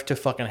nerfed to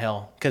fucking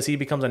hell because he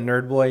becomes a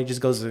nerd boy. He just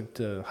goes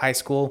to high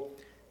school,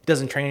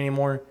 doesn't train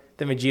anymore.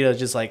 Then Vegeta is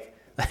just like.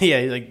 Yeah,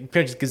 like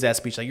pretty much gives that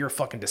speech like, you're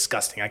fucking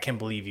disgusting. I can't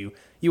believe you.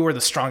 You were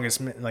the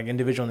strongest like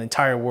individual in the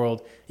entire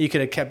world. You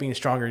could have kept being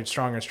stronger and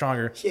stronger and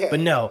stronger. Yeah.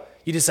 But no,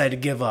 you decided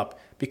to give up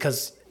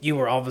because you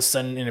were all of a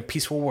sudden in a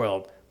peaceful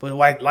world. But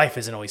why life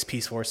isn't always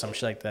peaceful or some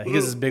shit like that. He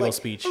gives this big old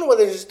speech. I don't know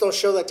why they just don't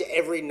show that to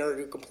every nerd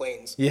who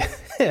complains. Yeah,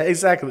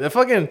 exactly.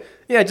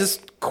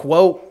 Just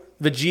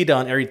quote Vegeta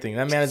on everything.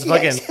 That man is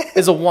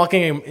is a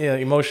walking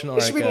emotional.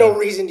 There should be no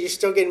reason you're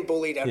still getting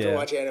bullied after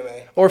watching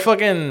anime. Or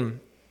fucking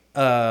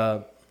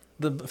the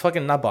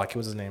fucking not Baki,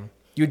 what's his name?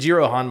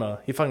 Yujiro Hanma.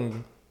 He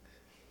fucking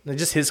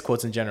just his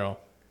quotes in general.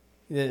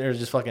 They're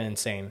just fucking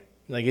insane.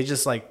 Like it's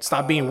just like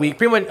stop being weak.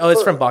 Pretty much. Oh,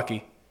 it's from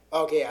Baki.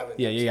 Okay, I haven't.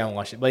 Yeah, you haven't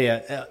watched it, but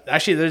yeah,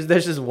 actually,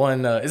 there's just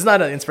one. It's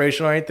not an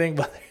inspirational or anything,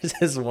 but there's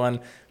this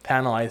one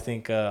panel I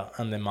think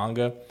on the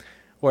manga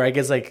where I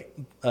guess like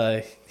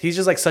he's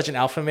just like such an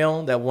alpha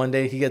male that one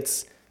day he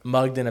gets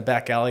mugged in a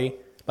back alley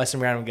by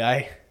some random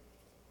guy.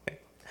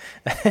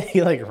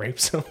 He like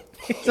rapes him.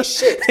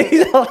 Shit.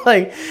 He's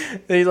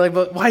like,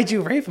 but why'd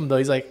you rape him though?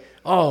 He's like,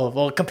 oh,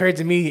 well, compared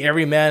to me,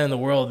 every man in the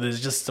world is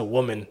just a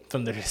woman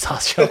from their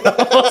testosterone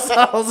levels.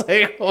 I was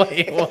like,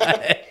 wait,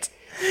 what?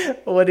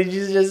 What did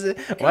you just?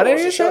 What did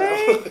you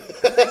say?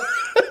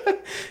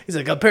 He's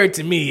like, compared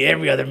to me,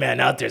 every other man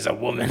out there's a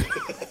woman.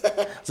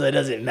 So it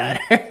doesn't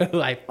matter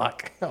who I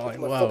fuck. I'm like,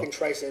 My whoa. fucking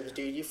triceps,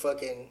 dude. I'll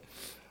fucking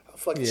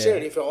Yeah. shit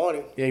on you if I want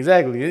to. Yeah,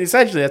 exactly.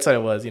 Essentially, that's what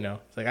it was,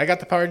 It's like, I got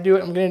the power to do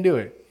it, I'm going to do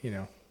it,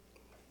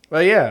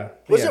 But yeah.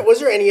 Was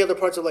there any other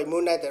parts of like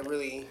Moon Knight that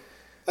really,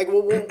 like,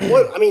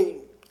 what? I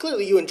mean,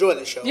 clearly you enjoy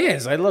the show.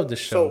 Yes, I love this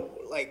show.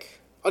 So like,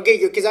 I'll get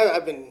you because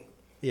I've been.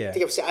 Yeah. I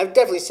think I've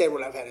definitely said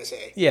what I've had to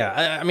say.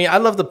 Yeah, I mean, I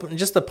love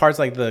just the parts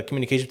like the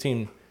communication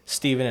between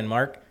Steven and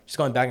Mark, just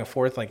going back and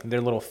forth, like their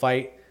little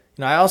fight.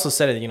 I also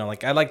said it,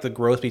 like I like the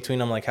growth between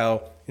them, like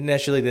how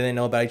initially they didn't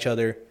know about each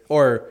other,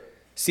 or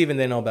Steven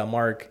didn't know about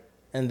Mark,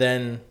 and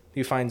then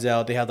he finds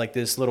out they had like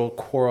this little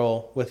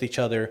quarrel with each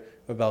other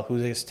about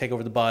who's going to take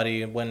over the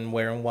body, and when,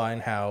 where, and why,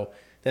 and how.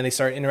 Then they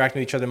start interacting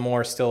with each other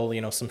more, still,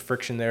 some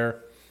friction there.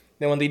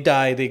 Then when they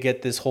die, they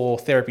get this whole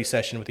therapy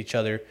session with each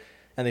other.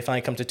 And they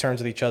finally come to terms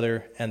with each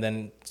other, and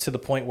then to the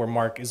point where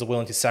Mark is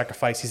willing to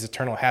sacrifice his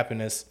eternal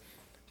happiness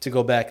to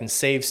go back and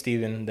save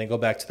Steven, then go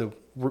back to the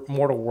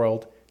mortal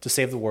world to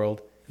save the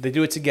world. They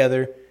do it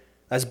together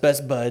as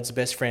best buds,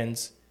 best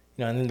friends,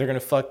 and then they're going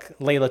to fuck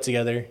Layla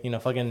together,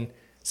 fucking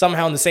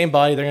somehow in the same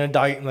body. They're going to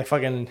die and like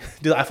fucking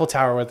do the Eiffel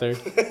Tower with her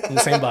in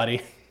the same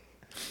body.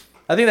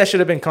 I think that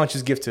should have been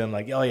Conch's gift to him.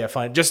 Like, oh yeah,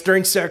 fine. Just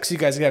during sex, you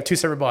guys can have two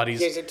separate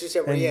bodies. Yeah, two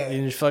separate, and, yeah.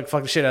 And you fuck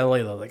the shit out of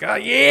Layla. Like, oh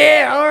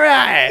yeah, all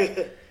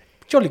right.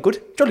 Jolly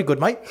good,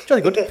 mate.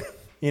 Jolly good.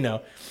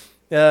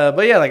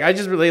 But yeah, like I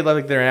just really love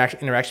like their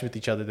interaction with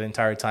each other the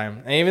entire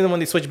time, and even when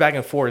they switch back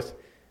and forth,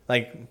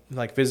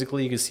 like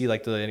physically, you can see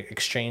like the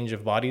exchange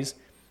of bodies.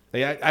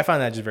 Like, I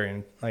find that just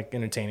very like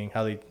entertaining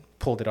how they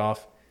pulled it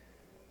off,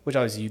 which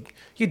obviously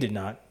you did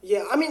not.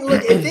 Yeah, I mean,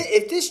 look,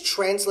 if this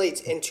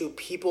translates into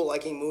people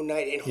liking Moon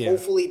Knight, and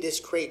hopefully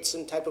this creates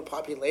some type of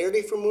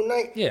popularity for Moon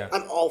Knight,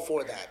 I'm all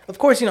for that. Of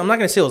course, I'm not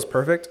gonna say it was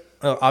perfect.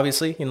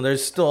 Obviously,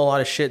 there's still a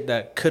lot of shit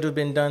that could have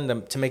been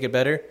done to make it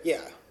better.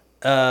 Yeah.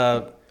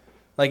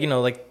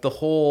 Like the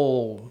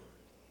whole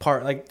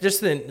part, like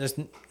this isn't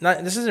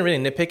really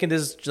nitpicking.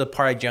 This is just the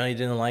part I generally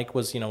didn't like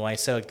was, when I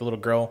said like the little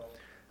girl,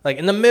 like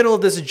in the middle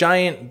of this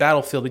giant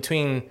battlefield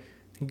between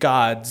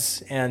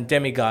gods and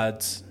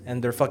demigods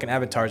and their fucking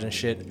avatars and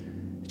shit.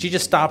 She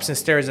just stops and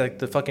stares at like,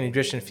 the fucking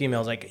Egyptian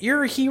females, like,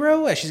 you're a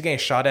hero? And she's getting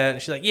shot at.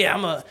 And she's like, yeah,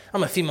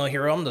 I'm a female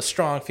hero. I'm the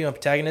strong female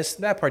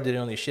protagonist. That part did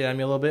only shit at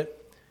me a little bit.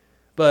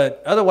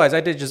 But otherwise, I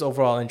did just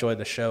overall enjoy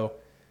the show.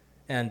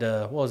 And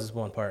what was this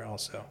one part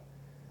also?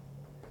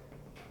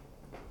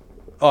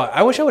 Oh,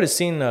 I wish I would have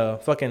seen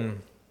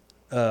fucking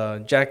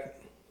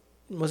Jack.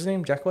 What's his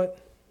name? Jack what?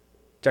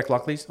 Jack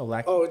Lockley's?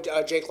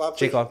 Jake Lockley.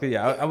 Jake Lockley,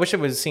 yeah. I wish I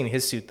would have seen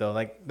his suit though.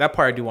 Like that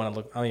part, I do want to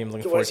look. I'm even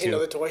looking forward to. You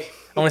want to see another toy?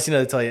 I want to see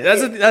another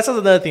toy. That's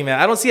another thing, man.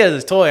 I don't see it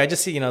as a toy. I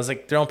just see, it's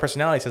like their own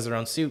personality has their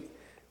own suit,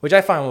 which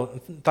I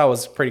thought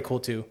was pretty cool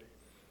too.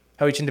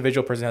 How each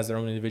individual person has their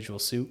own individual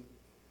suit.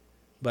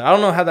 But I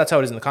don't know how that's how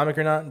it is in the comic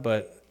or not.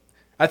 But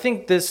I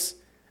think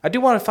I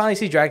do want to finally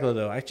see Dracula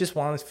though. I just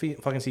want to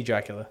fucking see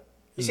Dracula.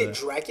 You say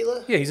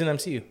Dracula? Yeah, he's in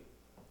MCU.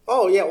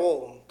 Oh yeah,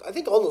 well, I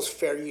think all those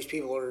fair use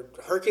people are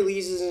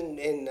Hercules is in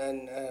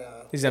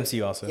he's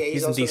MCU also. Yeah,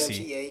 he's in also DC. in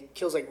MCU. Yeah, he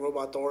kills like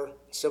Robot Thor,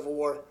 Civil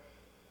War.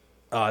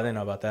 Oh, I didn't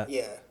know about that.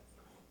 Yeah.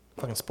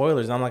 Fucking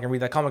spoilers. I'm not gonna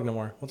read that comic no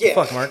more. What the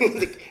fuck, Mark?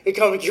 the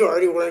comic you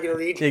already weren't gonna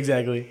read.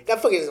 Exactly.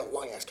 That fucking is a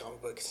long ass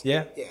comic book.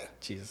 Yeah. Yeah.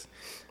 Jesus.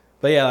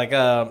 But yeah,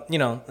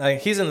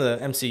 like he's in the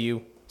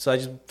MCU, so I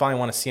just finally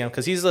want to see him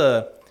because he's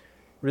a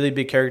really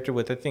big character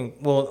with I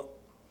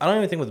don't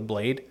even think with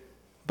Blade,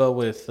 but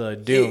with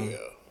Doom. Yeah.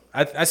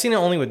 I've seen it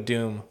only with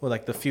Doom, with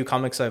like the few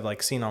comics I've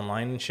like seen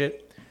online and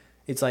shit.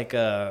 It's like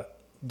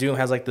Doom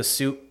has like the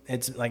suit.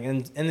 It's like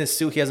in this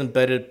suit he has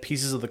embedded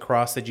pieces of the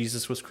cross that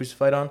Jesus was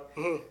crucified on,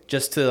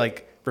 just to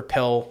like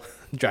repel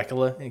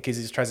Dracula in case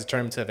he tries to turn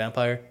him into a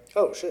vampire.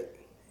 Oh shit.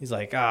 He's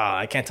like,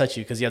 I can't touch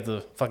you because you have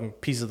the fucking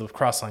piece of the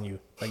cross on you.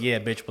 Like, yeah,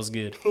 bitch, what's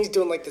good? He's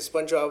doing like the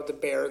SpongeBob with the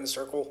bear in the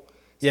circle.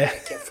 Yeah. I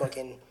can't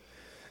fucking.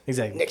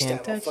 Exactly. Next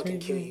can't time I'll fucking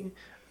kill you.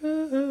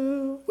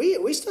 Ooh.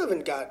 We still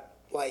haven't got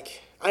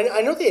like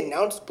I know they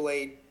announced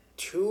Blade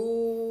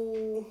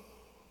 2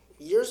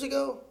 years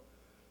ago.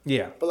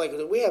 Yeah. But like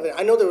we haven't.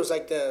 I know there was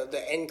like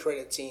the end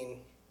credit scene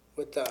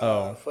with the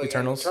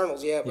Eternals.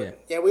 Eternals, yeah, but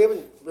we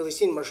haven't really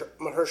seen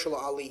Mahershala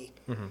Ali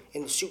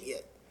in the suit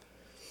yet.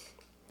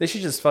 They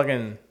should just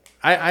fucking.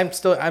 I'm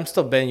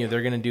still betting you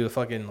they're gonna do a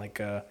fucking like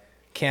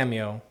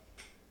cameo.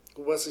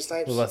 Wesley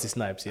Snipes. With Wesley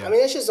Snipes, yeah. I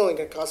mean, that's just only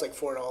gonna cost like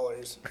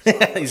 $4. So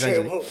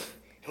Essentially.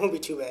 it won't be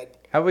too bad.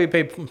 How about you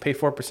pay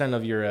 4%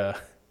 of your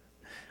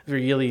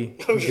yearly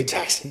your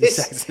taxes?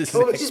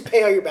 Just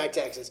pay all your back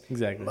taxes.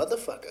 Exactly.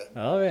 Motherfucker.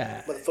 Oh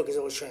yeah. Motherfuckers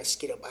always trying to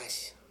skate up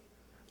ice.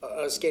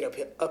 Skate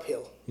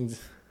uphill. I'm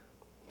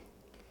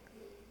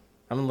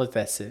gonna let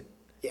that sit.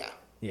 Yeah.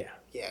 Yeah.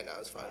 Yeah. No,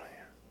 it's fine.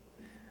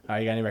 All right,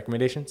 you got any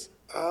recommendations?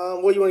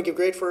 What do you want to give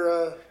grade for?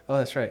 Oh,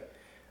 that's right.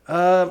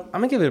 I'm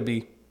gonna give it a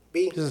B.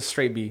 B. Just a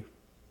straight B.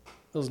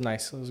 It was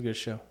nice. It was a good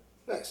show.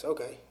 Nice.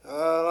 Okay.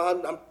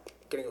 I'm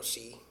gonna go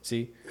C.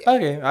 C. Yeah.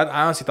 Okay.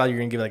 I honestly thought you were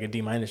gonna give it like a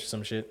D- or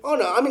some shit. Oh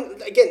no. I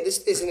mean, again, this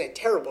isn't a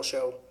terrible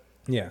show.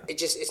 Yeah.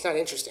 It's not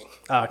interesting.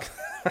 Uh,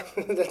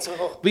 That's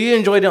all. but you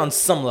enjoyed it on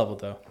some level,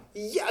 though.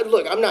 Yeah,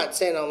 look, I'm not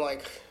saying I'm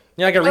like.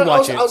 Yeah, I can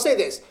rewatch it. I'll say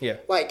this. Yeah.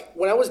 Like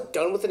when I was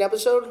done with an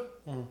episode,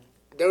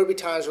 there would be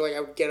times where like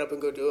I would get up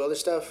and go do other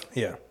stuff,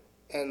 Yeah.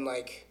 and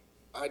like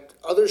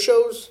other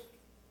shows,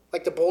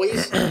 like The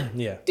Boys,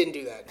 Yeah. didn't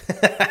do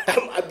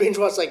that. I binge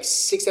watched like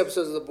 6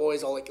 episodes of The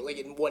Boys all like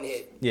in one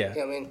hit. Yeah. You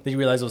know what I mean? Then you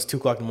realize it was 2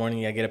 o'clock in the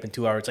morning. I get up in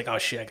 2 hours. It's like, oh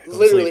shit, I gotta go to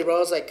Literally, sleep. bro, I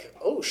was like,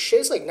 oh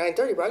shit, it's like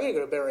 9:30, bro. I gotta go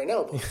to bed right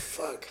now. But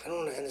fuck, I don't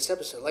want to end this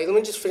episode. Like, let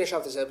me just finish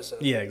off this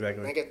episode. Yeah, I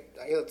exactly.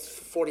 get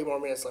 40 more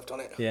minutes left on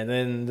it. Yeah, and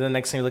then the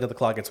next time you look at the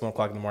clock, it's 1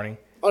 o'clock in the morning.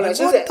 Oh, no, Like, as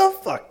soon what as the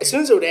fuck? As soon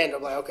as it would end,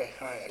 I'm like, okay,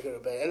 all right, I go to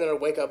bed. And then I'd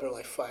wake up and I'm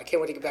like, fuck, I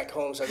can't wait to get back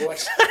home so I can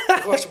watch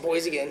The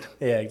Boys again.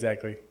 Yeah,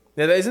 exactly.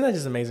 Yeah, isn't that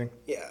just amazing?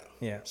 Yeah.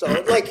 Yeah. So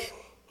like,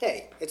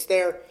 hey, it's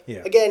there.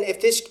 Yeah. Again,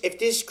 if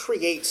this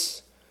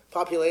creates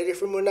popularity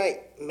for Moon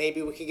Knight,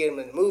 maybe we could get him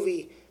in the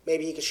movie.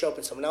 Maybe he could show up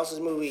in someone else's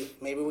movie.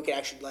 Maybe we could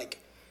actually like,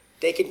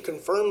 they can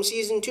confirm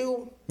season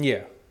 2.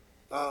 Yeah.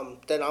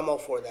 Then I'm all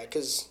for that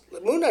because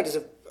Moon Knight is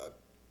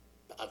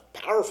a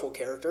powerful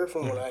character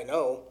from what I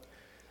know.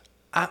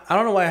 I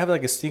don't know why I have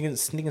like a sneaking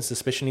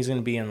suspicion he's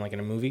gonna be in like in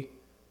a movie,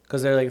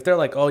 because they're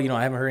like, oh,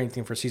 I haven't heard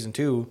anything for season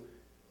 2,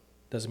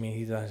 doesn't mean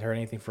he hasn't heard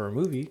anything for a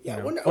movie. Yeah, you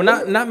know? I wonder-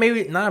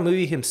 Well, not a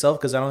movie himself,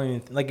 because I don't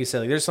even, like you said,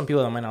 like there's some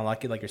people that might not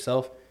like it, like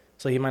yourself,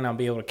 so he might not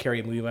be able to carry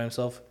a movie by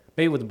himself.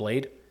 Maybe with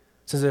Blade,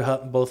 since they're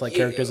both like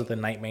characters with the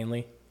Knight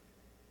mainly.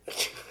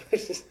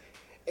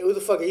 Hey, who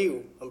the fuck are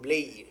you? I'm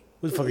Blade.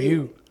 Who the fuck are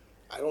you?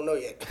 I don't know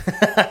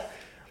yet.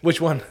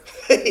 Which one?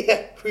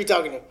 Yeah, who are you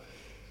talking to?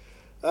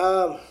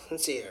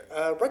 Let's see here.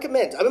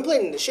 Recommend. I've been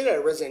playing the shit out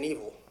of Resident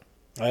Evil.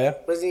 Oh yeah,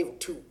 Resident Evil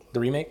 2. the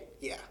remake.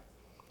 Yeah.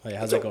 Oh yeah,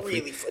 how's It's that a go?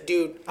 really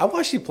dude. I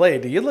watched you play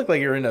it. Dude, you look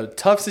like you're in a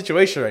tough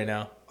situation right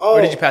now. Oh.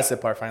 Or did you pass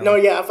that part finally? No,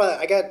 yeah,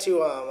 I got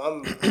to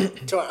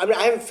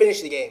I haven't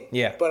finished the game.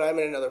 Yeah. But I'm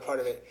in another part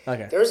of it.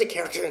 Okay. There was a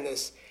character in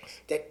this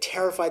that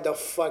terrified the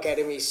fuck out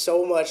of me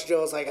so much.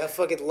 Joe was like, I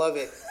fucking love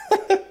it.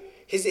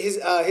 His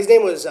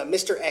name was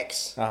Mr.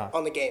 X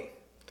on the game.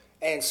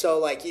 And so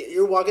like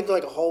you're walking through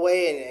like a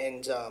hallway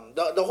and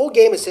the whole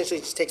game essentially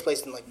just takes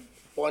place in like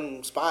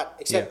one spot,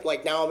 except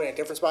like now I'm in a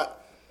different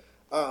spot.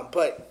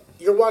 But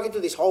you're walking through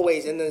these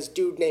hallways, and this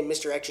dude named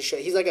Mr. X is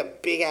showing. He's like a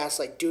big ass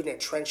like dude in a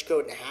trench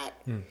coat and a hat,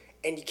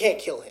 and you can't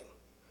kill him.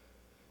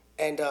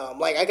 And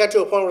like I got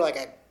to a point where like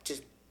I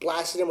just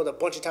blasted him with a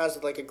bunch of times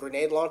with like a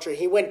grenade launcher.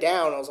 He went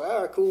down. I was like,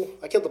 all right, cool.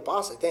 I killed the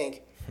boss, I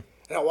think.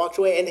 And I walked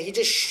away, and he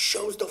just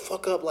shows the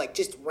fuck up like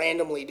just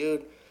randomly,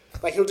 dude.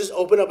 Like he'll just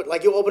open up,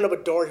 like you'll open up a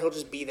door, he'll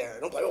just be there,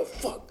 and I'm like, oh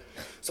fuck.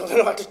 So then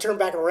I'll have to turn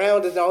back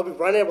around, and then I'll be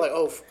running. I'm like,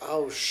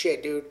 oh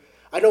shit, dude.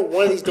 I know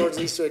one of these doors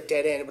leads to a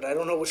dead end, but I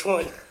don't know which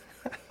one.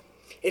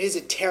 It is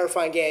a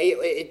terrifying game.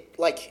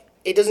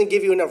 It doesn't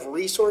give you enough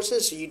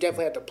resources, so you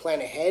definitely have to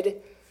plan ahead.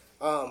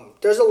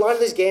 There's a lot of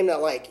this game that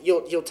like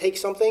you'll take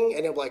something and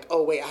it'll be like,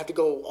 oh wait, I have to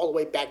go all the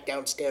way back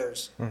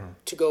downstairs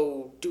to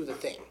go do the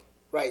thing,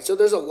 right? So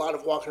there's a lot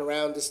of walking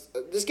around.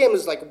 This game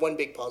is like one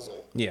big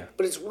puzzle. Yeah.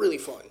 But it's really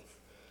fun.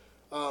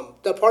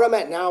 The part I'm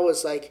at now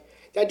is like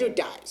that dude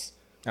dies.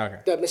 Okay.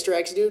 That Mr.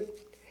 X dude,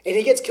 and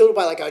he gets killed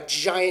by like a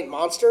giant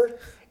monster,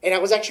 and I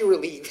was actually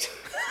relieved.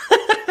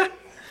 I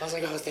was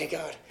like, oh thank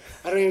God.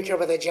 I don't even care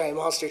about that giant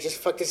monster. Just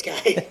fuck this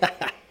guy.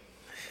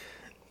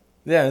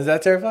 Yeah, is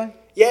that terrifying?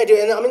 Yeah, dude.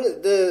 And I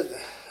mean,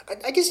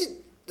 I guess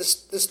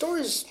the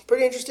story's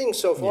pretty interesting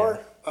so far.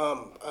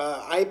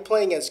 I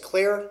playing as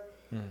Claire,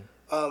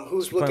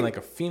 who's Playing looking like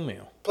a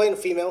female. playing a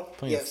female.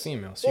 Playing Yes. a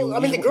female. So Well, I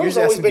mean, the you're girl's just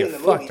always asking been to in the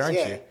get fucked, movies. aren't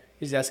Yeah. you?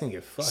 You're just asking to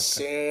get fucked.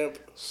 Simp.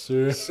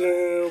 Sir. Simp.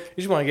 You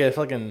just want to get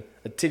fucking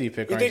a titty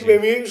pic, You aren't think you?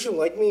 maybe you should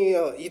like me?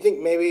 You think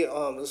maybe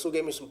this will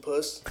get me some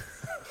puss?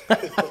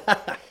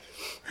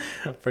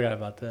 I forgot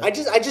about that. I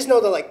just know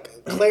that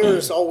like Claire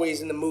is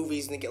always in the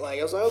movies and they get like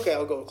I was like okay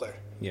I'll go with Claire.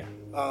 Yeah.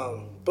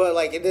 But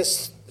like in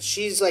this,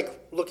 she's like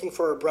looking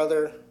for her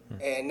brother,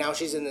 and now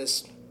she's in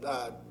this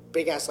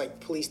big ass like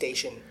police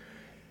station,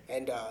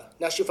 and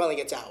now she finally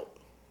gets out.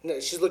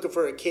 She's looking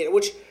for a kid,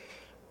 which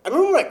I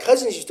remember my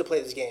cousins used to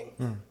play this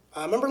game.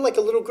 I remember like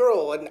a little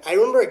girl, and I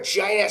remember a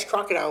giant ass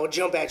crocodile would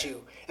jump at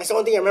you. That's the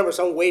only thing I remember.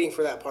 So I'm waiting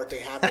for that part to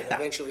happen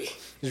eventually.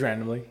 Just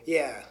randomly.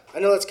 Yeah, I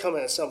know that's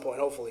coming at some point,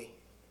 hopefully.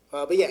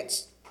 But yeah,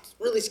 it's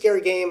a really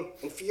scary game,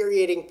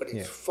 infuriating, but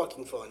it's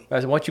fucking fun.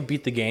 Once you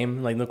beat the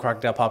game, like the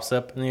crocodile pops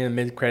up in the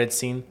mid-credit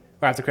scene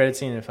or after credit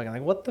scene, and fucking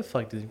like, what the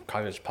fuck did the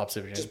crocodile just pops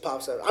up again? Just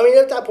pops up. I mean,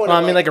 at that point, Well, I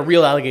I'm mean, like a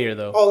real alligator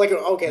though. oh, like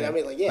okay, I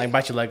mean, like yeah, Like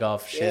bite your leg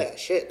off, shit. yeah,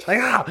 shit.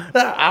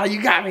 Like you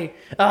got me.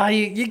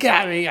 You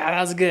got me. That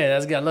was good. That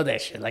was good. I love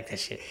that shit. I like that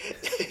shit.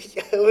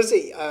 It was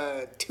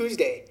a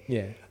Tuesday.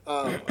 Yeah.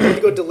 I had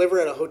to go deliver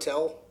at a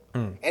hotel,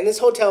 and this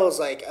hotel was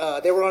like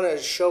they were on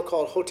a show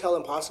called Hotel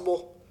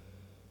Impossible.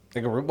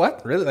 Like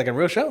what? Really? Like a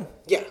real show?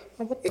 Yeah,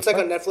 what the it's like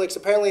on Netflix.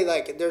 Apparently,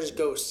 like there's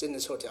ghosts in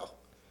this hotel.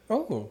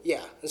 Oh.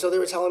 Yeah, and so they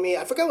were telling me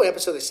I forgot what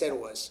episode they said it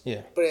was.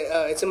 Yeah. but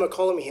it's in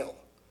McCollum Hill.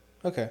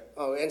 Okay.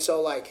 Oh, and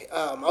so like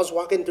I was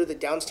walking through the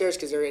downstairs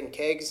because they're in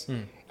kegs.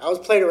 I was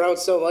playing around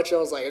so much I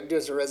was like I'm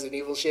doing some Resident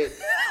Evil shit.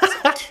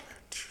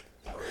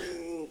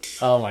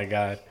 Oh my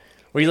god.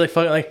 Were you like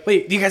fucking like,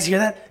 wait, do you guys hear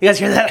that? You guys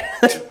hear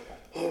that?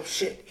 Oh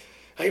shit!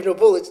 I have no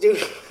bullets,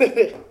 dude.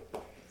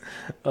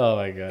 Oh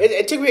my god.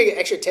 It took me an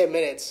extra 10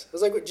 minutes. I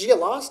was like, did you get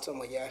lost? I'm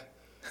like, yeah.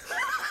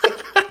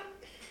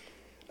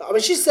 I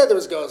mean, she said there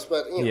was ghosts,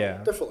 but you know,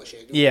 Yeah. they're full of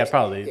shit. Yeah,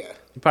 probably. Yeah.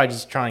 You're probably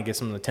just trying to get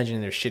some attention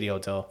in their shitty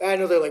hotel. I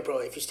know they're like, bro,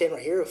 if you stand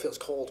right here, it feels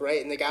cold,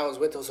 right? And the guy I was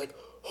with was like,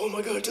 oh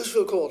my god, it does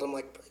feel cold. I'm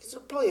like, there's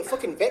probably a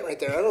fucking vent right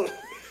there. I don't. You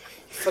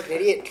fucking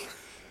idiot.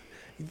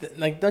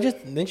 Like,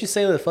 didn't you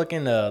say the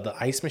fucking the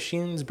ice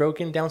machine's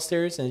broken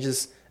downstairs and it's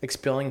just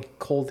expelling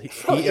cold heat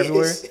Probably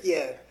everywhere? is,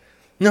 yeah.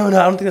 No, I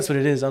don't think that's what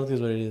it is. I don't think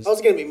that's what it is. I was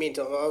gonna be mean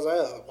to him. I was like,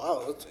 oh,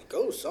 wow, that's a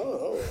ghost.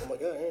 Oh my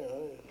god.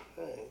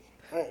 Yeah,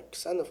 all right,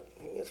 sign the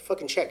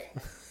fucking check.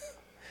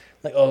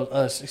 Like,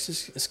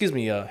 excuse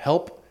me,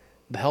 help,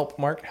 the help,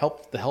 Mark,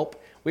 help, the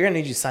help. We're gonna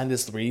need you to sign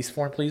this release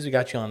form, please. We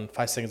got you on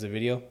 5 seconds of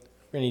video. We're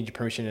gonna need your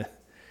permission to.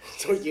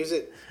 Don't use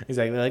it. He's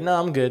like, they're like, no,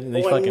 I'm good. And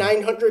they I want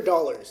fucking. $900.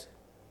 Well,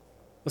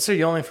 sir,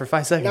 you only for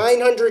 5 seconds.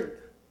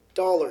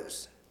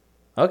 $900.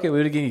 Okay, we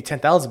would have given you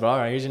 10,000, but all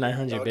right, here's your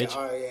 900, Okay, bitch.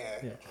 oh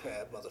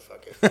yeah,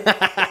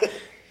 motherfucker.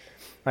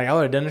 Like, I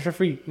would have done it for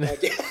free.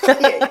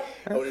 I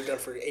would have done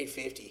for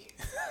 $850.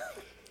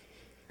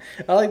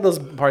 I like those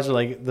parts where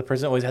like the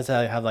person always has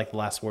to have like the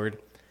last word,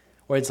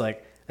 where it's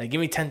like give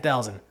me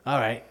 10,000. All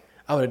right,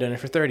 I would have done it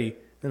for 30.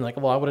 Then like,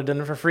 well, I would have done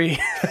it for free.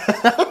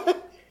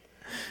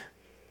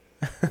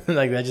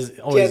 Like that just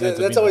always. Yeah,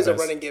 that's always a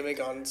running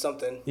gimmick on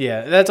something.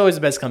 Yeah, that's always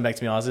the best comeback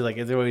to me. Honestly, like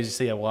they always just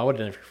say, well, I would have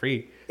done it for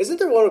free. Isn't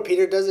there one where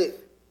Peter does it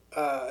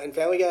in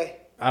Family Guy?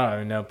 I don't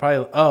even know.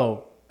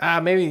 Probably.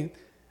 Maybe.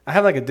 I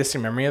have like a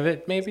distant memory of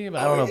it. Maybe,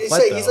 but I don't know. It's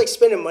What like, though. he's like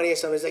spending money or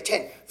something. It's like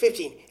 10,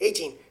 15,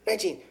 18,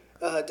 19,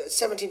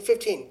 17,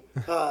 15.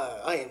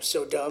 I am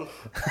so dumb.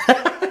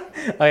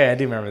 Oh yeah, I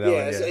do remember that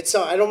Yeah, one. Yeah. it's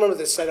I don't remember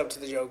the setup to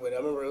the joke, but I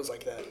remember it was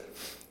like that.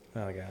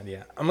 Oh my god,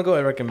 yeah. I'm gonna go ahead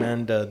and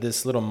recommend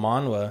this little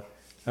manhwa.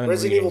 I've been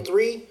Resident reading. Evil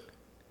 3?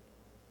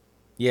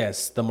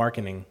 Yes, the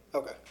marketing.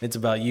 Okay. It's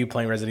about you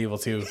playing Resident Evil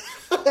 2.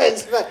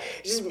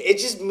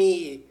 it's just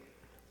me.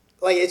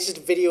 Like, it's just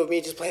a video of me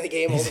just playing the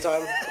game all the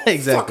time.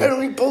 Exactly. Fuck, I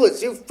don't need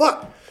bullets, dude.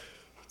 Fuck,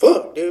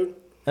 dude.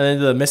 And then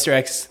the Mr.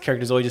 X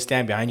characters always just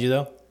stand behind you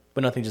though, but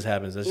nothing just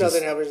happens. It's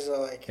Nothing just, happens.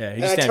 Like, Yeah, and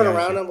he just I stand turn behind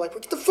around, you. I'm like,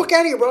 get the fuck out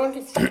of here, bro. I don't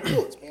need fucking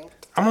bullets, man.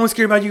 I'm only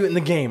scared about you in the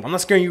game. I'm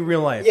not scaring you in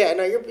real life. Yeah,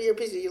 no, you're a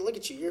piece of, look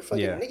at you. You're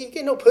fucking, Yeah. nigga, you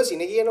get no pussy,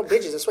 nigga. You get no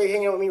bitches. That's why you're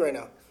hanging out with me right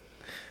now.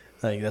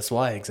 Like that's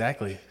why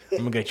exactly. I'm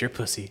gonna get your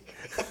pussy.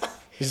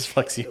 He just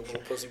fucks you. Your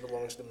little pussy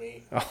belongs to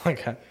me. Oh my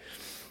god.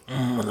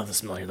 I love the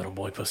smell of your little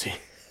boy pussy.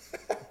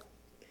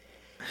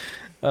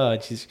 Oh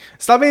jeez.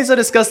 Stop being so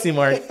disgusting,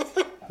 Mark.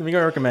 Let me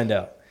go recommend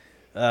out.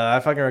 I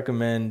fucking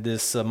recommend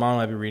this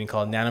manga I've been reading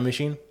called Nano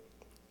Machine.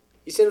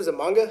 You said it was a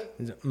manga?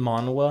 Is it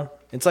manhwa?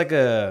 It's like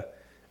I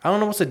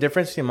don't know what's the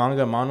difference between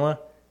manga and manhwa.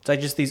 It's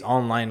like just these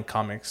online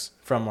comics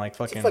from like It's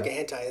fucking. a fucking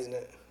hentai, isn't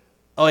it?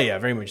 Oh yeah,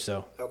 very much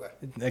so. Okay.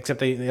 Except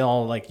they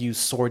all like use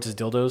swords as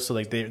dildos, so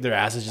like their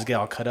asses just get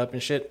all cut up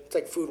and shit. It's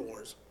like Food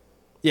Wars.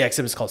 Yeah,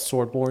 except it's called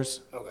Sword Wars.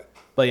 Okay.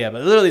 But yeah,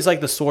 but literally it's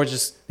like the swords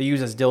just they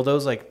use as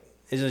dildos. Like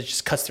it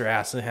just cuts their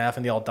ass in half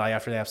and they all die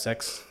after they have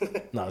sex.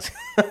 No,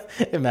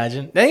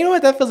 imagine. Now, you know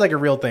what? That feels like a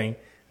real thing.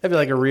 That'd be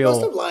like a Stop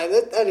real. lying.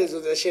 That is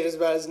what that shit is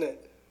about, isn't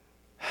it?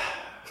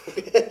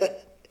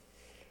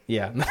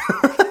 Yeah.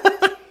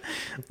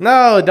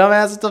 No,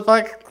 dumbass. What the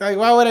fuck? Like,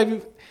 why would I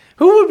be?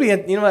 Who would be?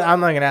 You know what? I'm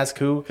not gonna ask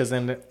who, because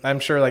then I'm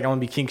sure like I'm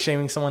gonna be kink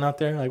shaming someone out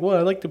there. Like, well,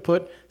 I like to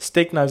put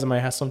steak knives in my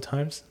ass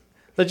sometimes.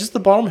 Like just the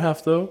bottom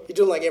half though. You're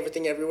doing like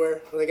everything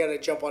everywhere. They gotta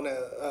jump on a.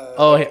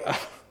 Oh, yeah.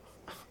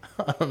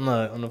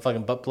 on the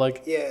fucking butt plug.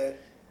 Yeah.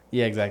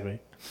 Yeah, exactly.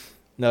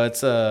 No,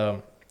 it's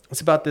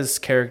about this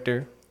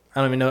character. I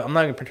don't even know. I'm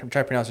not gonna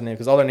try to pronounce her name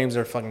because all their names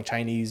are fucking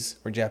Chinese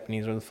or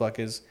Japanese or the fuck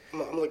is. I'm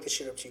gonna look this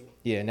shit up too.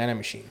 Yeah, Nano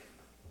Machine.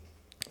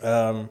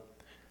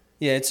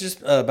 Yeah, it's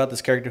just about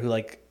this character who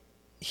like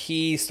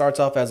he starts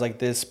off as like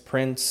this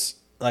prince,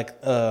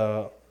 like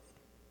let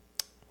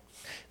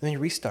me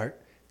restart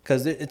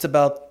because it's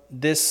about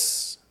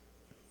this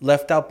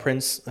left out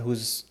prince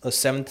who's a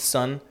seventh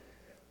son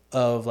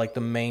of like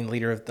the main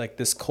leader of like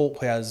this cult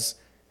who has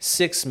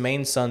 6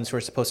 main sons who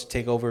are supposed to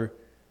take over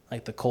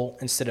like the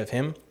cult instead of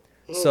him.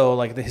 So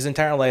like his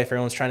entire life,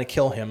 everyone's trying to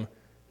kill him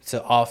to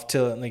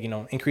like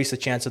increase the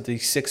chance of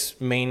these 6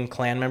 main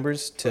clan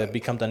members to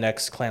become the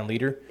next clan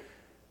leader.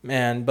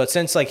 But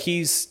since like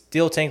he's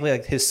still technically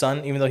like his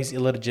son, even though he's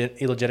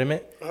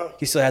illegitimate,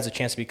 he still has a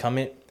chance to become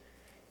it.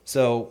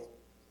 So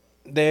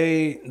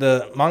the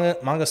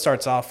manga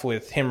starts off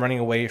with him running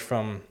away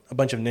from a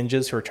bunch of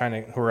ninjas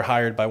who are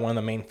hired by one of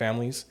the main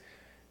families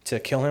to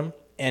kill him,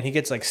 and he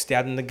gets like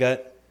stabbed in the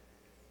gut,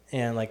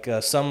 and like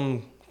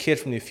some kid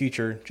from the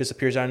future just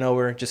appears out of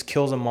nowhere, just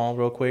kills them all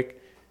real quick,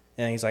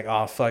 and he's like,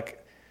 "Oh fuck,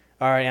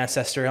 all right,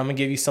 ancestor, I'm gonna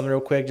give you something real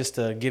quick just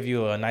to give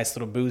you a nice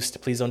little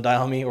boost. Please don't die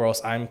on me, or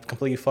else I'm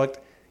completely fucked."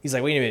 He's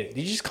like, "Wait a minute,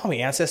 did you just call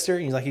me ancestor?"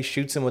 And he's like, he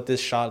shoots him with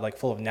this shot like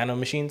full of nano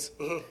machines.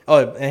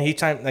 Oh,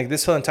 and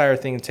this whole entire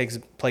thing takes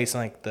place in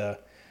like the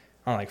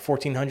I don't know, like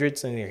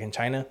 1400s in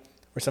China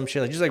or some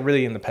shit, like just like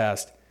really in the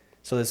past.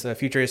 So this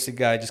futuristic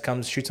guy just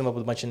comes, shoots him up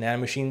with a bunch of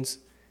nanomachines,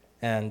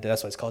 and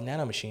that's why it's called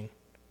Nanomachine.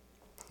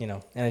 You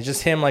know, and it's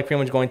just him like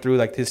pretty much going through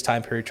like his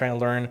time period, trying to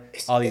learn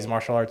all these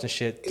martial arts and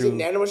shit. Is it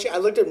Nano Machine? I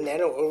looked up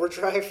Nano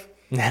Overdrive.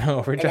 Nano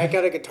Overdrive. And I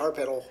got a guitar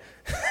pedal.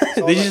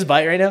 So Did you just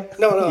buy it right now?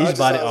 No. You just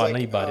bought it. Oh, no,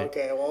 you bought it.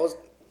 Okay, well,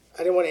 I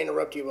didn't want to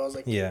interrupt you, but I was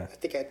like, yeah. I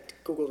think I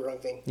Googled the wrong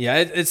thing. Yeah,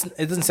 it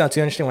doesn't sound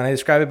too interesting when I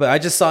describe it, but I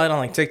just saw it on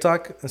like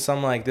TikTok and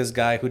some like this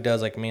guy who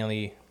does like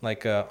mainly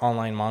like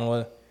online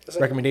manhwa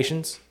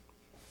recommendations.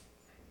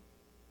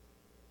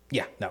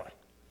 Yeah, that one,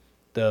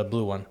 the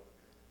blue one.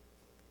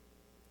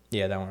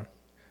 Yeah, that one.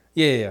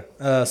 Yeah.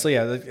 So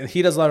yeah,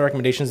 he does a lot of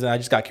recommendations, and I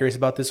just got curious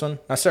about this one.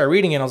 I started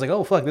reading it, and I was like,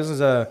 oh fuck, this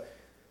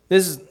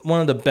is one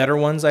of the better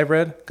ones I've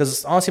read,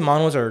 because honestly,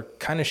 manhwas are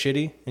kind of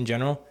shitty in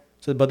general.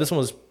 So, but this one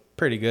was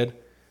pretty good.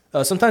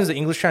 Sometimes the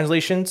English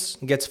translations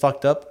gets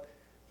fucked up,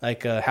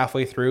 like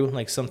halfway through.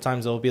 Like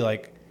sometimes it'll be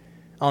like,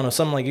 I don't know,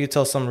 some like you could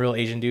tell some real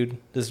Asian dude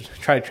just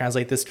try to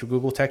translate this to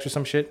Google text or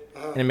some shit,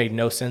 and it made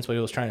no sense what he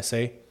was trying to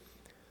say.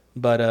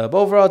 But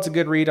overall, it's a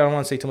good read. I don't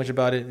want to say too much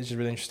about it. It's just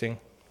really interesting.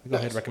 Go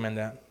ahead, recommend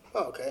that.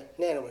 Oh, okay.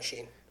 Nano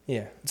Machine.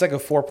 Yeah, it's like a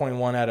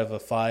 4.1 out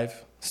of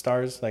 5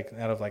 stars, like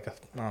out of like I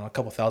don't know, a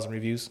couple thousand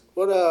reviews.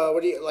 What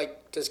do you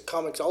like? Does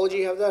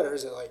Comixology have that, or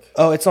is it like?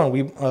 Oh, it's on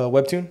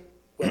Webtoon.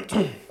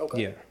 Webtoon.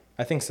 Okay. Yeah,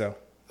 I think so.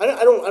 I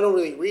don't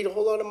really read a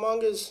whole lot of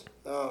mangas.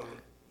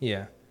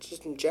 Yeah.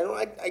 Just in general,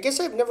 I guess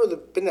I've never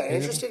been that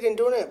interested in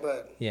doing it,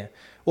 but. Yeah.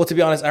 Well, to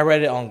be honest, I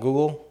read it on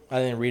Google. I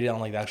didn't read it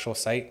on like the actual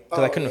site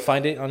because I couldn't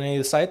find it on any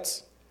of the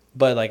sites.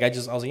 But like I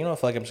was like, you know, I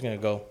feel like I'm just gonna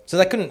go.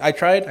 Since I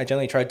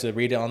generally tried to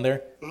read it on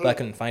there, but I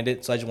couldn't find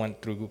it, so I just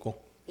went through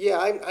Google. Yeah,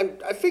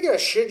 I figured I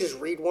should just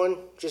read one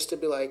just to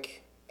be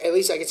like, at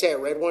least I could say I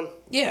read one.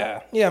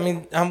 Yeah. I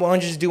mean, why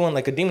don't you just do one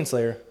like a Demon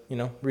Slayer? You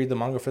know, read the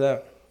manga for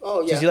that.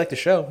 Oh yeah. Since you like the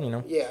show, you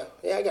know. Yeah.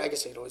 I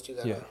guess I could always do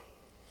that. Yeah.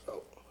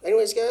 So,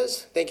 anyways,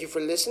 guys, thank you for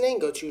listening.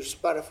 Go to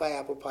Spotify,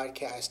 Apple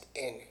Podcast,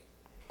 and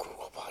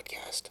Google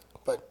Podcast,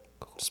 but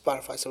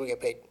Spotify so we get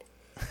paid.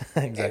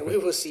 Exactly. And we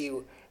will see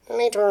you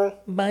later.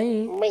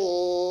 Bye. Bye.